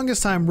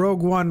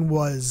 Rogue One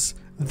was,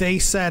 they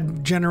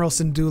said General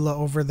Syndulla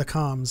over the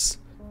comms,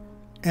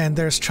 and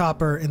there's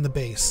Chopper in the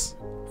base.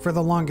 For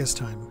the longest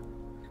time.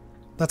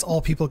 That's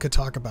all people could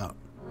talk about.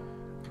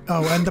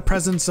 Oh, and the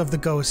presence of the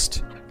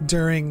ghost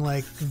during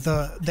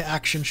the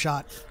action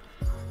shot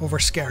over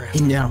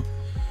Scarif. Yeah.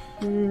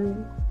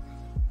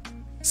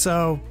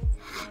 So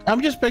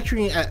I'm just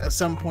picturing at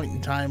some point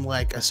in time,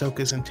 like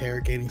Ahsoka's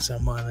interrogating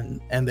someone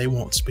and they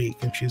won't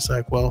speak, and she's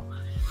like, "Well,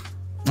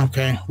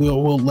 okay,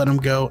 we'll let them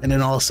go," and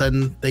then all of a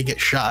sudden they get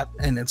shot,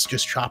 and it's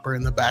just Chopper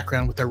in the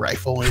background with their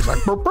rifle, and he's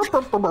like, burp, burp,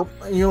 burp, burp, burp.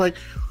 And you're like,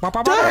 "What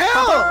the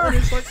hell?" And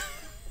he's like,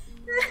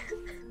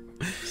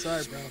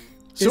 sorry, bro.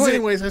 So,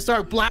 anyways, I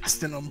start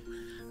blasting them.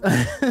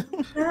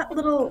 That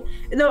little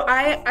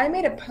I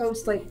made a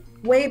post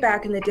way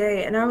back in the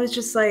day, and I was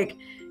just like,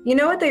 you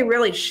know what they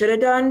really should have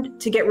done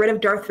to get rid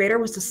of Darth Vader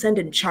was to send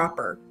in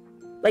Chopper.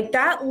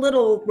 That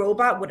little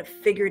robot would have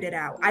figured it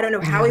out. I don't know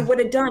how he would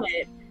have done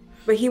it,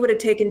 but he would have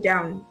taken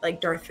down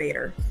Darth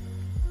Vader.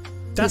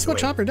 That's what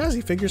Chopper does.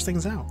 He figures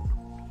things out.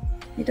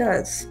 He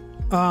does.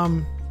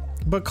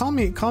 But call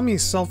me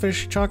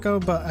selfish, Choco,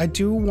 but I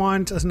do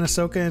want an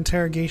Ahsoka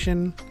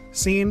interrogation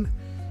scene.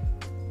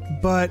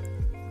 But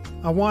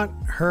I want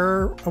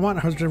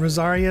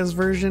Rosaria's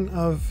version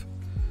of,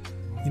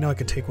 I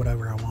could take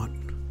whatever I want.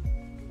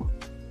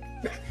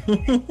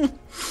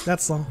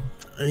 That's long.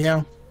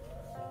 Yeah.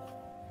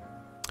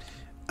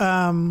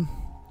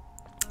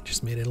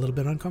 Just made it a little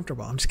bit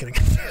uncomfortable. I'm just kidding.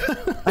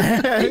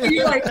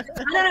 You're like,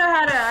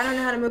 I don't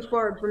know how to move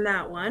forward from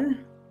that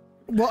one.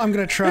 Well, I'm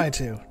gonna try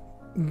to.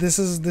 This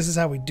is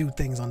how we do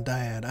things on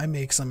Dyad. I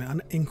make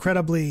some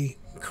incredibly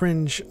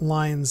cringe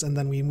lines, and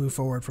then we move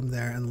forward from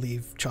there and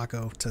leave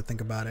Choco to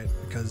think about it,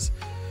 because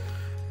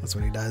that's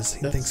what he does.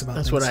 He thinks about.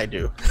 That's things. what I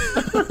do.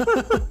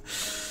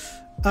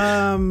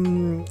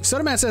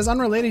 Sodaman says,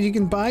 unrelated, you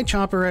can buy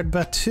Chopper at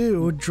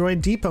Batu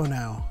Droid Depot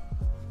now.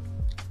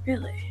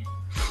 Really?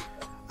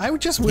 I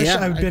would just wish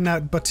I'd been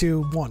at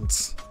Batu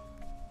once.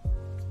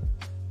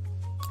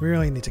 We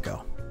really need to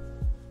go.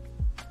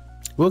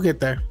 We'll get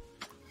there.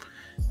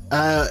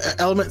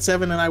 Element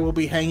 7 and I will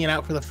be hanging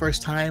out for the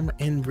first time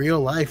in real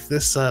life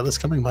this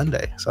coming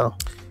Monday. So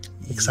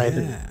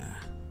excited. Yeah.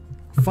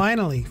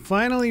 Finally,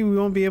 we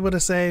won't be able to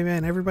say,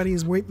 man,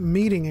 everybody's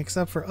meeting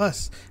except for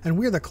us, and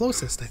we're the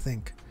closest, I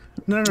think.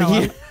 No.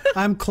 Yeah.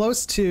 I'm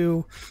close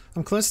to.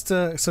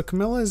 So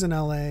Camilla is in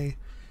LA.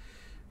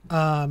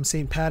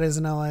 St. Pat is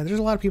in LA. There's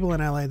a lot of people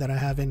in LA that I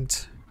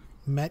haven't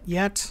met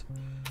yet,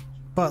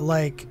 but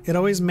like it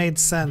always made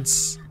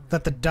sense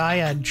that the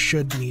Dyad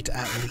should meet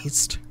at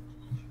least.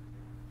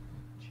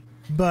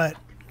 But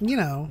you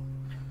know,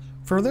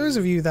 for those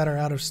of you that are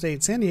out of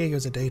state, San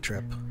Diego's a day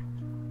trip.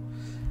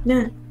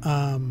 Yeah.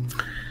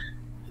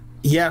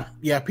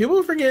 Yeah.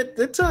 People forget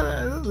it's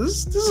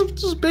this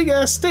is a big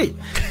ass state.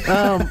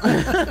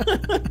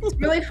 It's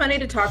really funny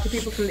to talk to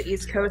people from the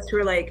East Coast who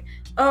are like,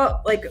 oh,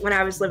 like when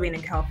I was living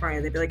in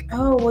California, they'd be like,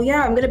 oh, well,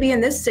 yeah, I'm gonna be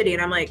in this city,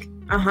 and I'm like,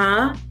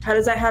 how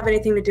does that have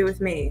anything to do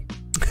with me?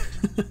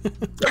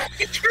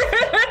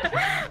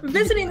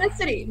 Visiting this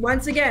city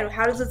once again.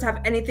 How does this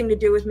have anything to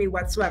do with me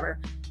whatsoever?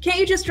 Can't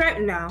you just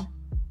drive? No.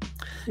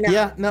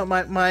 Yeah, no.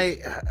 My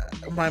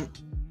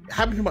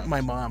happened to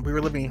my mom. We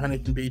were living in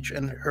Huntington Beach,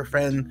 and her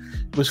friend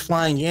was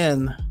flying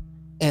in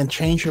and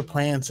changed her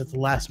plans at the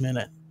last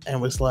minute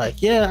and was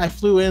like, yeah, I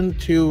flew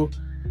into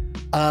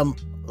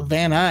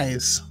Van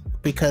Nuys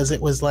because it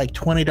was like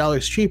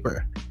 $20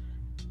 cheaper.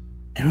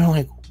 And I'm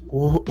like,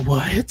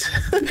 what?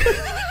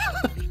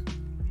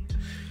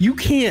 You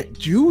can't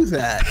do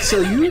that.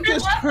 So you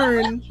just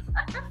turned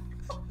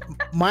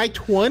my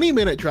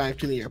 20-minute drive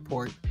to the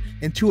airport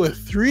into a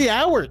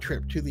 3-hour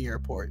trip to the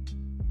airport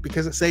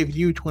because it saved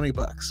you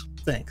 $20.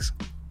 Thanks.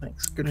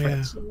 Good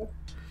friends.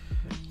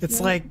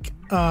 It's like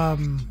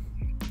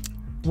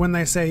when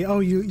they say, "Oh,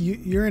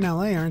 you're in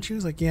LA, aren't you?"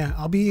 It's like, "Yeah,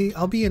 I'll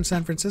be in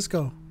San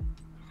Francisco."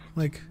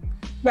 Like,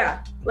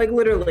 yeah, like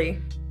literally.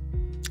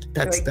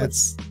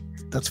 That's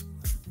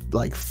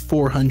like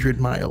 400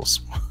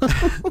 miles.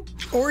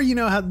 Or you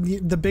know how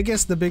the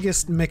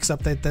biggest mix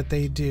up that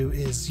they do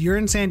is you're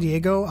in San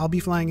Diego, I'll be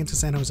flying into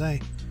San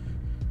Jose.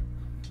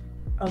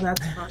 Oh,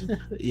 that's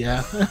fun.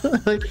 Yeah.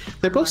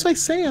 They both say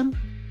San.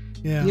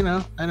 Yeah. You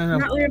know, I don't know.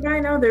 Not nearby,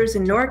 no. There's a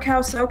NorCal,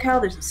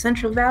 SoCal, there's a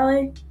Central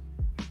Valley.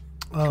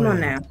 Come on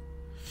now.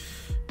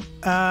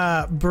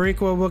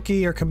 Bariqua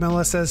Wookie or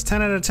Camilla says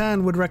 10 out of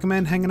 10 would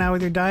recommend hanging out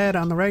with your Dyad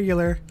on the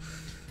regular.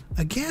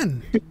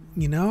 Again,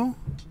 you know,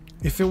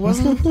 if it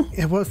wasn't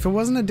if it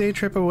wasn't a day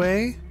trip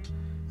away,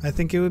 I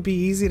think it would be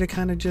easy to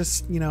kind of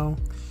just, you know,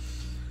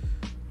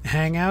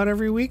 hang out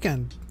every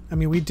weekend. I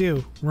mean, we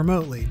do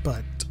remotely,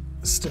 but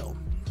still.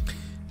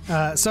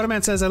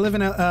 Sodaman says, I live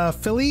in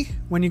Philly.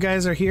 When you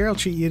guys are here, I'll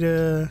treat you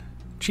to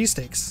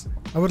cheesesteaks.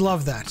 I would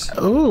love that.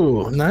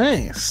 Oh,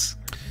 nice.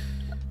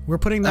 We're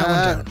putting that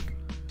one down.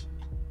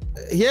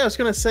 Yeah, I was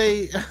going to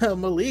say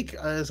Malik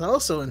is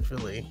also in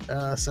Philly.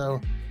 So,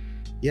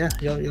 yeah,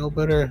 y'all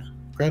better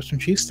grab some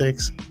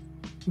cheesesteaks.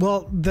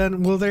 Well,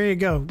 there you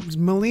go.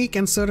 Malik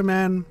and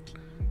Sodaman,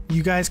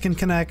 you guys can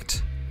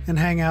connect and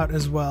hang out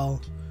as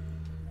well.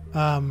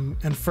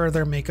 And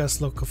further make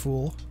us look a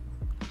fool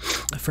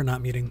for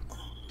not meeting.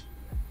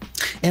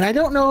 And I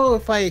don't know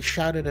if I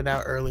shouted it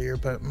out earlier,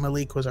 but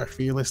Malik was our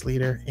fearless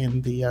leader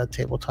in the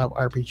tabletop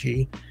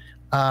RPG.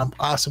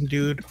 Awesome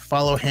dude.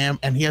 Follow him.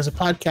 And he has a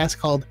podcast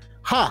called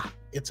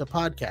It's a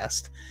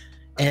Podcast.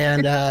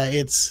 And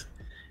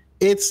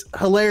it's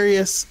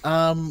hilarious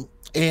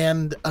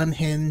and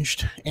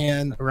unhinged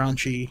and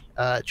raunchy.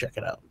 Check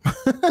it out.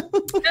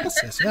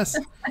 Yes.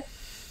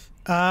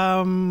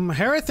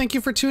 Hera, thank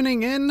you for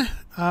tuning in.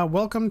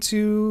 Welcome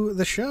to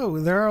the show.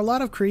 There are a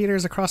lot of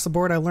creators across the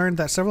board. I learned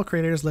that several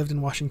creators lived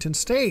in Washington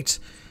State.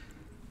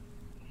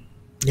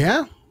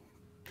 Yeah,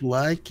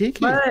 like Kiki.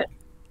 But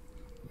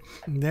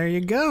there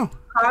you go.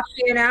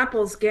 Coffee and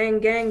apples, gang,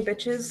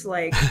 bitches.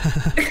 Like,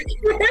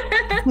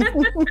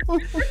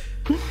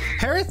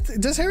 Harith,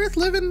 does Harith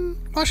live in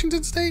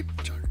Washington State?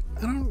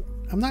 I'm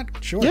not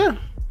sure. Yeah.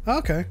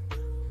 Okay.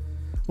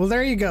 Well,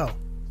 there you go.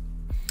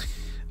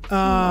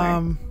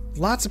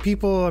 Lots of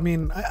people. I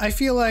mean, I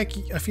feel like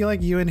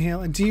you and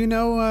Hale. Do you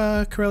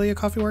know Corellia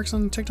Coffee Works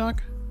on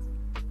TikTok?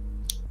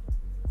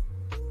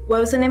 What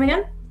was the name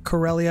again?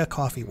 Corellia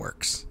Coffee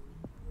Works.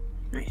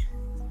 Right.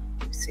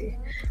 Let me see.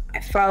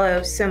 I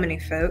follow so many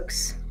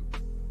folks.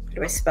 How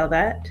do I spell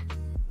that?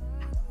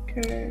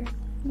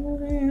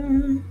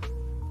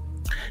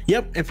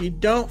 Yep. If you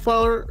don't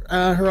follow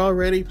her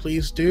already,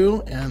 please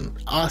do. And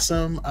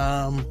awesome.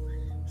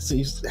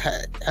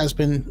 Has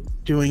been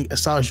doing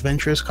Asajj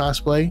Ventress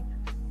cosplay.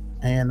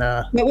 And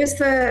what was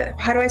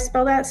how do I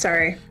spell that?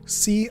 Sorry.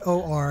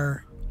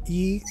 Corellia.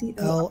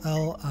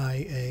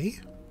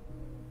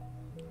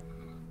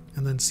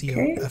 And then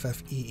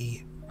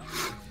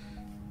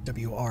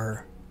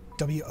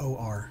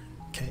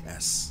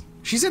Coffeeworks.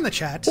 She's in the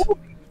chat.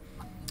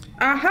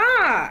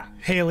 Aha!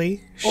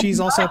 Haley. She's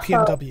also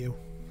PMW.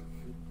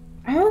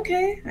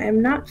 Okay, I am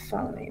not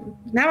following.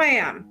 Now I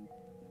am.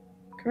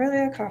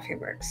 Corellia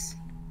Coffeeworks.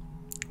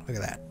 Look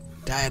at that.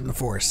 Dyad in the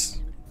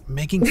Force.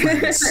 Making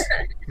friends.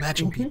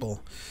 Matching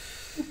people.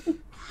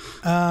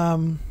 I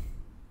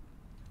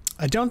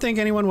don't think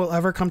anyone will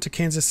ever come to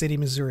Kansas City,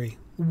 Missouri.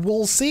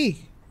 We'll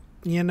see.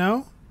 You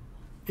know?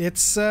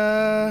 It's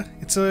a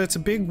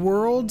big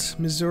world.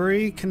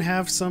 Missouri can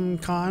have some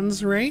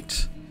cons,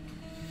 right?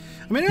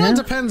 I mean, it all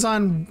depends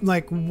on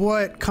like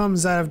what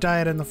comes out of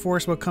Dyad in the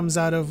Force, what comes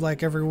out of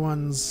like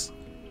everyone's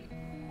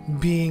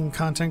being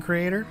content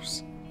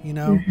creators. You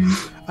know,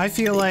 I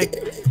feel like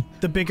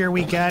the bigger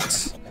we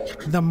get,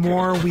 the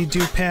more we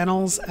do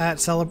panels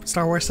at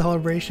Star Wars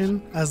Celebration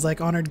as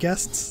like honored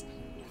guests.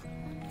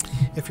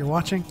 If you're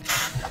watching,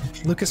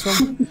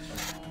 Lucasfilm.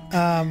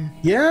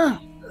 Yeah,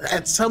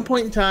 at some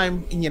point in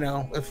time, you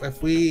know,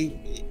 if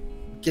we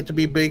get to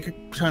be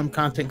big time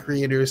content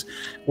creators,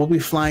 we'll be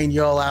flying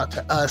y'all out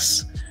to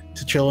us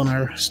to chill in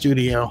our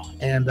studio,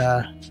 and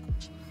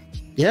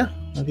yeah,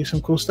 I'll do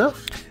some cool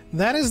stuff.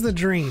 That is the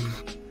dream.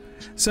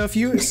 So if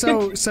you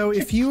so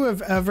if you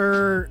have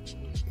ever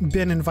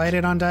been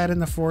invited on Dyad in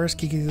the Force,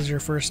 Kiki, this is your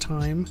first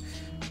time.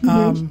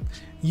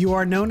 You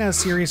are known as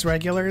series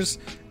regulars,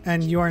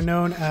 and you are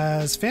known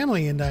as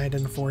family in Dyad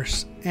in the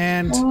Force.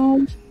 And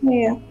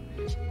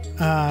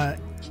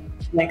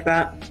like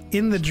that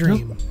in the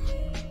dream.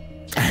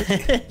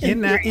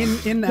 in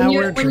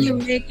when you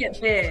make it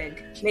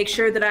big, make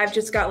sure that I've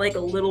just got like a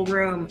little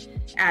room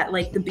at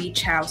like the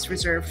beach house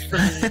reserved for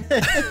me.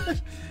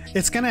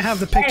 It's gonna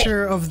have the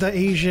picture of the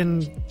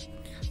Asian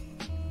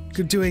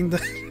doing the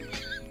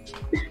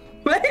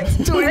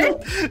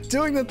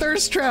doing the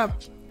thirst trap.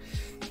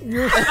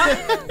 The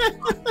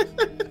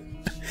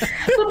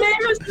man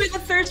was doing the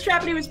thirst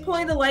trap and he was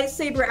pulling the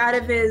lightsaber out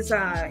of his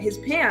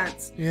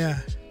pants. Yeah.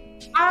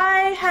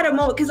 I had a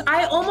moment because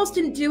I almost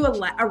didn't do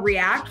a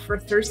react for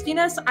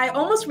thirstiness. I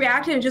almost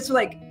reacted and just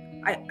like,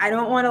 I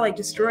don't want to like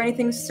destroy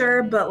anything,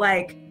 sir, but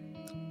like,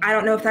 I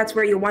don't know if that's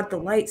where you want the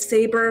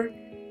lightsaber.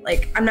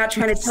 Like, I'm not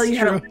trying to tell you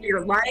how to live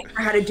your life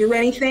or how to do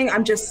anything.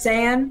 I'm just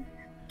saying.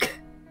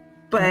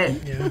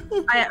 But yeah.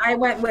 I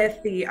went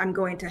with the I'm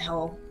going to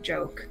hell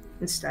joke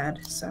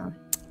instead. So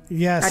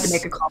yes, I had to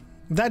make a call.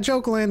 That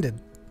joke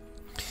landed.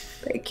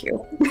 Thank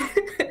you.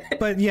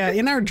 But yeah,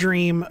 in our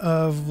dream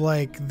of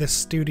like the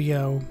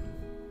studio,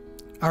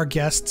 our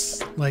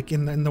guests, like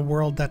in the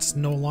world that's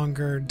no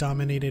longer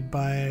dominated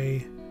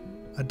by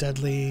a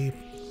deadly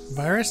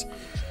virus,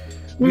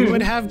 we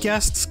would have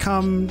guests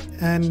come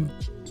and,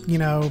 you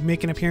know,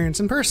 make an appearance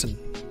in person.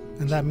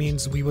 And that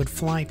means we would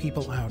fly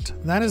people out.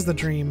 That is the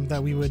dream,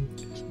 that we would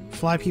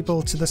fly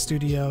people to the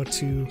studio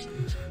to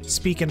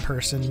speak in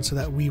person so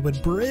that we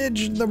would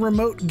bridge the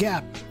remote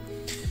gap.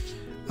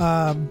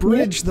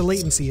 Bridge the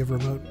latency of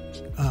remote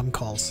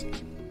calls.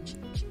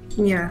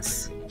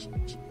 Yes.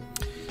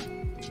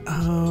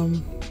 I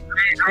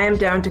am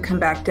down to come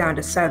back down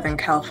to Southern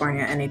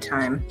California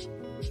anytime.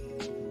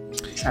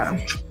 So.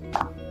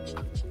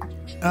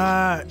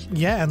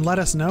 Yeah, and let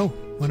us know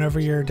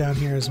whenever you're down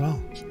here as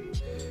well.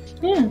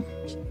 Yeah.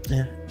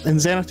 Yeah. And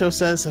Xanato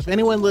says, if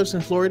anyone lives in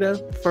Florida,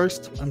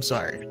 first, I'm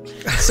sorry.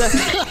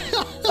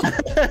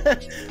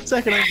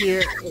 Second, I'm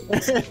here.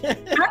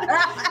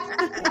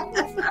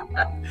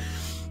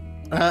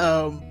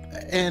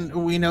 And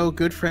we know a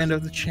good friend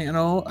of the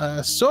channel,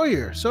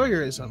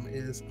 Sawyerism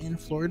is in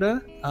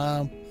Florida.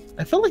 I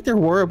feel like there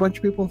were a bunch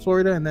of people in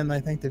Florida, and then I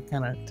think they've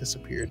kind of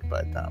disappeared.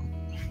 But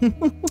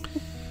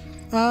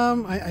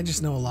I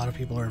just know a lot of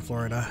people are in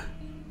Florida.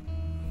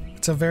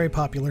 It's a very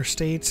popular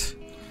state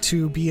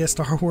to be a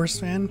Star Wars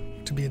fan,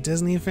 to be a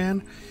Disney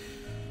fan.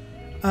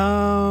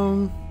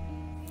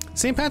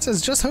 St. Pat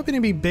says, just hoping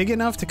to be big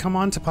enough to come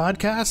on to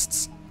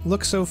podcasts.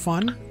 Looks so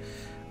fun.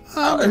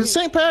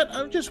 St. Pat,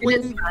 I'm just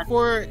waiting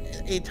for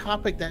a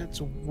topic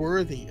that's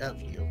worthy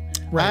of you.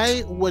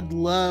 Right. I would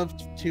love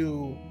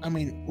to. I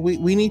mean,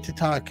 we need to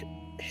talk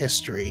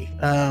history.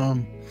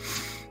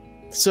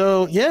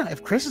 So yeah,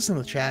 if Chris is in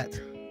the chat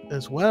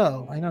as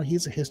well, I know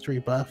he's a history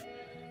buff.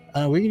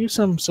 We can do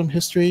some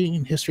history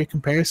and history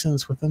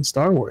comparisons within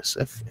Star Wars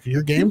if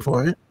you're game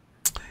for it.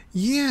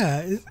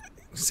 Yeah,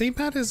 St.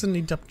 Pat is an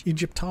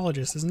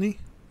Egyptologist, isn't he?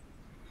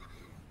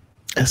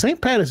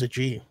 St. Pat is a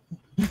G.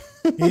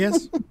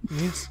 Yes.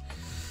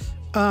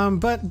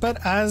 But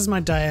as my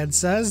Dyad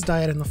says,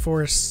 Dyad in the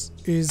Force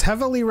is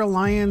heavily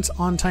reliant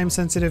on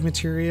time-sensitive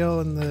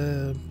material in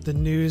the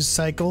news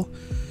cycle.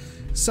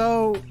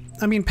 So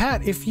I mean,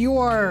 Pat, if you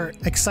are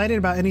excited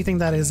about anything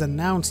that is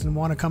announced and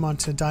want to come on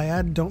to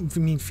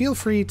Dyad, feel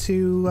free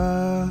to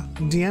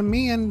DM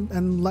me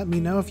and let me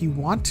know if you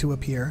want to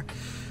appear.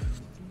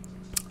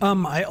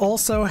 I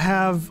also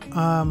have,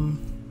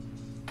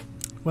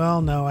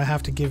 well, no, I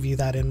have to give you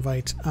that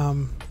invite.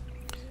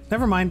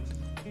 Never mind.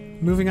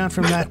 Moving on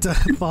from that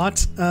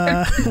thought.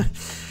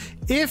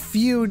 If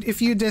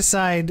you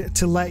decide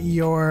to let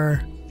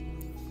your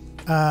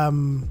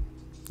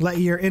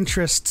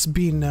interests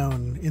be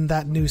known in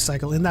that news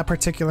cycle in that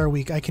particular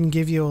week, I can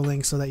give you a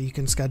link so that you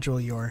can schedule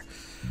your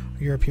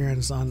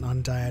appearance on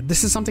Dyad.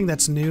 This is something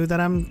that's new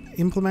that I'm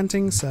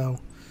implementing, so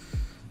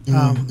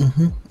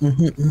don't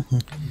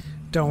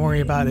worry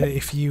about it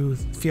if you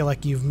feel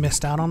like you've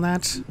missed out on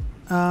that.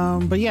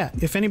 But yeah,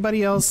 if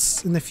anybody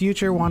else in the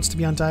future wants to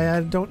be on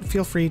Dyad, don't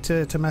feel free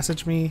to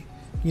message me.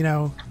 You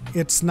know,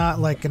 it's not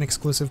like an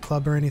exclusive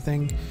club or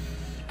anything.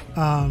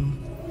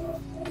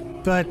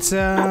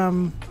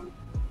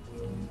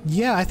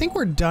 Yeah, I think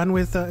we're done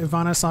with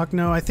Ivana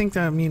Sakno. I think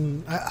that,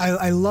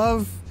 I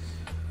love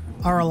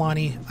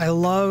Aralani. I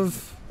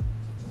love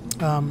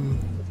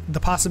the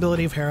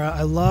possibility of Hera.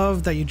 I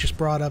love that you just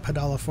brought up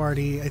Hadala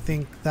Fardi. I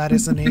think that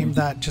is a name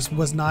that just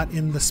was not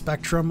in the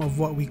spectrum of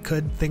what we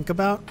could think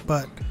about,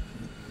 but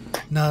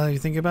now that you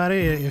think about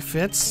it, it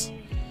fits.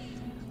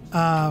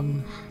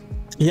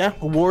 Yeah,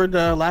 Ward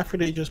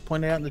Lafferty just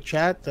pointed out in the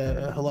chat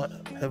that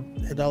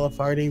Hadala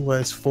Fardi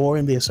was 4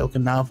 in the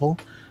Ahsoka novel.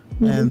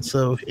 And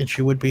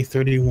she would be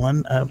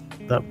 31 at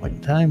that point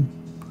in time.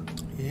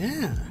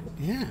 Yeah.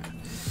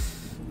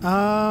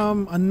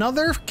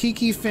 Another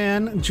Kiki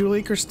fan,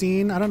 Julie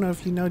Christine. I don't know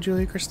if you know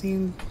Julie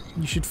Christine.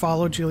 You should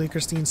follow Julie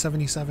Christine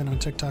 77 on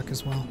TikTok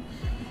as well.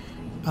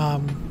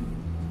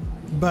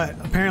 But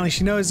apparently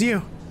she knows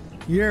you.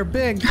 You're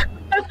big.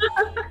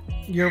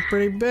 You're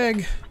pretty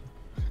big.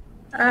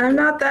 I'm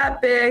not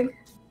that big.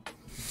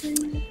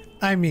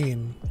 I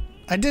mean,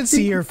 I did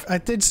see your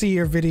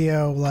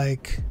video.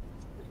 Like,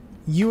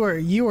 you were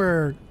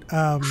you're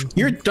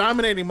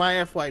dominating my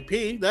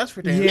FYP. That's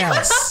for damn.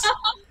 Yes.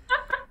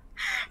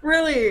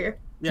 Really?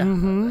 Yeah,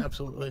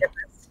 absolutely.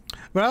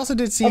 But I also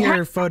did see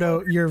your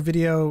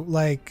video,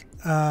 like,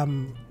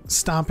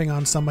 stomping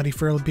on somebody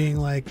for being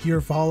like,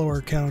 your follower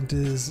count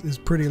is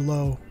pretty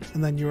low,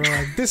 and then you were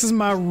like, this is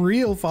my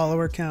real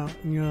follower count,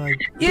 and you're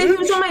like, yeah, he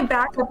was on my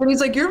backup and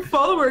he's like, your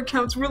follower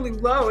count's really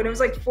low, and it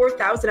was like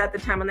 4,000 at the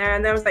time on there,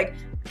 and then I was like,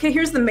 okay,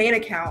 here's the main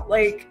account,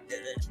 like,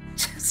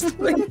 just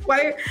like,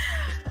 why?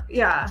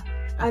 Yeah,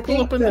 I think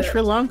open to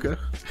Sri Lanka.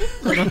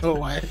 I don't know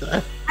why.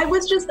 I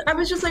was just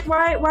like,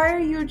 why are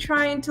you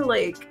trying to,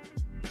 like,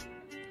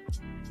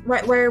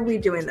 why are we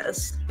doing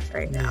this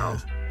right now?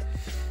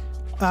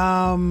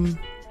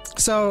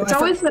 So it's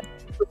always the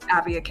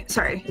Avi account.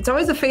 Sorry, it's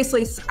always the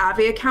faceless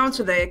Avi accounts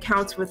or the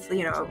accounts with,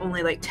 you know,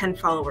 only like 10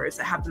 followers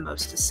that have the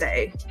most to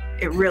say.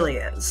 It really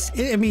is.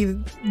 I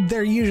mean,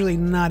 they're usually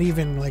not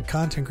even like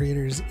content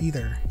creators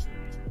either.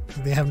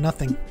 They have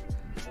nothing.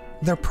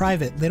 They're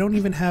private. They don't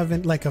even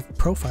have like a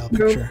profile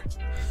picture.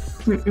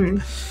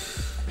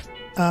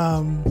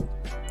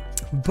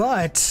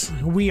 But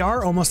we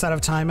are almost out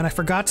of time, and I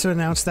forgot to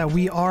announce that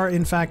we are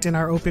in fact in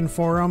our open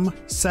forum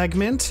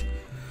segment.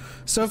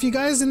 So if you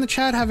guys in the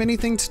chat have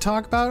anything to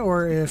talk about,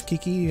 or if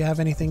Kiki, you have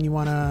anything you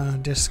want to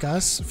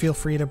discuss, feel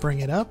free to bring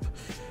it up.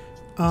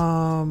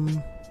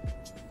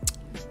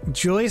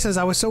 Julia says,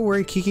 I was so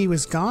worried Kiki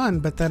was gone,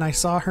 but then I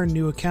saw her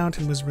new account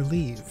and was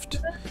relieved.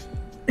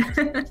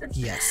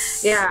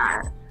 Yes.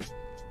 Yeah.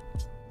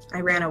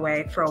 I ran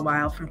away for a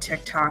while from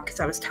TikTok because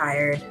I was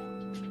tired.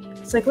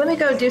 It's like, let me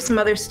go do some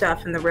other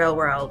stuff in the real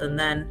world. And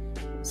then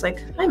it's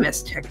like, I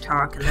miss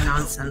TikTok and the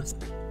nonsense.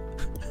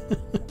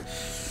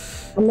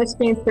 I miss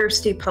being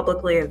thirsty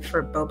publicly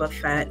for Boba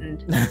Fett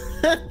and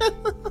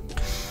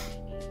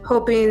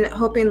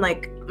hoping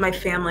like my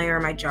family or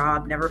my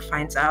job never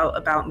finds out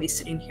about me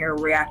sitting here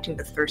reacting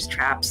to thirst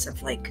traps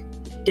of like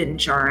Din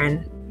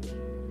Djarin.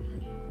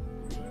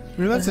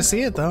 We'd love to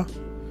see it though.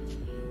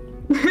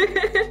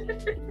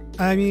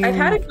 I mean, I've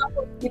had a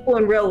couple of people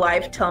in real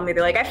life tell me,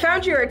 they're like, I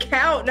found your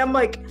account, and I'm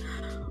like,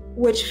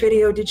 which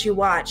video did you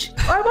watch?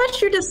 Oh, I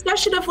watched your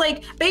discussion of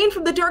like Bane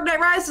from The Dark Knight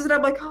Rises, and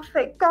I'm like, oh,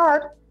 thank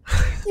God.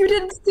 You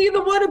didn't see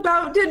the one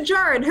about Din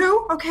Djarin.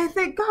 Who? Okay,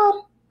 thank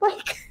God.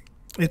 Like,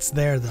 it's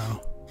there though.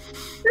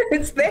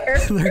 It's there.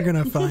 They're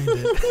gonna find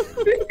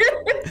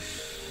it.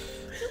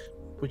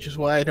 Which is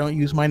why I don't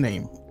use my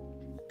name.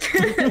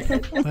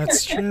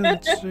 That's true.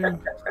 That's true.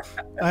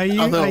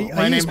 Although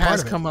my name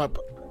has come up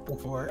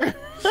before.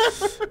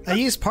 I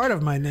use part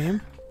of my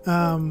name.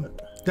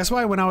 That's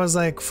why when I was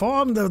like,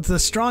 form the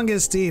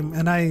strongest team,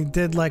 and I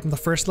did like the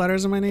first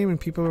letters of my name, and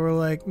people were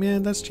like,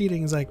 man, that's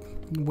cheating. It's like,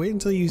 wait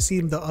until you see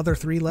the other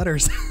 3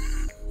 letters.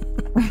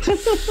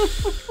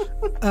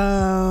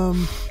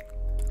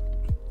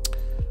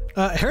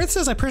 Harriet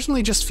says, I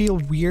personally just feel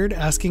weird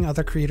asking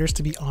other creators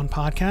to be on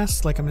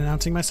podcasts. Like I'm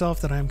announcing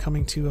myself that I'm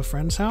coming to a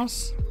friend's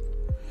house.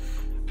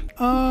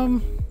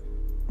 No,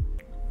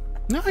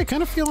 I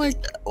kind of feel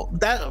like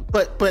that,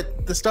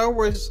 but the Star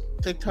Wars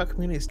TikTok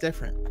community is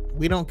different.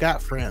 We don't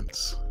got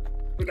friends.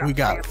 We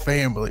got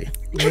family.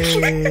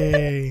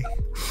 Yay.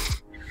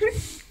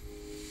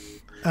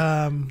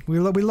 We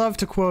love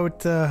to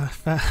quote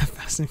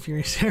Fast and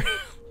Furious here.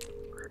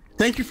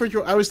 Thank you for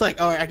I was like,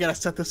 all right, I gotta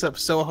set this up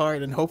so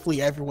hard, and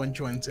hopefully everyone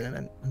joins in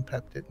and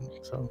pepped it.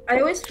 So I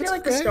always feel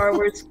like the Star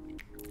Wars.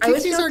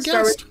 Kiki's our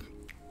guest.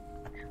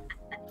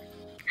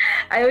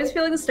 I always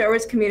feel like the Star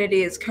Wars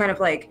community is kind of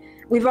like,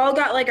 we've all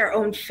got like our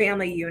own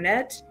family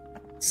unit.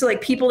 So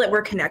like people that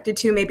we're connected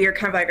to maybe are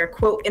kind of like our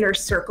quote inner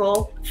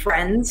circle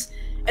friends.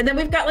 And then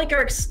we've got like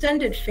our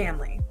extended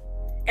family.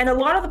 And a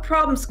lot of the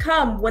problems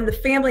come when the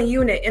family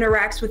unit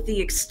interacts with the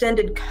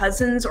extended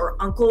cousins or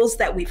uncles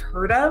that we've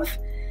heard of.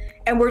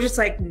 And we're just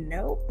like,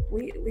 nope,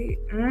 we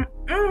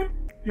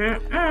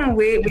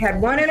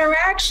had one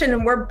interaction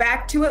and we're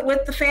back to it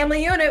with the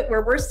family unit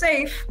where we're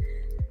safe.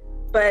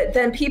 But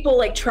then people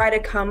like try to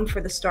come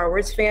for the Star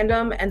Wars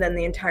fandom, and then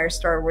the entire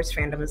Star Wars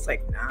fandom is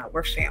like, nah,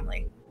 we're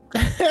family.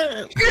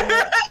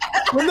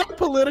 When the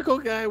political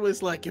guy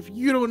was like, if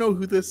you don't know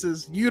who this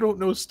is, you don't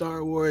know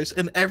Star Wars,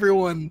 and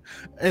everyone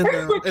and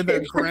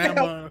their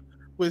grandma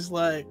was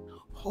like,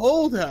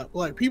 hold up,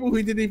 like people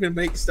who didn't even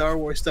make Star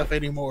Wars stuff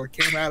anymore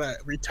came out of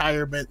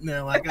retirement and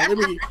they're like,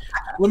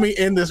 let me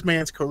end this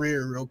man's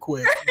career real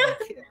quick.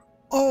 Like,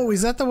 oh,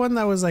 is that the one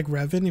that was like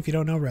Revan? If you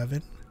don't know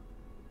Revan,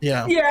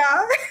 yeah.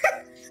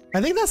 I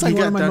think that's like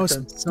one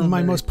of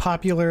my most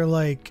popular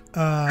like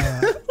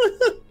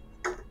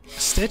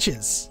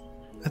stitches.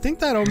 I think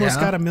that almost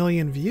got 1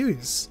 million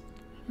views.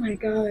 Oh my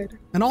god.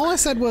 And all I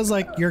said was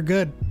like, you're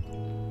good.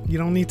 You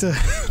don't need to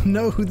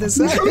know who this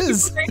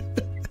is.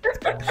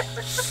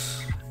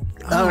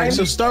 All right,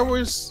 so Star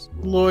Wars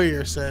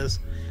lawyer says,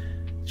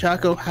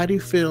 Choco, how do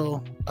you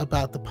feel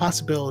about the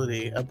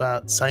possibility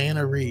about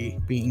Ciena Ree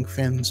being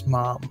Finn's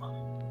mom?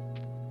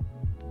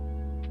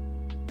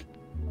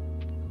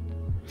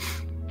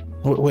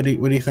 What do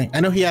you think? I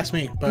know he asked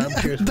me, but I'm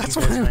curious. That's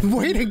why I'm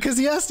waiting, because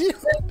he asked you.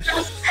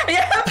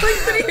 Yeah, I'm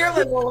sitting here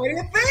like, well, what do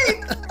you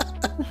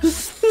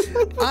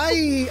think?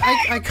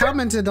 I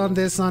commented on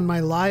this on my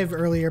live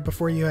earlier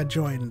before you had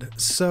joined,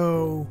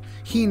 so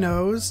he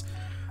knows.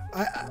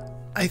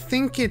 I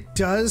think it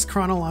does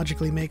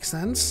chronologically make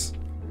sense,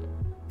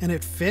 and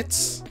it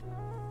fits.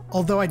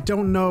 Although I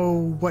don't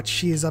know what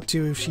she is up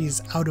to if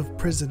she's out of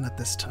prison at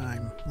this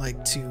time,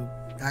 like to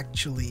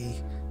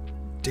actually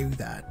do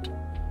that.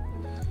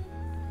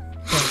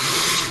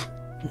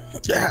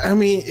 Yeah, I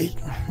mean,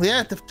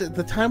 yeah,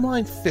 the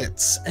timeline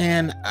fits.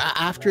 And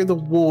after the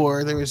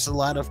war, there was a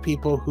lot of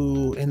people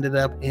who ended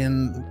up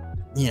in,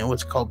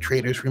 what's called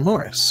trader's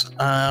remorse.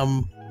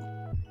 And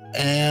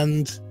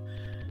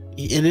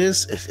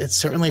it's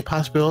certainly a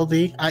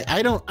possibility.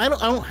 I don't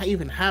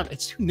even have,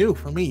 it's too new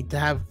for me to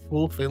have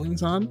full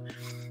feelings on.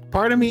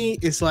 Part of me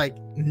is like,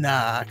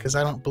 nah, because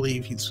I don't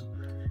believe he's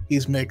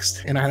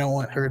mixed, and I don't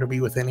want her to be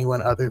with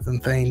anyone other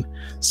than Thane.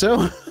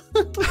 So.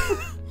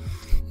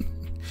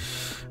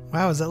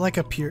 Wow, is that like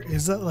a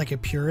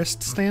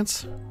purist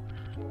stance?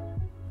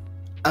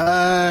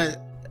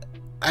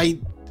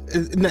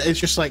 It's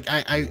just like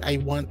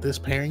I want this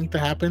pairing to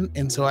happen,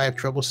 and so I have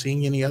trouble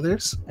seeing any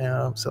others.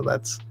 So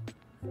that's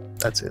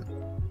it.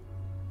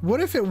 What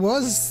if it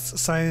was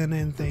Ciena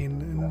and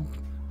Thane,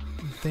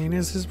 and Thane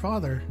is his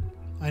father?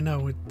 I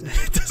know it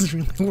doesn't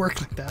really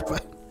work like that,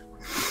 but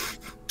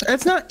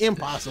it's not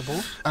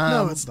impossible.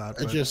 No, it's not.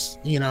 But just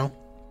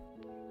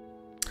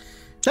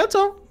that's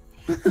all.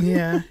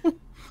 Yeah.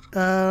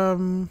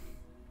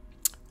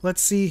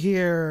 Let's see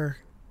here.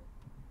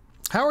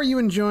 How are you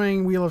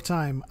enjoying Wheel of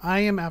Time? I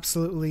am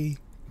absolutely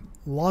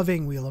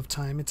loving Wheel of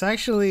Time. It's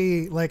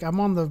actually like I'm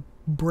on the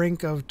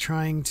brink of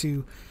trying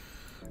to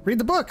read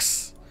the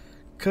books,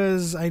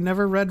 because I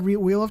never read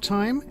Wheel of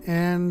Time,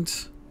 and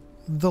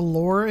the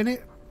lore in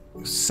it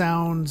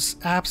sounds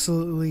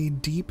absolutely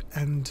deep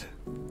and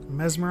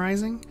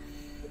mesmerizing.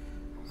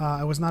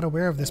 I was not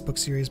aware of this book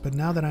series, but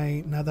now that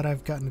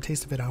I've gotten a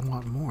taste of it, I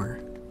want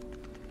more.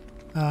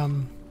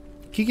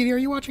 Kiki, are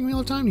you watching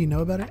Wheel of Time? Do you know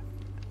about it?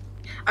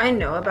 I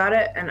know about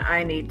it, and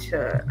I need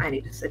to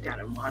sit down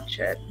and watch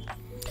it.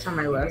 It's on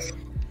my list.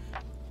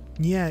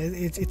 Yeah,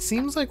 it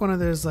seems like one of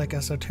those like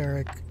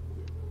esoteric,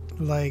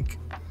 like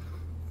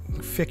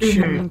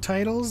fiction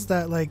titles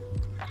that like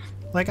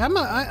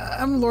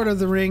I'm Lord of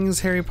the Rings,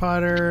 Harry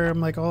Potter,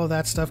 I'm like all of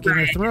that stuff, Game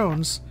of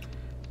Thrones,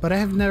 but I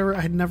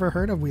had never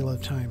heard of Wheel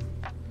of Time.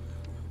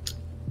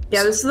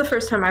 Yeah, this is the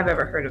first time I've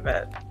ever heard of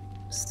it.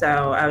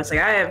 So I was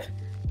like, I have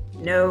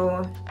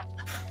no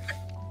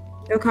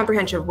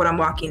comprehension of what I'm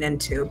walking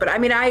into. But I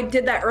mean, I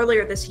did that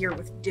earlier this year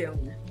with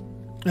Dune.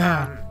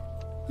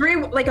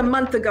 A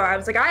month ago, I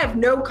was like, I have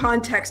no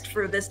context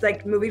for this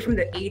like movie from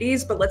the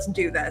 80s, but let's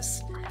do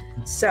this.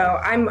 So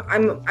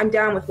I'm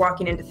down with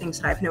walking into things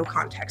that I have no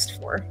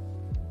context for.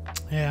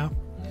 Yeah.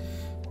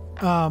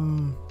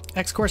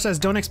 X-Core says,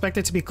 don't expect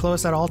it to be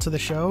close at all to the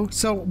show.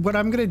 So what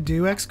I'm gonna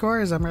do, X-Core,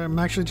 is I'm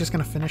actually just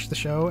gonna finish the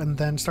show and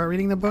then start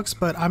reading the books.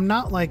 But I'm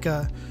not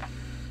a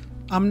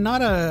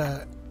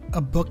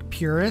book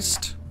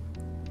purist.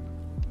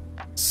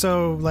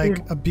 So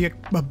like a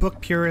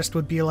book purist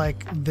would be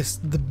like this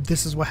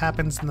is what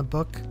happens in the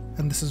book,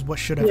 and this is what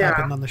should have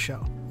happened on the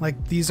show.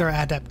 Like, these are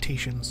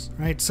adaptations,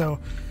 right? So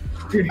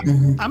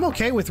I'm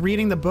okay with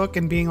reading the book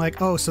and being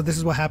like, oh, so this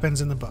is what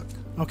happens in the book.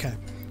 Okay.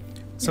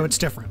 So it's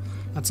different.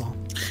 That's all.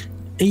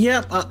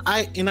 Yeah,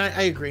 I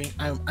agree.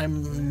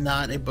 I'm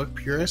not a book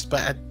purist,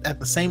 but at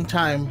the same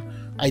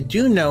time, I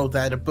do know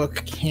that a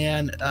book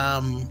can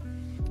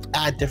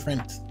add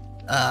different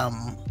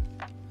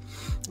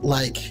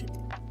like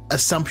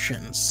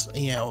assumptions,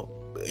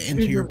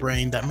 into your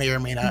brain that may or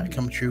may not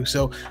come true.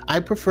 So I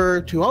prefer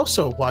to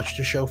also watch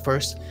the show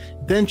first,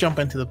 then jump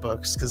into the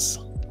books, because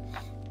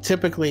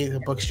typically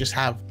the books just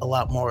have a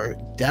lot more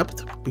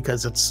depth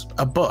because it's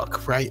a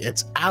book, right?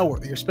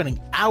 You're spending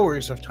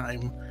hours of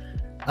time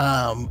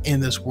in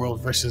this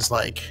world versus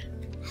like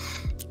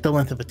the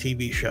length of a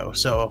TV show.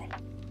 So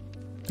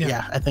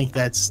yeah, I think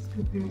that's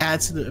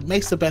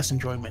makes the best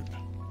enjoyment.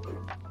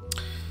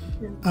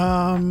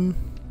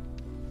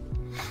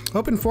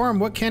 Open forum,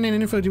 what canon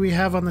info do we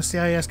have on the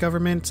CIS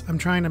government? I'm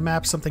trying to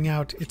map something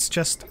out. It's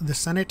just the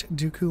Senate,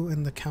 Dooku,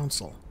 and the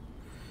Council.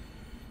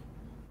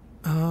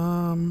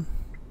 The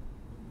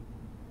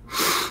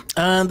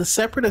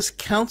Separatist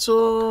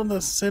Council,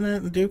 the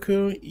Senate, and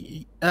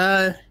Dooku.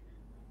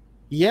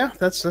 Yeah,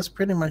 that's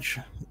pretty much,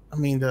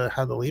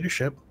 how the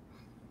leadership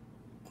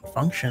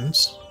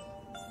functions.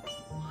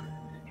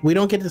 We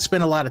don't get to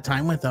spend a lot of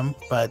time with them,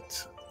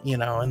 but in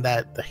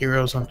that the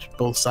heroes on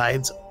both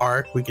sides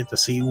arc, we get to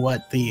see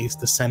what the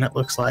Senate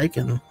looks like,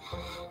 and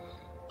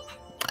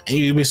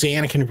we see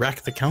Anakin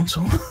wreck the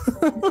Council.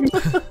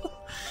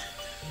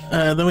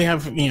 Then we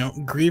have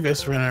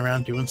Grievous running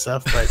around doing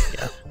stuff, but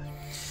yeah.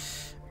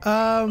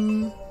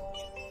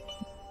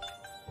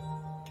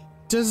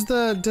 Does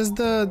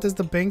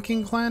the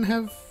banking clan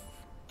have?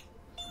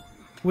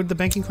 Would the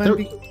banking clan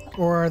be,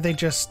 or are they're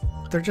just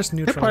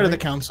neutral? They're part of the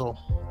council.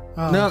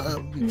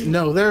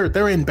 No,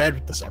 they're in bed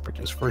with the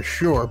Separatists for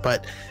sure,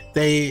 but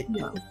they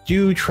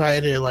do try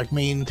to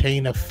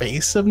maintain a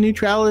face of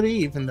neutrality,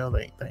 even though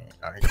they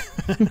aren't.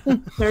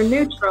 They're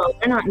neutral.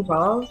 They're not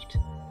involved.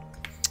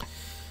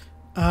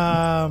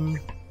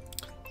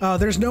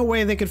 There's no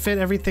way they could fit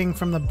everything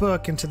from the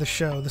book into the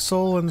show. The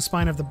soul and the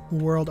spine of the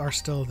world are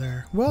still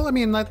there. Well,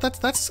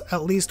 that's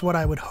at least what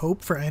I would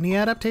hope for any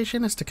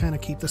adaptation, is to kind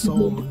of keep the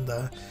soul and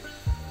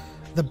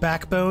the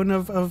backbone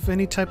of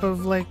any type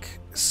of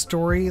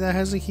story that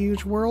has a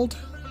huge world.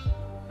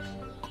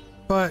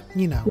 But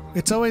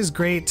it's always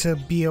great to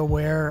be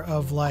aware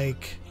of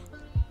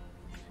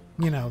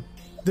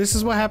this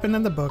is what happened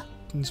in the book.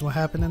 This is what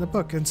happened in the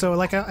book. And so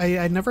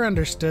I never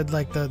understood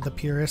the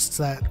purists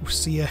that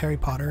see a Harry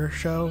Potter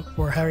show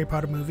or a Harry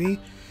Potter movie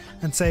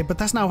and say, but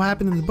that's not what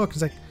happened in the book.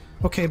 It's like,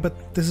 okay,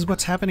 but this is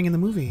what's happening in the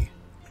movie.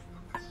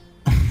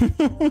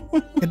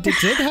 It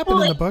did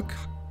happen in the book.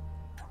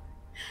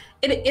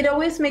 It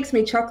always makes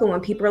me chuckle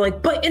when people are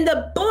like, but in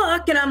the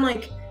book, and I'm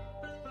like,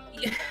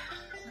 yeah,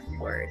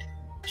 word.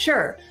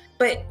 Sure.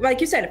 But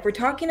like you said, if we're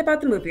talking about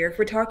the movie or if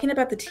we're talking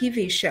about the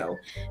TV show,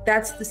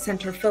 that's the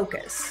center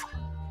focus.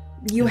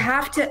 You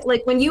have to,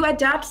 when you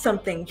adapt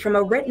something from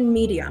a written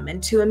medium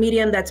into a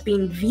medium that's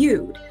being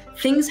viewed,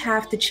 things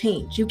have to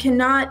change. You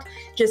cannot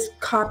just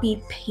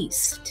copy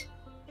paste.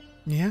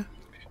 Yeah.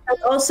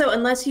 And also,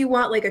 unless you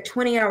want a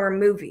 20-hour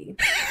movie,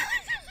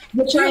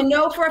 which I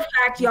know for a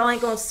fact y'all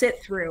ain't gonna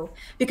sit through,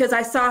 because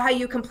I saw how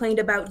you complained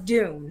about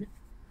Dune.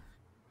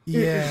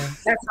 Yeah.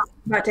 That's not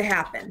about to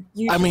happen.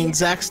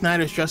 Zack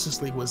Snyder's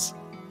Justice League was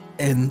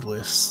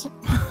endless.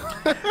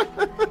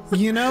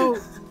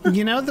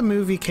 The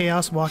movie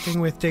Chaos Walking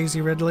with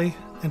Daisy Ridley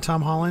and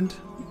Tom Holland?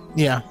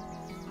 Yeah.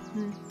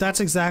 That's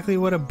exactly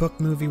what a book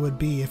movie would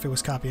be if it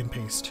was copy and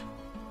paste.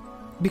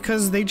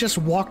 Because they just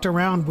walked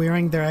around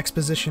wearing their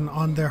exposition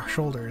on their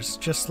shoulders,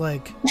 just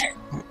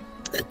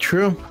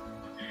True.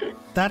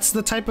 That's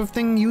the type of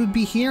thing you would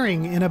be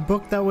hearing in a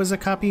book that was a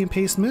copy and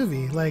paste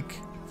movie.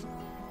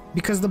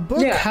 Because the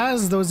book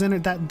has those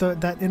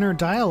that inner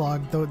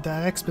dialogue,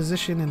 that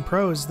exposition in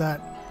prose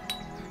that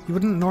you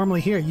wouldn't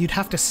normally hear. You'd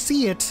have to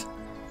see it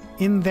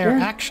in their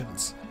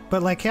actions.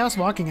 But Chaos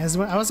Walking, as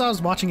I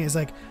was watching it, is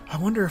I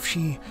wonder if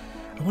she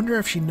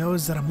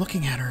knows that I'm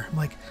looking at her. I'm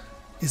like,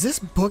 is this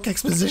book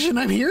exposition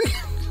I'm hearing?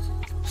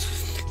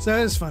 So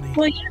it was funny.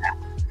 Well, yeah.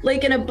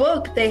 In a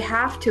book, they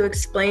have to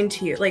explain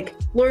to you,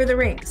 Lord of the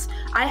Rings.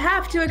 I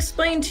have to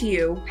explain to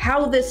you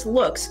how this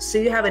looks so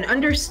you have an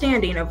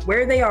understanding of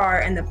where they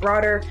are and the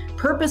broader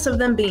purpose of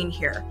them being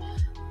here.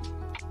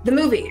 The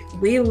movie,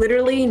 we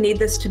literally need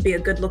this to be a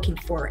good-looking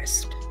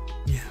forest.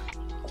 Yeah.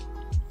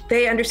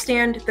 They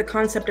understand the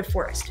concept of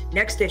forest.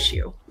 Next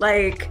issue.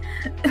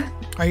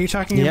 Are you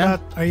talking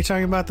about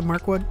the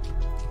Mirkwood?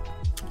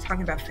 I'm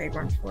talking about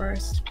Fangorn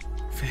Forest.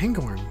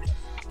 Fangorn.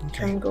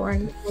 Okay.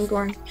 Fangorn.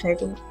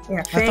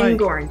 Yeah,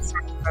 Fangorn,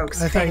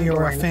 folks. I thought you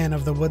were a fan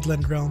of the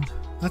Woodland Realm.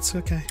 That's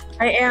okay.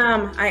 I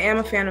am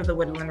a fan of the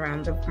Woodland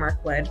Realm, the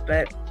Mirkwood,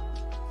 but...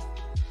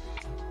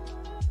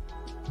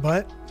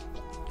 But?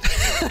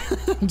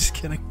 I'm just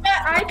kidding.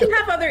 I can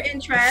have other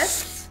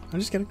interests. I'm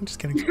just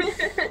kidding.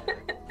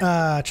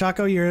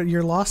 Choco,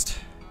 you're lost?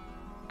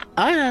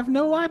 I have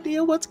no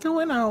idea what's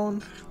going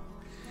on.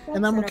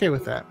 and I'm okay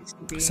with that.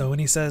 So when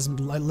he says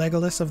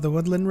Legolas of the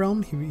Woodland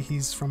Realm,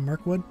 he's from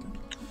Mirkwood.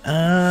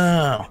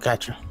 Oh,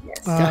 gotcha. Yes.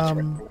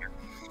 Gotcha.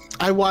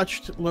 I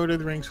watched Lord of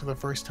the Rings for the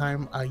first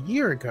time a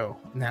year ago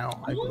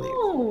now, I believe.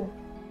 Oh,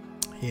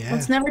 Yeah.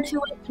 it's never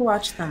too late to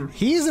watch them.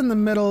 He's in the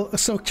middle.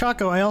 So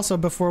Choco, I also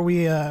before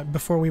we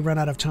run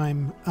out of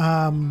time,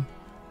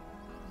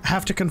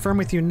 have to confirm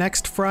with you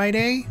next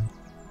Friday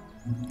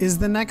is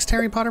the next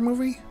Harry Potter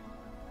movie.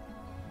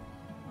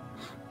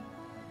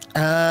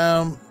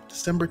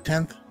 December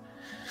 10th.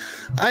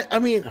 I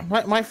mean,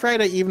 my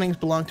Friday evenings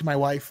belong to my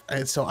wife,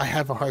 and so I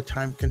have a hard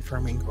time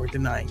confirming or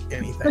denying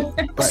anything.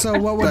 But, So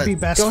what would be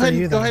best go for ahead,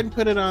 you Go then? ahead and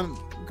put it on.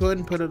 Go ahead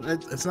and put it.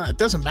 It's not. It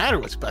doesn't matter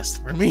what's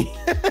best for me.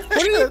 What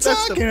are you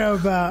talking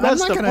about?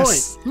 that's I'm the not gonna.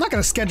 point. I'm not gonna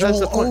That's schedule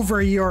the point.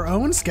 over your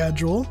own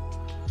schedule.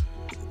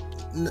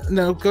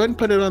 No, go ahead and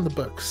put it on the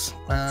books.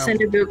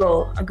 Send a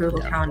Google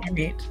calendar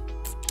date.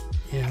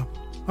 Yeah.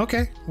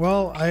 Okay.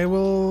 Well,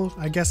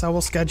 I guess I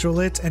will schedule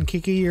it, and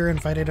Kiki, you're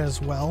invited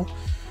as well.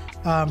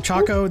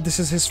 Choco, this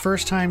is his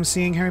first time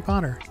seeing Harry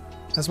Potter,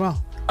 as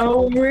well.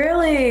 Oh,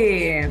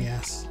 really?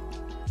 Yes.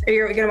 Are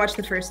you gonna watch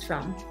the first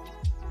film?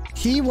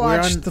 He We're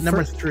watched on the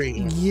number first.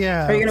 3.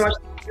 Yeah. Are you gonna watch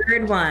the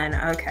third one?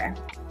 Okay.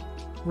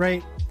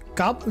 Right.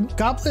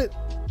 Goblet.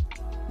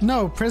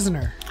 No,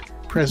 Prisoner.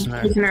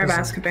 Prisoner. Prisoner of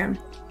Azkaban.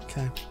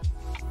 Okay.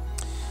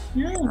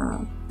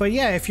 Yeah. But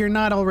yeah, if you're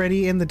not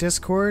already in the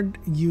Discord,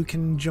 you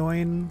can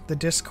join the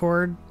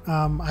Discord.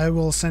 I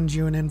will send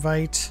you an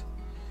invite.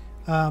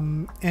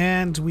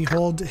 And we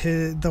hold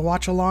the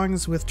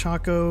watch-alongs with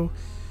Choco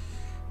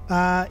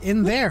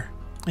in there.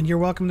 And you're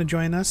welcome to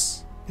join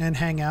us and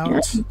hang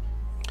out.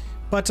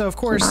 But of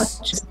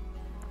course,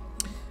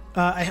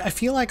 I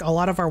feel like a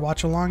lot of our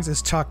watch-alongs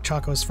is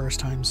Choco's first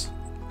times.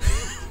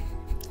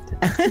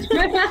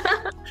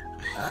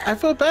 I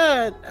feel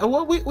bad.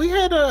 Well, we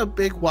had a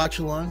big watch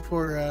along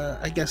for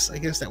I guess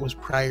that was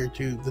prior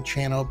to the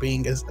channel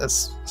being a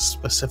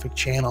specific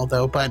channel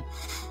though. But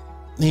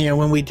you know,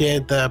 when we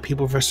did the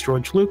People vs.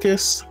 George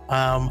Lucas,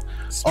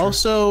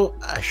 also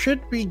I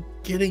should be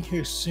getting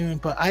here soon.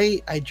 But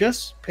I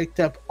just picked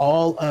up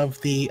all of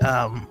the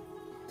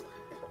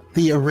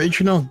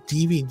original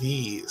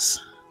DVDs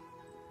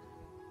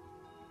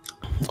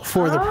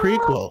for the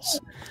prequels.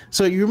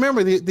 So you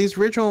remember these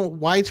original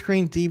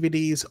widescreen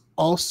DVDs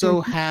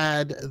also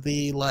had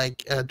the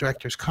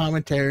director's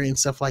commentary and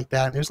stuff like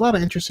that. There's a lot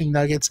of interesting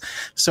nuggets.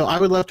 So I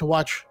would love to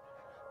watch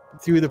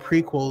through the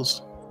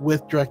prequels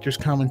with director's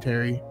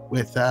commentary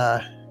with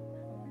the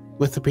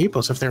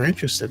people. So if they're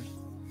interested,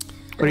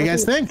 what do you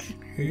guys think?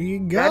 Here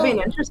you That'd be go.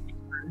 an interesting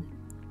one.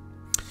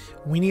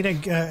 We need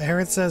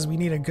Harriet says we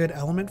need a good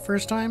Element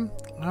first time.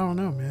 I don't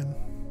know, man.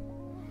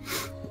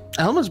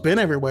 Elma's been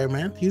everywhere,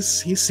 man. He's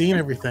seen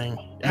everything.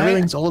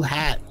 Everything's old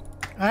hat.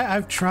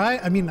 I've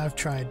tried. I mean, I've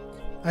tried.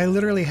 I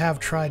literally have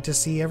tried to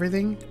see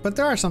everything, but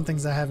there are some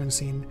things I haven't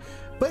seen.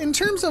 But in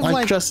terms of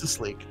Like Justice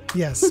League.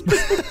 yes.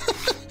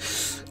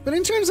 But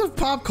in terms of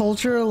pop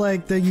culture,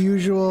 like the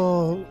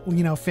usual,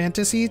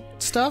 fantasy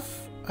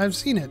stuff, I've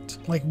seen it.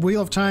 Like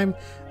Wheel of Time,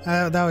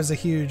 that's a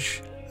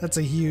huge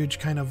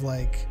kind of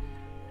like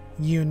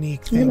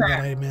unique thing that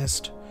I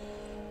missed.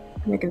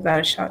 I'm gonna give that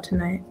a shot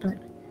tonight. But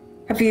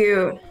have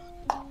you?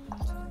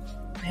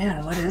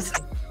 Man, what is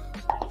it?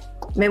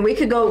 Man, we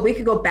could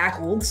go back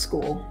old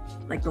school,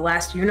 like The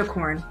Last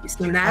Unicorn. You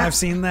seen that? I've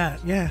seen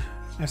that. Yeah,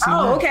 I've seen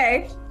Oh, that.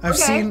 okay.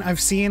 I've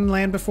seen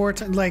Land Before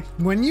like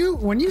when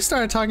you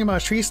started talking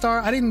about Tree Star,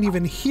 I didn't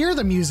even hear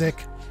the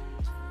music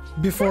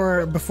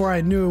before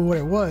I knew what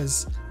it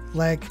was.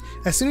 Like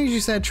as soon as you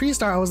said Tree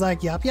Star, I was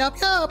like, yup.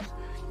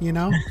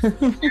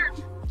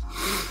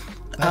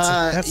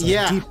 That's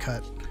a deep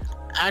cut.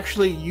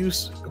 Actually,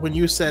 when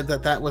you said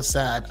that was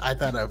sad, I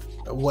thought of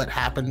what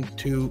happened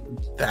to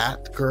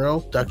that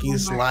girl,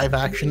 Ducky's live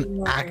action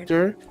Lord.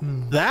 actor.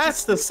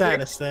 That's the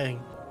saddest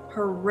thing.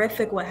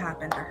 Horrific what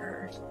happened to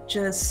her.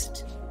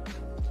 Just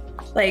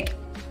like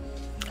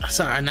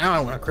Sorry, now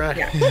I want to cry.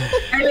 yeah.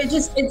 I mean,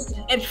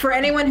 it's for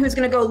anyone who's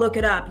gonna go look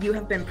it up, you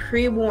have been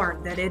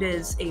pre-warned that it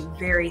is a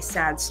very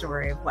sad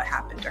story of what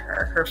happened to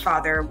her. Her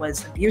father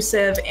was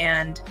abusive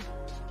and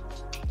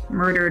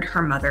murdered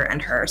her mother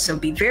and her. So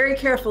be very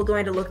careful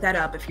going to look that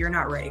up if you're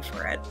not ready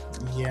for it.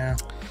 Yeah.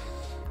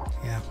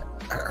 Yeah.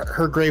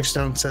 Her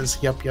gravestone says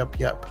yup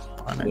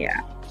on it. Yeah.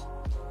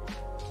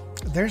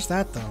 There's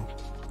that though.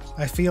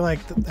 I feel like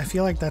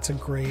that's a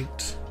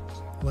great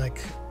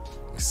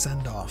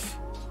send off.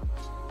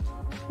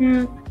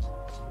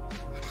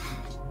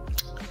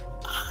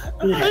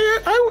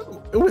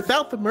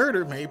 Without the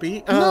murder,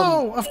 maybe.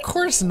 No, of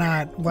course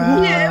not.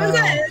 Wow. Yeah, it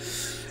was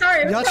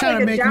sorry. It was Y'all not trying to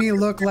like a make me Japanese-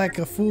 look like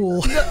a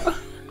fool.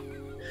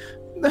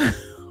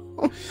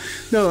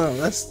 No,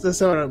 that's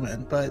not what I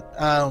meant. But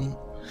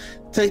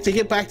to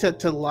get back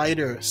to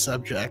lighter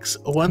subjects,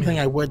 one thing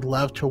I would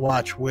love to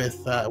watch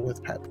with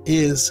Pep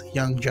is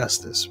Young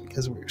Justice,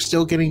 because we're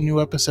still getting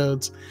new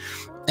episodes,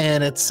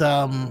 and it's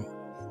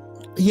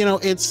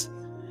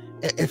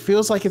it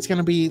feels like it's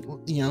gonna be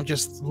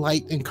just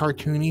light and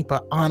cartoony,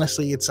 but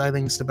honestly, I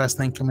think it's the best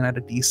thing coming out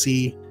of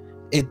DC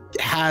it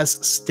has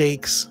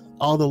stakes.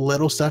 All the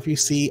little stuff you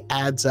see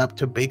adds up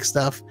to big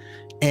stuff,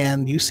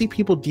 and you see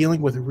people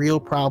dealing with real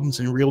problems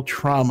and real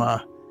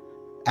trauma.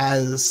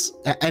 As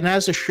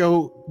the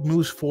show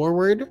moves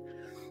forward,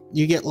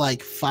 you get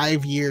like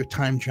 5-year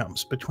time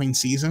jumps between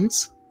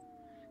seasons,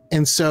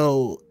 and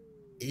so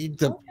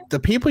the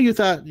people you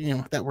thought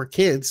that were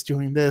kids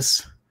doing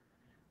this,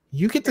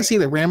 you get to see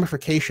the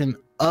ramification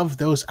of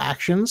those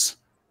actions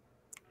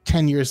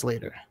 10 years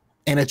later,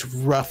 and it's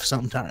rough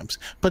sometimes.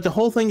 But the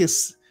whole thing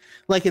is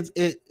like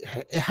it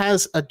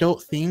has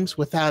adult themes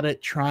without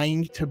it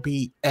trying to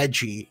be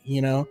edgy,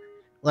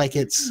 like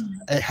it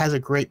has a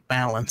great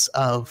balance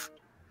of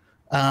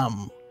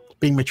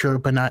being mature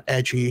but not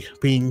edgy,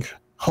 being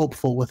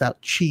hopeful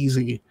without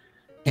cheesy,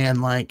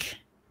 and like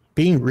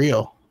being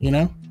real,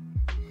 Yeah.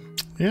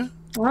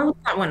 Well, I'll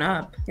look that one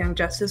up. Young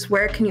Justice.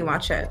 Where can you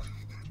watch it?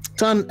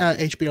 It's on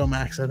HBO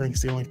Max. I think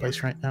it's the only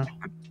place right now.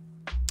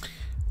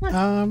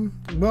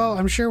 Well,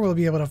 I'm sure we'll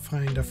be able to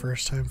find a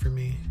first time for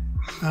me.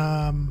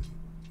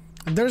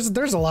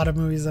 There's a lot of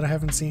movies that I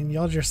haven't seen.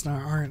 Y'all just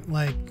aren't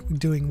like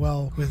doing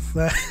well with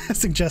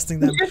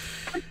suggesting them.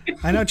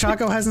 I know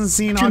Choco hasn't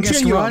seen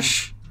August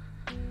Rush.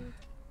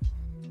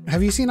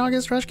 Have you seen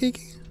August Rush,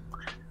 Kiki?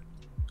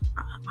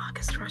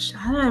 August Rush.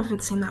 I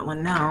haven't seen that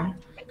one. No.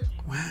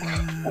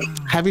 Wow.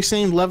 Have you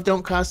seen Love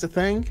Don't Cost a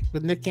Thing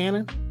with Nick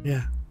Cannon?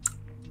 Yeah.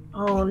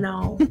 Oh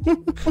no.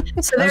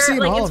 So I've seen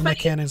like, all it's of funny. Nick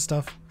Cannon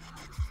stuff.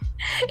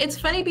 It's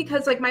funny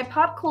because like my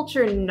pop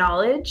culture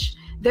knowledge,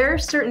 there are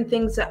certain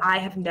things that I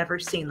have never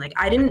seen. Like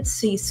I didn't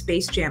see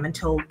Space Jam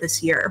until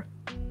this year.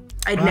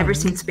 I'd never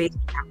seen Space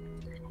Jam.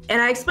 And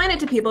I explain it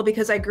to people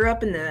because I grew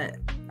up in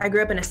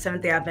a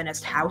Seventh-day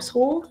Adventist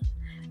household,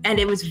 and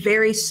it was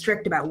very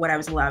strict about what I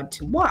was allowed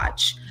to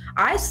watch.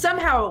 I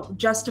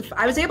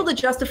was able to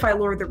justify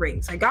Lord of the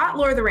Rings. I got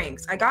Lord of the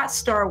Rings. I got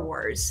Star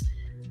Wars.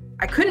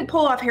 I couldn't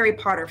pull off Harry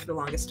Potter for the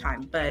longest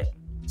time, but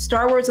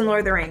Star Wars and Lord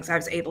of the Rings I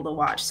was able to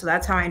watch. So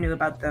that's how I knew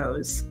about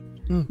those.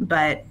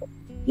 But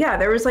yeah,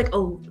 there was like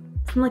from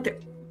like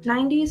the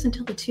 90s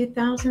until the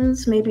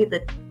 2000s, maybe the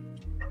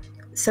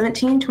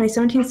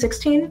 2017,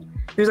 16.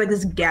 There's like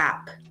this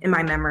gap in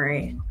my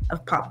memory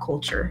of pop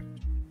culture.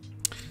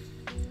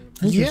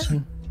 Yeah.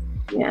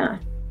 Yeah.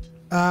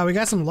 We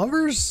got some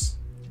lovers,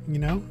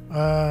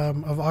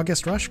 of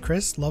August Rush.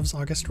 Chris loves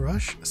August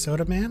Rush.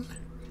 Soda Man.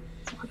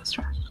 August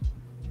Rush.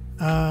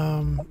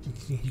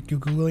 You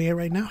Googling it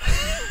right now?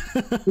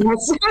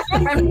 Yes.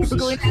 I'm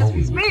Googling as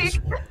we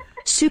speak.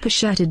 Super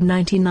chatted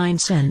 99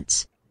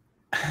 cents.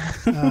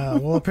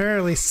 Well,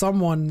 apparently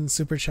someone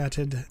super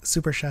chatted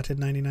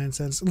 99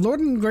 cents. Lord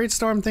and Great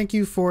Storm, thank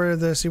you for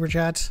the super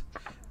chat.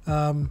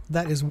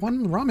 That is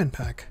one ramen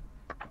pack.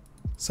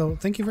 So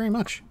thank you very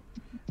much.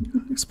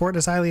 Support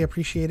is highly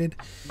appreciated.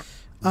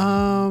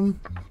 Travelers?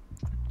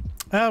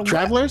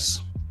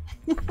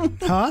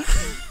 Huh?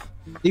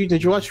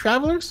 Did you watch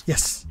Travelers?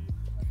 Yes.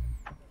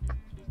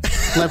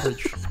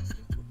 Leverage.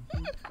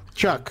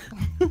 Chuck.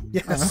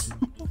 Yes.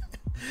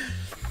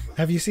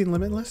 Have you seen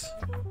Limitless?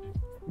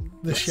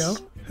 The show?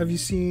 Have you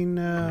seen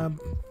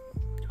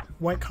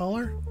White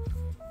Collar?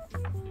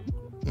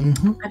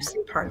 Mm-hmm. I've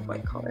seen part of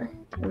White Collar.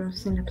 I've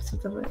seen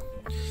episodes of it.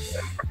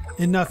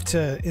 Enough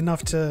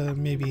to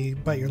maybe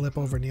bite your lip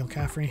over Neil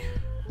Caffrey.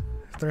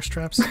 Thirst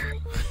traps.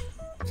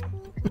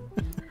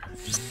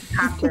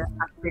 Have to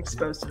be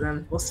exposed to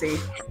them. We'll see.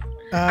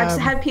 I've just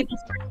had people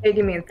start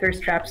taking me in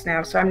thirst traps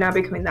now, so I'm now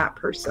becoming that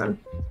person.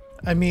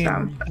 I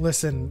mean,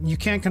 listen, you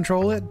can't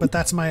control it, but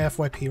that's my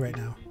FYP right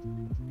now.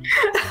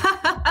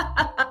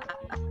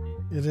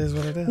 It is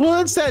what it is.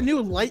 Well, it's that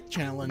new light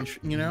challenge,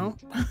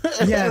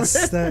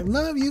 Yes, that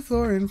love you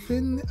for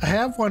infinite. I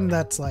have one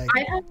that's like.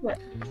 Go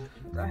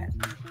ahead.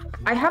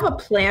 I have a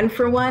plan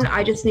for one.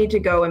 I just need to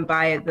go and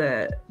buy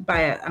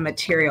a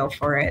material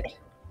for it.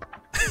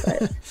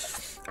 But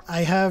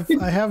I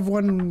have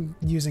one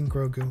using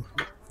Grogu.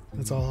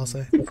 That's all I'll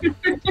say.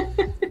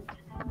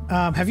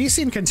 Have you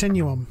seen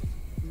Continuum?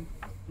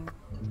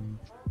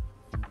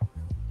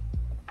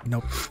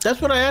 Nope.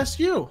 That's what I asked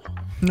you.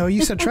 No,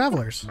 you said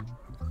Travelers.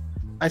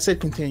 I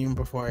said Continuum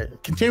before.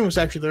 Continuum was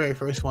actually the very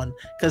first one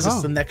because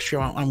it's the next show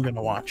I'm going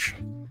to watch.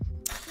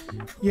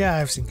 Yeah,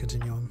 I've seen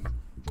Continuum.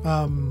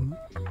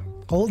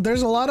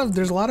 There's a lot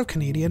of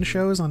Canadian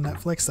shows on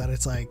Netflix that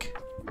it's like.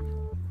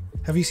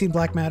 Have you seen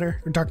Black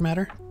Matter or Dark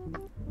Matter?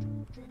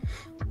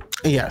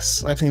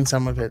 Yes, I've seen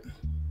some of it.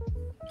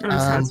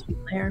 sounds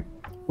familiar.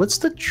 What's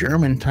the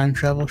German time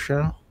travel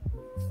show?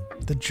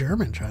 The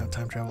German time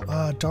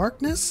travel.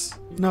 Darkness?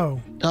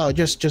 No. Oh,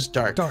 just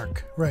Dark.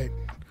 Dark, right.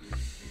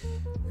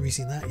 Have you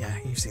seen that? Yeah,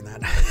 you've seen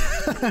that.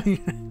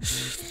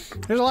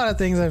 There's a lot of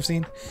things I've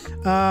seen.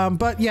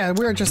 But yeah,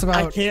 we're just about...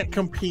 I can't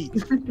compete.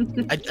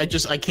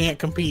 I can't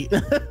compete.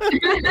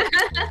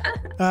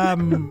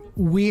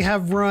 We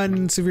have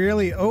run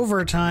severely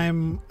over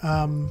time,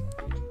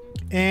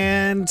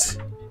 and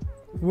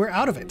we're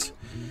out of it.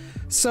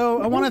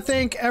 So I want to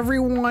thank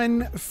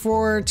everyone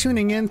for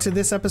tuning in to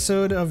this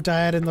episode of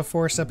Dyad and the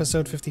Force,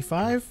 episode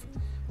 55.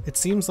 It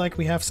seems like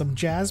we have some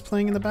jazz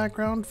playing in the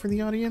background for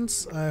the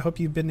audience. I hope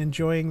you've been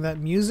enjoying that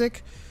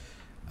music.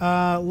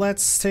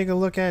 Let's take a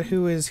look at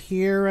who is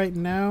here right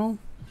now.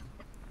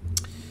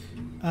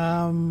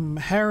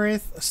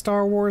 Harith,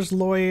 Star Wars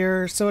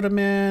Lawyer,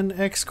 Sodaman,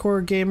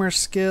 X-Core Gamer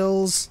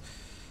Skills,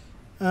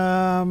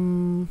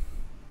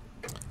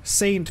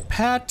 Saint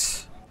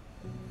Pat,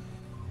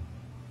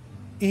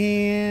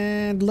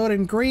 and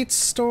Loading Great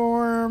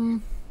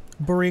Storm,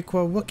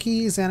 Bariqua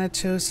Wookie,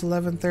 Xanatos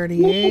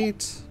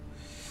 1138.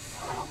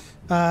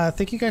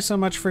 Thank you guys so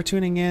much for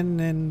tuning in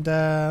and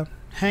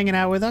hanging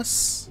out with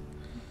us.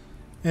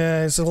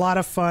 It's a lot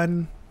of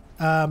fun.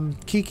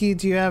 Kiki,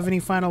 do you have any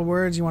final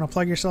words? You want to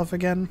plug yourself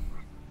again?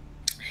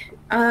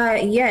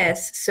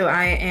 Yes. So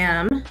I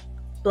am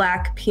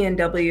Black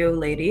PNW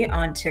Lady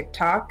on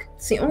TikTok.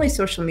 It's the only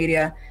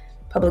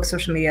public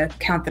social media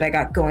account that I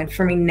got going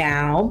for me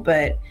now,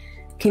 but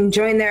can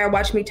join there,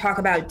 watch me talk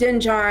about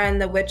Dinjarin,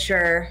 The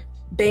Witcher,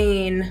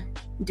 Bane,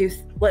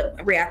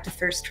 react to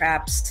thirst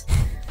traps.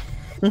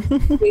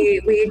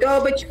 we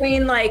go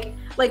between like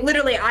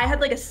literally I had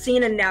like a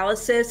scene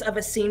analysis of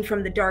a scene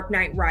from The Dark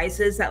Knight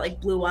Rises that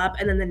like blew up,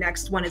 and then the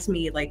next one is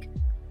me like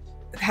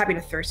having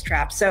a thirst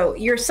trap. So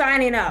you're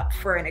signing up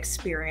for an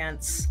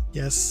experience.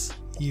 Yes,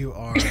 you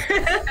are.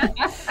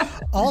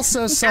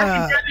 Also,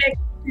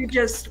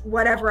 just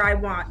whatever I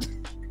want.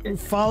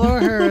 Follow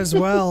her as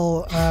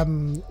well.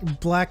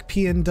 Black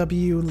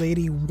PNW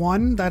Lady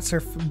 1. That's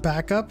her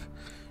backup.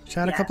 She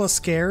had a couple of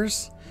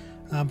scares,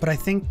 but I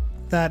think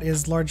that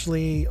is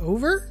largely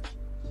over.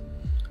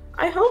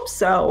 I hope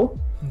so.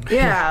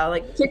 Yeah,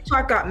 like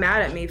TikTok got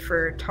mad at me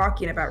for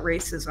talking about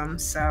racism,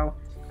 so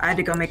I had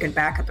to go make a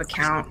backup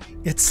account.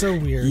 It's so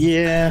weird.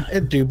 Yeah,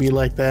 it do be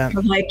like that.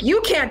 I'm like,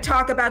 you can't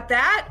talk about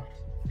that.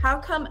 How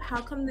come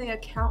the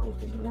account with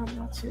the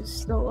nuts is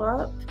still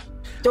up?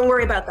 Don't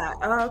worry about that.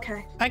 Oh,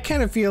 okay. I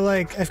kind of feel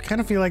like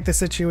the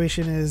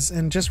situation is,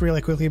 and just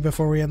really quickly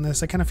before we end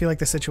this, I kind of feel like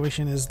the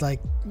situation is like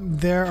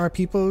there are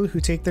people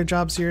who take their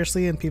job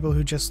seriously and people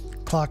who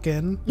just clock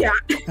in. Yeah.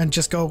 And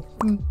just go.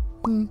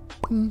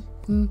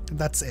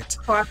 That's it.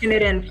 Clocking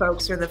it in,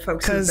 folks, are the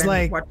folks who've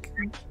been watching,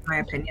 in my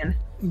opinion.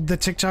 The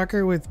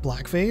TikToker with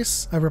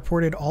blackface, I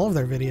reported all of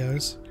their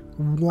videos.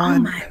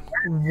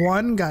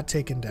 One got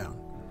taken down.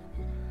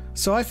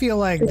 So I feel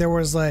like there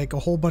was like a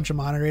whole bunch of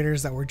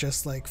moderators that were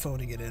just like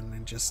phoning it in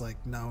and just like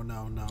no. And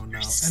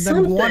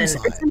then one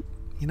saw it,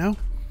 you know?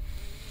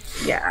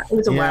 Yeah, it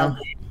was a wild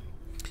day.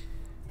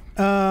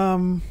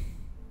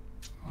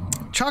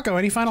 Choco,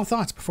 any final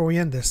thoughts before we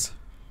end this?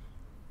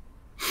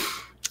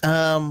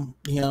 You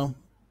know,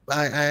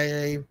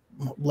 I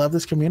love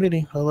this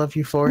community. I love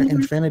you for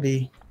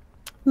infinity.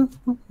 I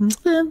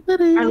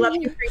love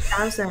you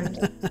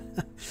 3000.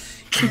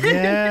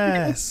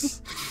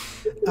 Yes.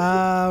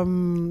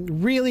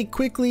 Really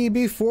quickly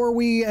before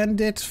we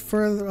end it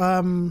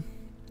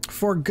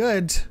for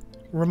good,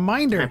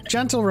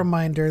 gentle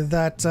reminder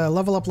that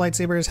Level Up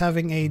Lightsaber is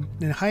having a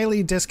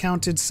highly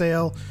discounted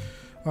sale,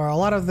 or a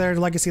lot of their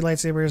legacy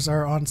lightsabers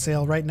are on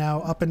sale right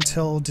now up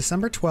until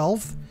December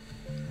 12th.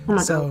 I'm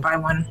gonna go buy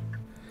one.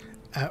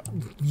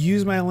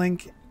 Use my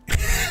link.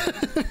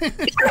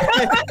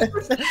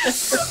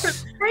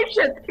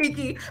 Patience,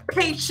 Kiki.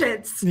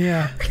 Patience.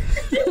 Yeah.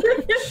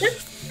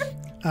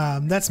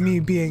 That's me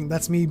being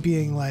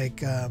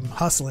like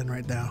hustling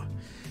right now.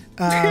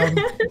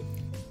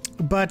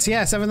 But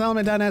yeah,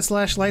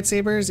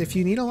 7element.net/lightsabers. If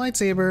you need a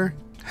lightsaber,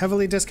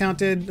 heavily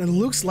discounted. And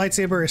Luke's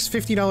lightsaber is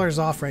 $50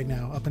 off right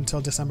now up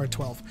until December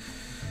 12th.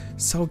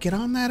 So get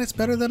on that. It's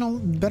better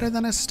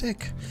than a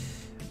stick.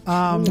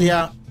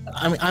 Yeah,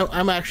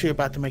 I'm actually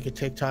about to make a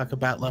TikTok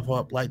about Level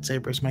Up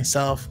Lightsabers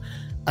myself.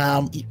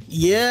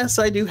 Yes,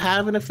 I do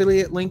have an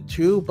affiliate link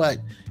too, but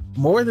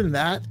more than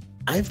that,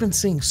 I've been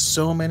seeing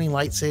so many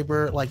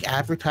lightsaber like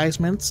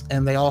advertisements,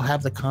 and they all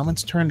have the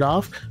comments turned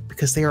off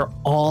because they are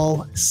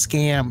all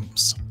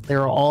scams. They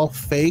are all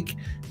fake.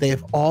 They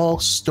have all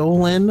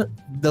stolen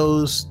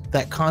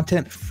that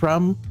content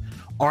from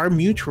our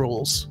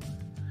mutuals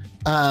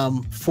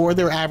for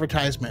their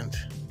advertisement.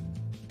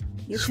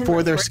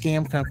 For their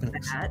scam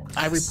companies.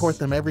 I report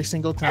them every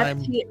single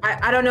time.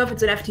 I don't know if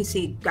it's an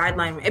FTC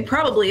guideline. It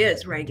probably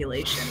is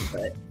regulation,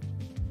 but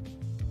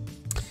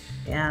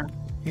yeah.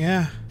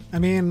 Yeah. I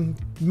mean,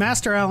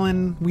 Master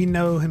Allen, we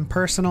know him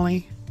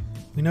personally.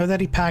 We know that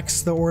he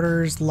packs the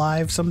orders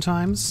live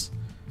sometimes.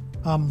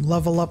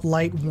 Level Up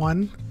Light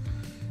 1.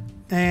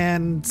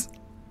 And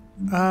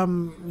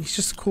he's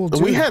just a cool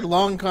dude. We had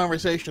long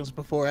conversations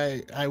before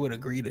I would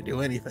agree to do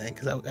anything,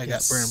 because I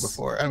got burned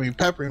before. I mean,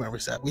 Pep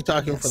remembers that. We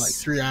talked to him for like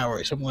 3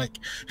 hours. I'm like,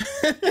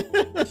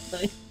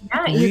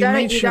 yeah, you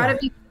gotta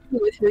be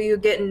with who you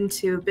get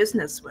into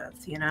business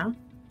with, you know.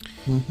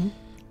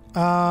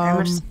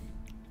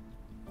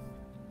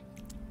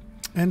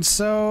 And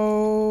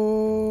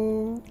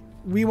so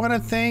we want to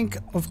thank,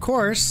 of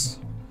course,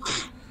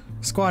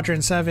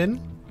 Squadron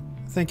 7.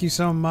 Thank you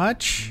so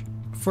much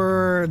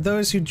for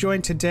those who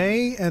joined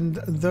today and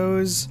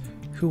those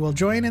who will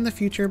join in the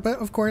future, but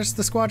of course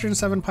the Squadron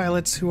 7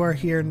 pilots who are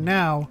here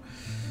now.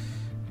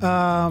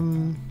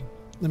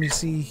 let me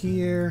see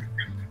here.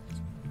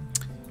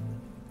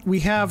 We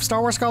have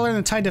Star Wars scholar and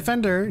the TIE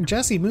Defender.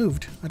 Jesse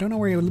moved. I don't know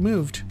where he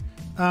moved.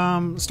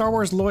 Star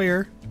Wars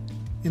lawyer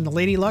in the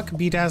Lady Luck.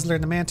 B. Dazzler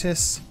in the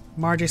Mantis.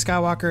 Marjay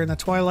Skywalker in the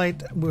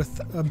Twilight with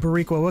a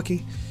Barriqua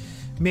Wookiee.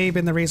 Mabe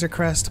in the Razor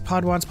Crest.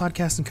 Podwans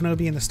Podcast and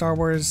Kenobi in the Star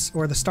Wars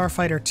or the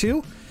Starfighter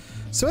 2.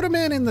 Soda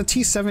Man in the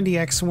T-70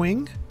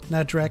 X-Wing.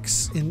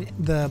 Nudrex in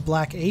the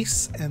Black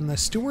Ace. And the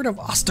Steward of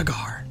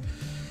Ostagar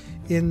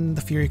in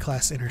the Fury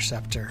Class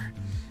Interceptor.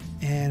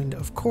 And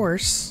of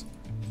course,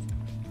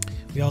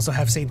 we also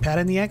have St. Pat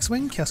in the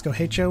X-Wing, Kesko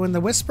Hecho in the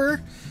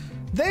Whisper.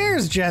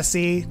 There's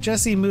Jesse.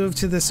 Jesse moved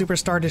to the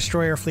Superstar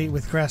Destroyer fleet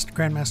with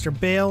Grandmaster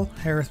Bale,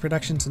 Harith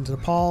Productions into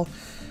Paul,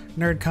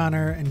 Nerd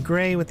Connor and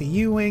Gray with the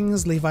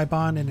U-Wings, Levi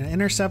Bond in an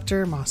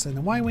Interceptor, Massa in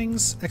the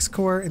Y-Wings,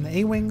 X-Core in the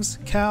A-Wings,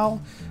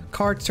 Cal,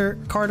 Carter,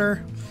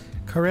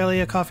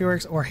 Corellia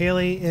Coffeeworks or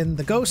Haley in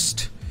the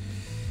Ghost,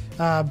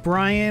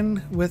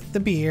 Brian with the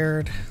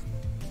beard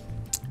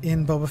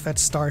in Boba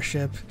Fett's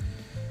Starship.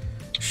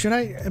 Should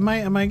I? Am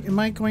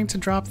I going to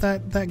drop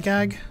that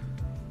gag?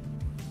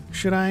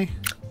 Should I?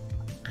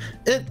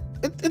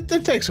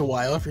 It takes a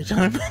while every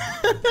time.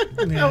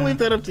 Yeah. I'll leave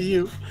that up to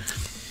you.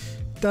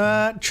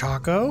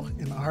 Choco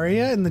and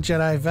Arya in the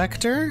Jedi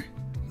Vector.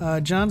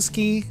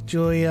 Johnsky,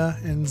 Julia,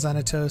 and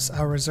Xanatos,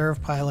 our reserve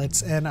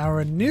pilots, and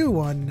our new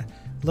one,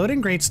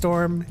 Loden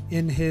Greatstorm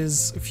in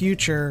his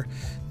future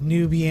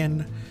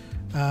Nubian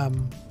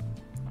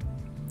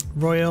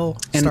Royal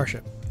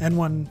Starship.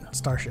 N1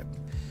 Starship.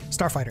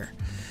 Starfighter.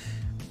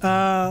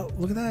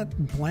 Look at that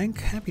blank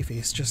happy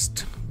face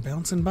just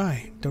bouncing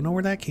by. Don't know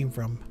where that came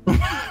from.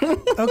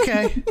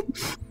 Okay.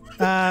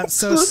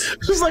 So it's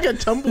just like a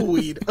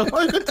tumbleweed.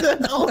 What the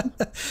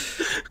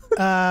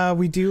hell?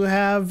 We do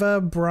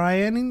have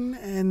Brian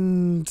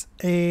and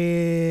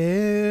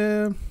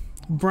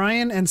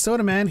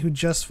Soda Man who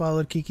just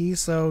followed Kiki.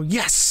 So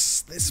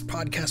yes, this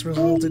podcast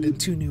resulted in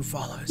 2 new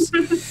follows.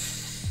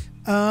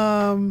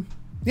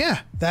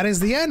 Yeah, that is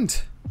the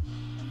end.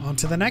 On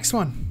to the next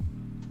one.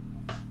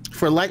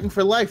 For light and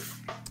for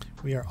life.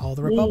 We are all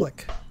the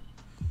Republic.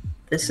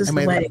 This is the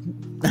way.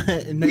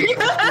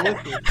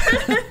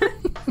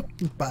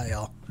 Bye,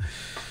 y'all.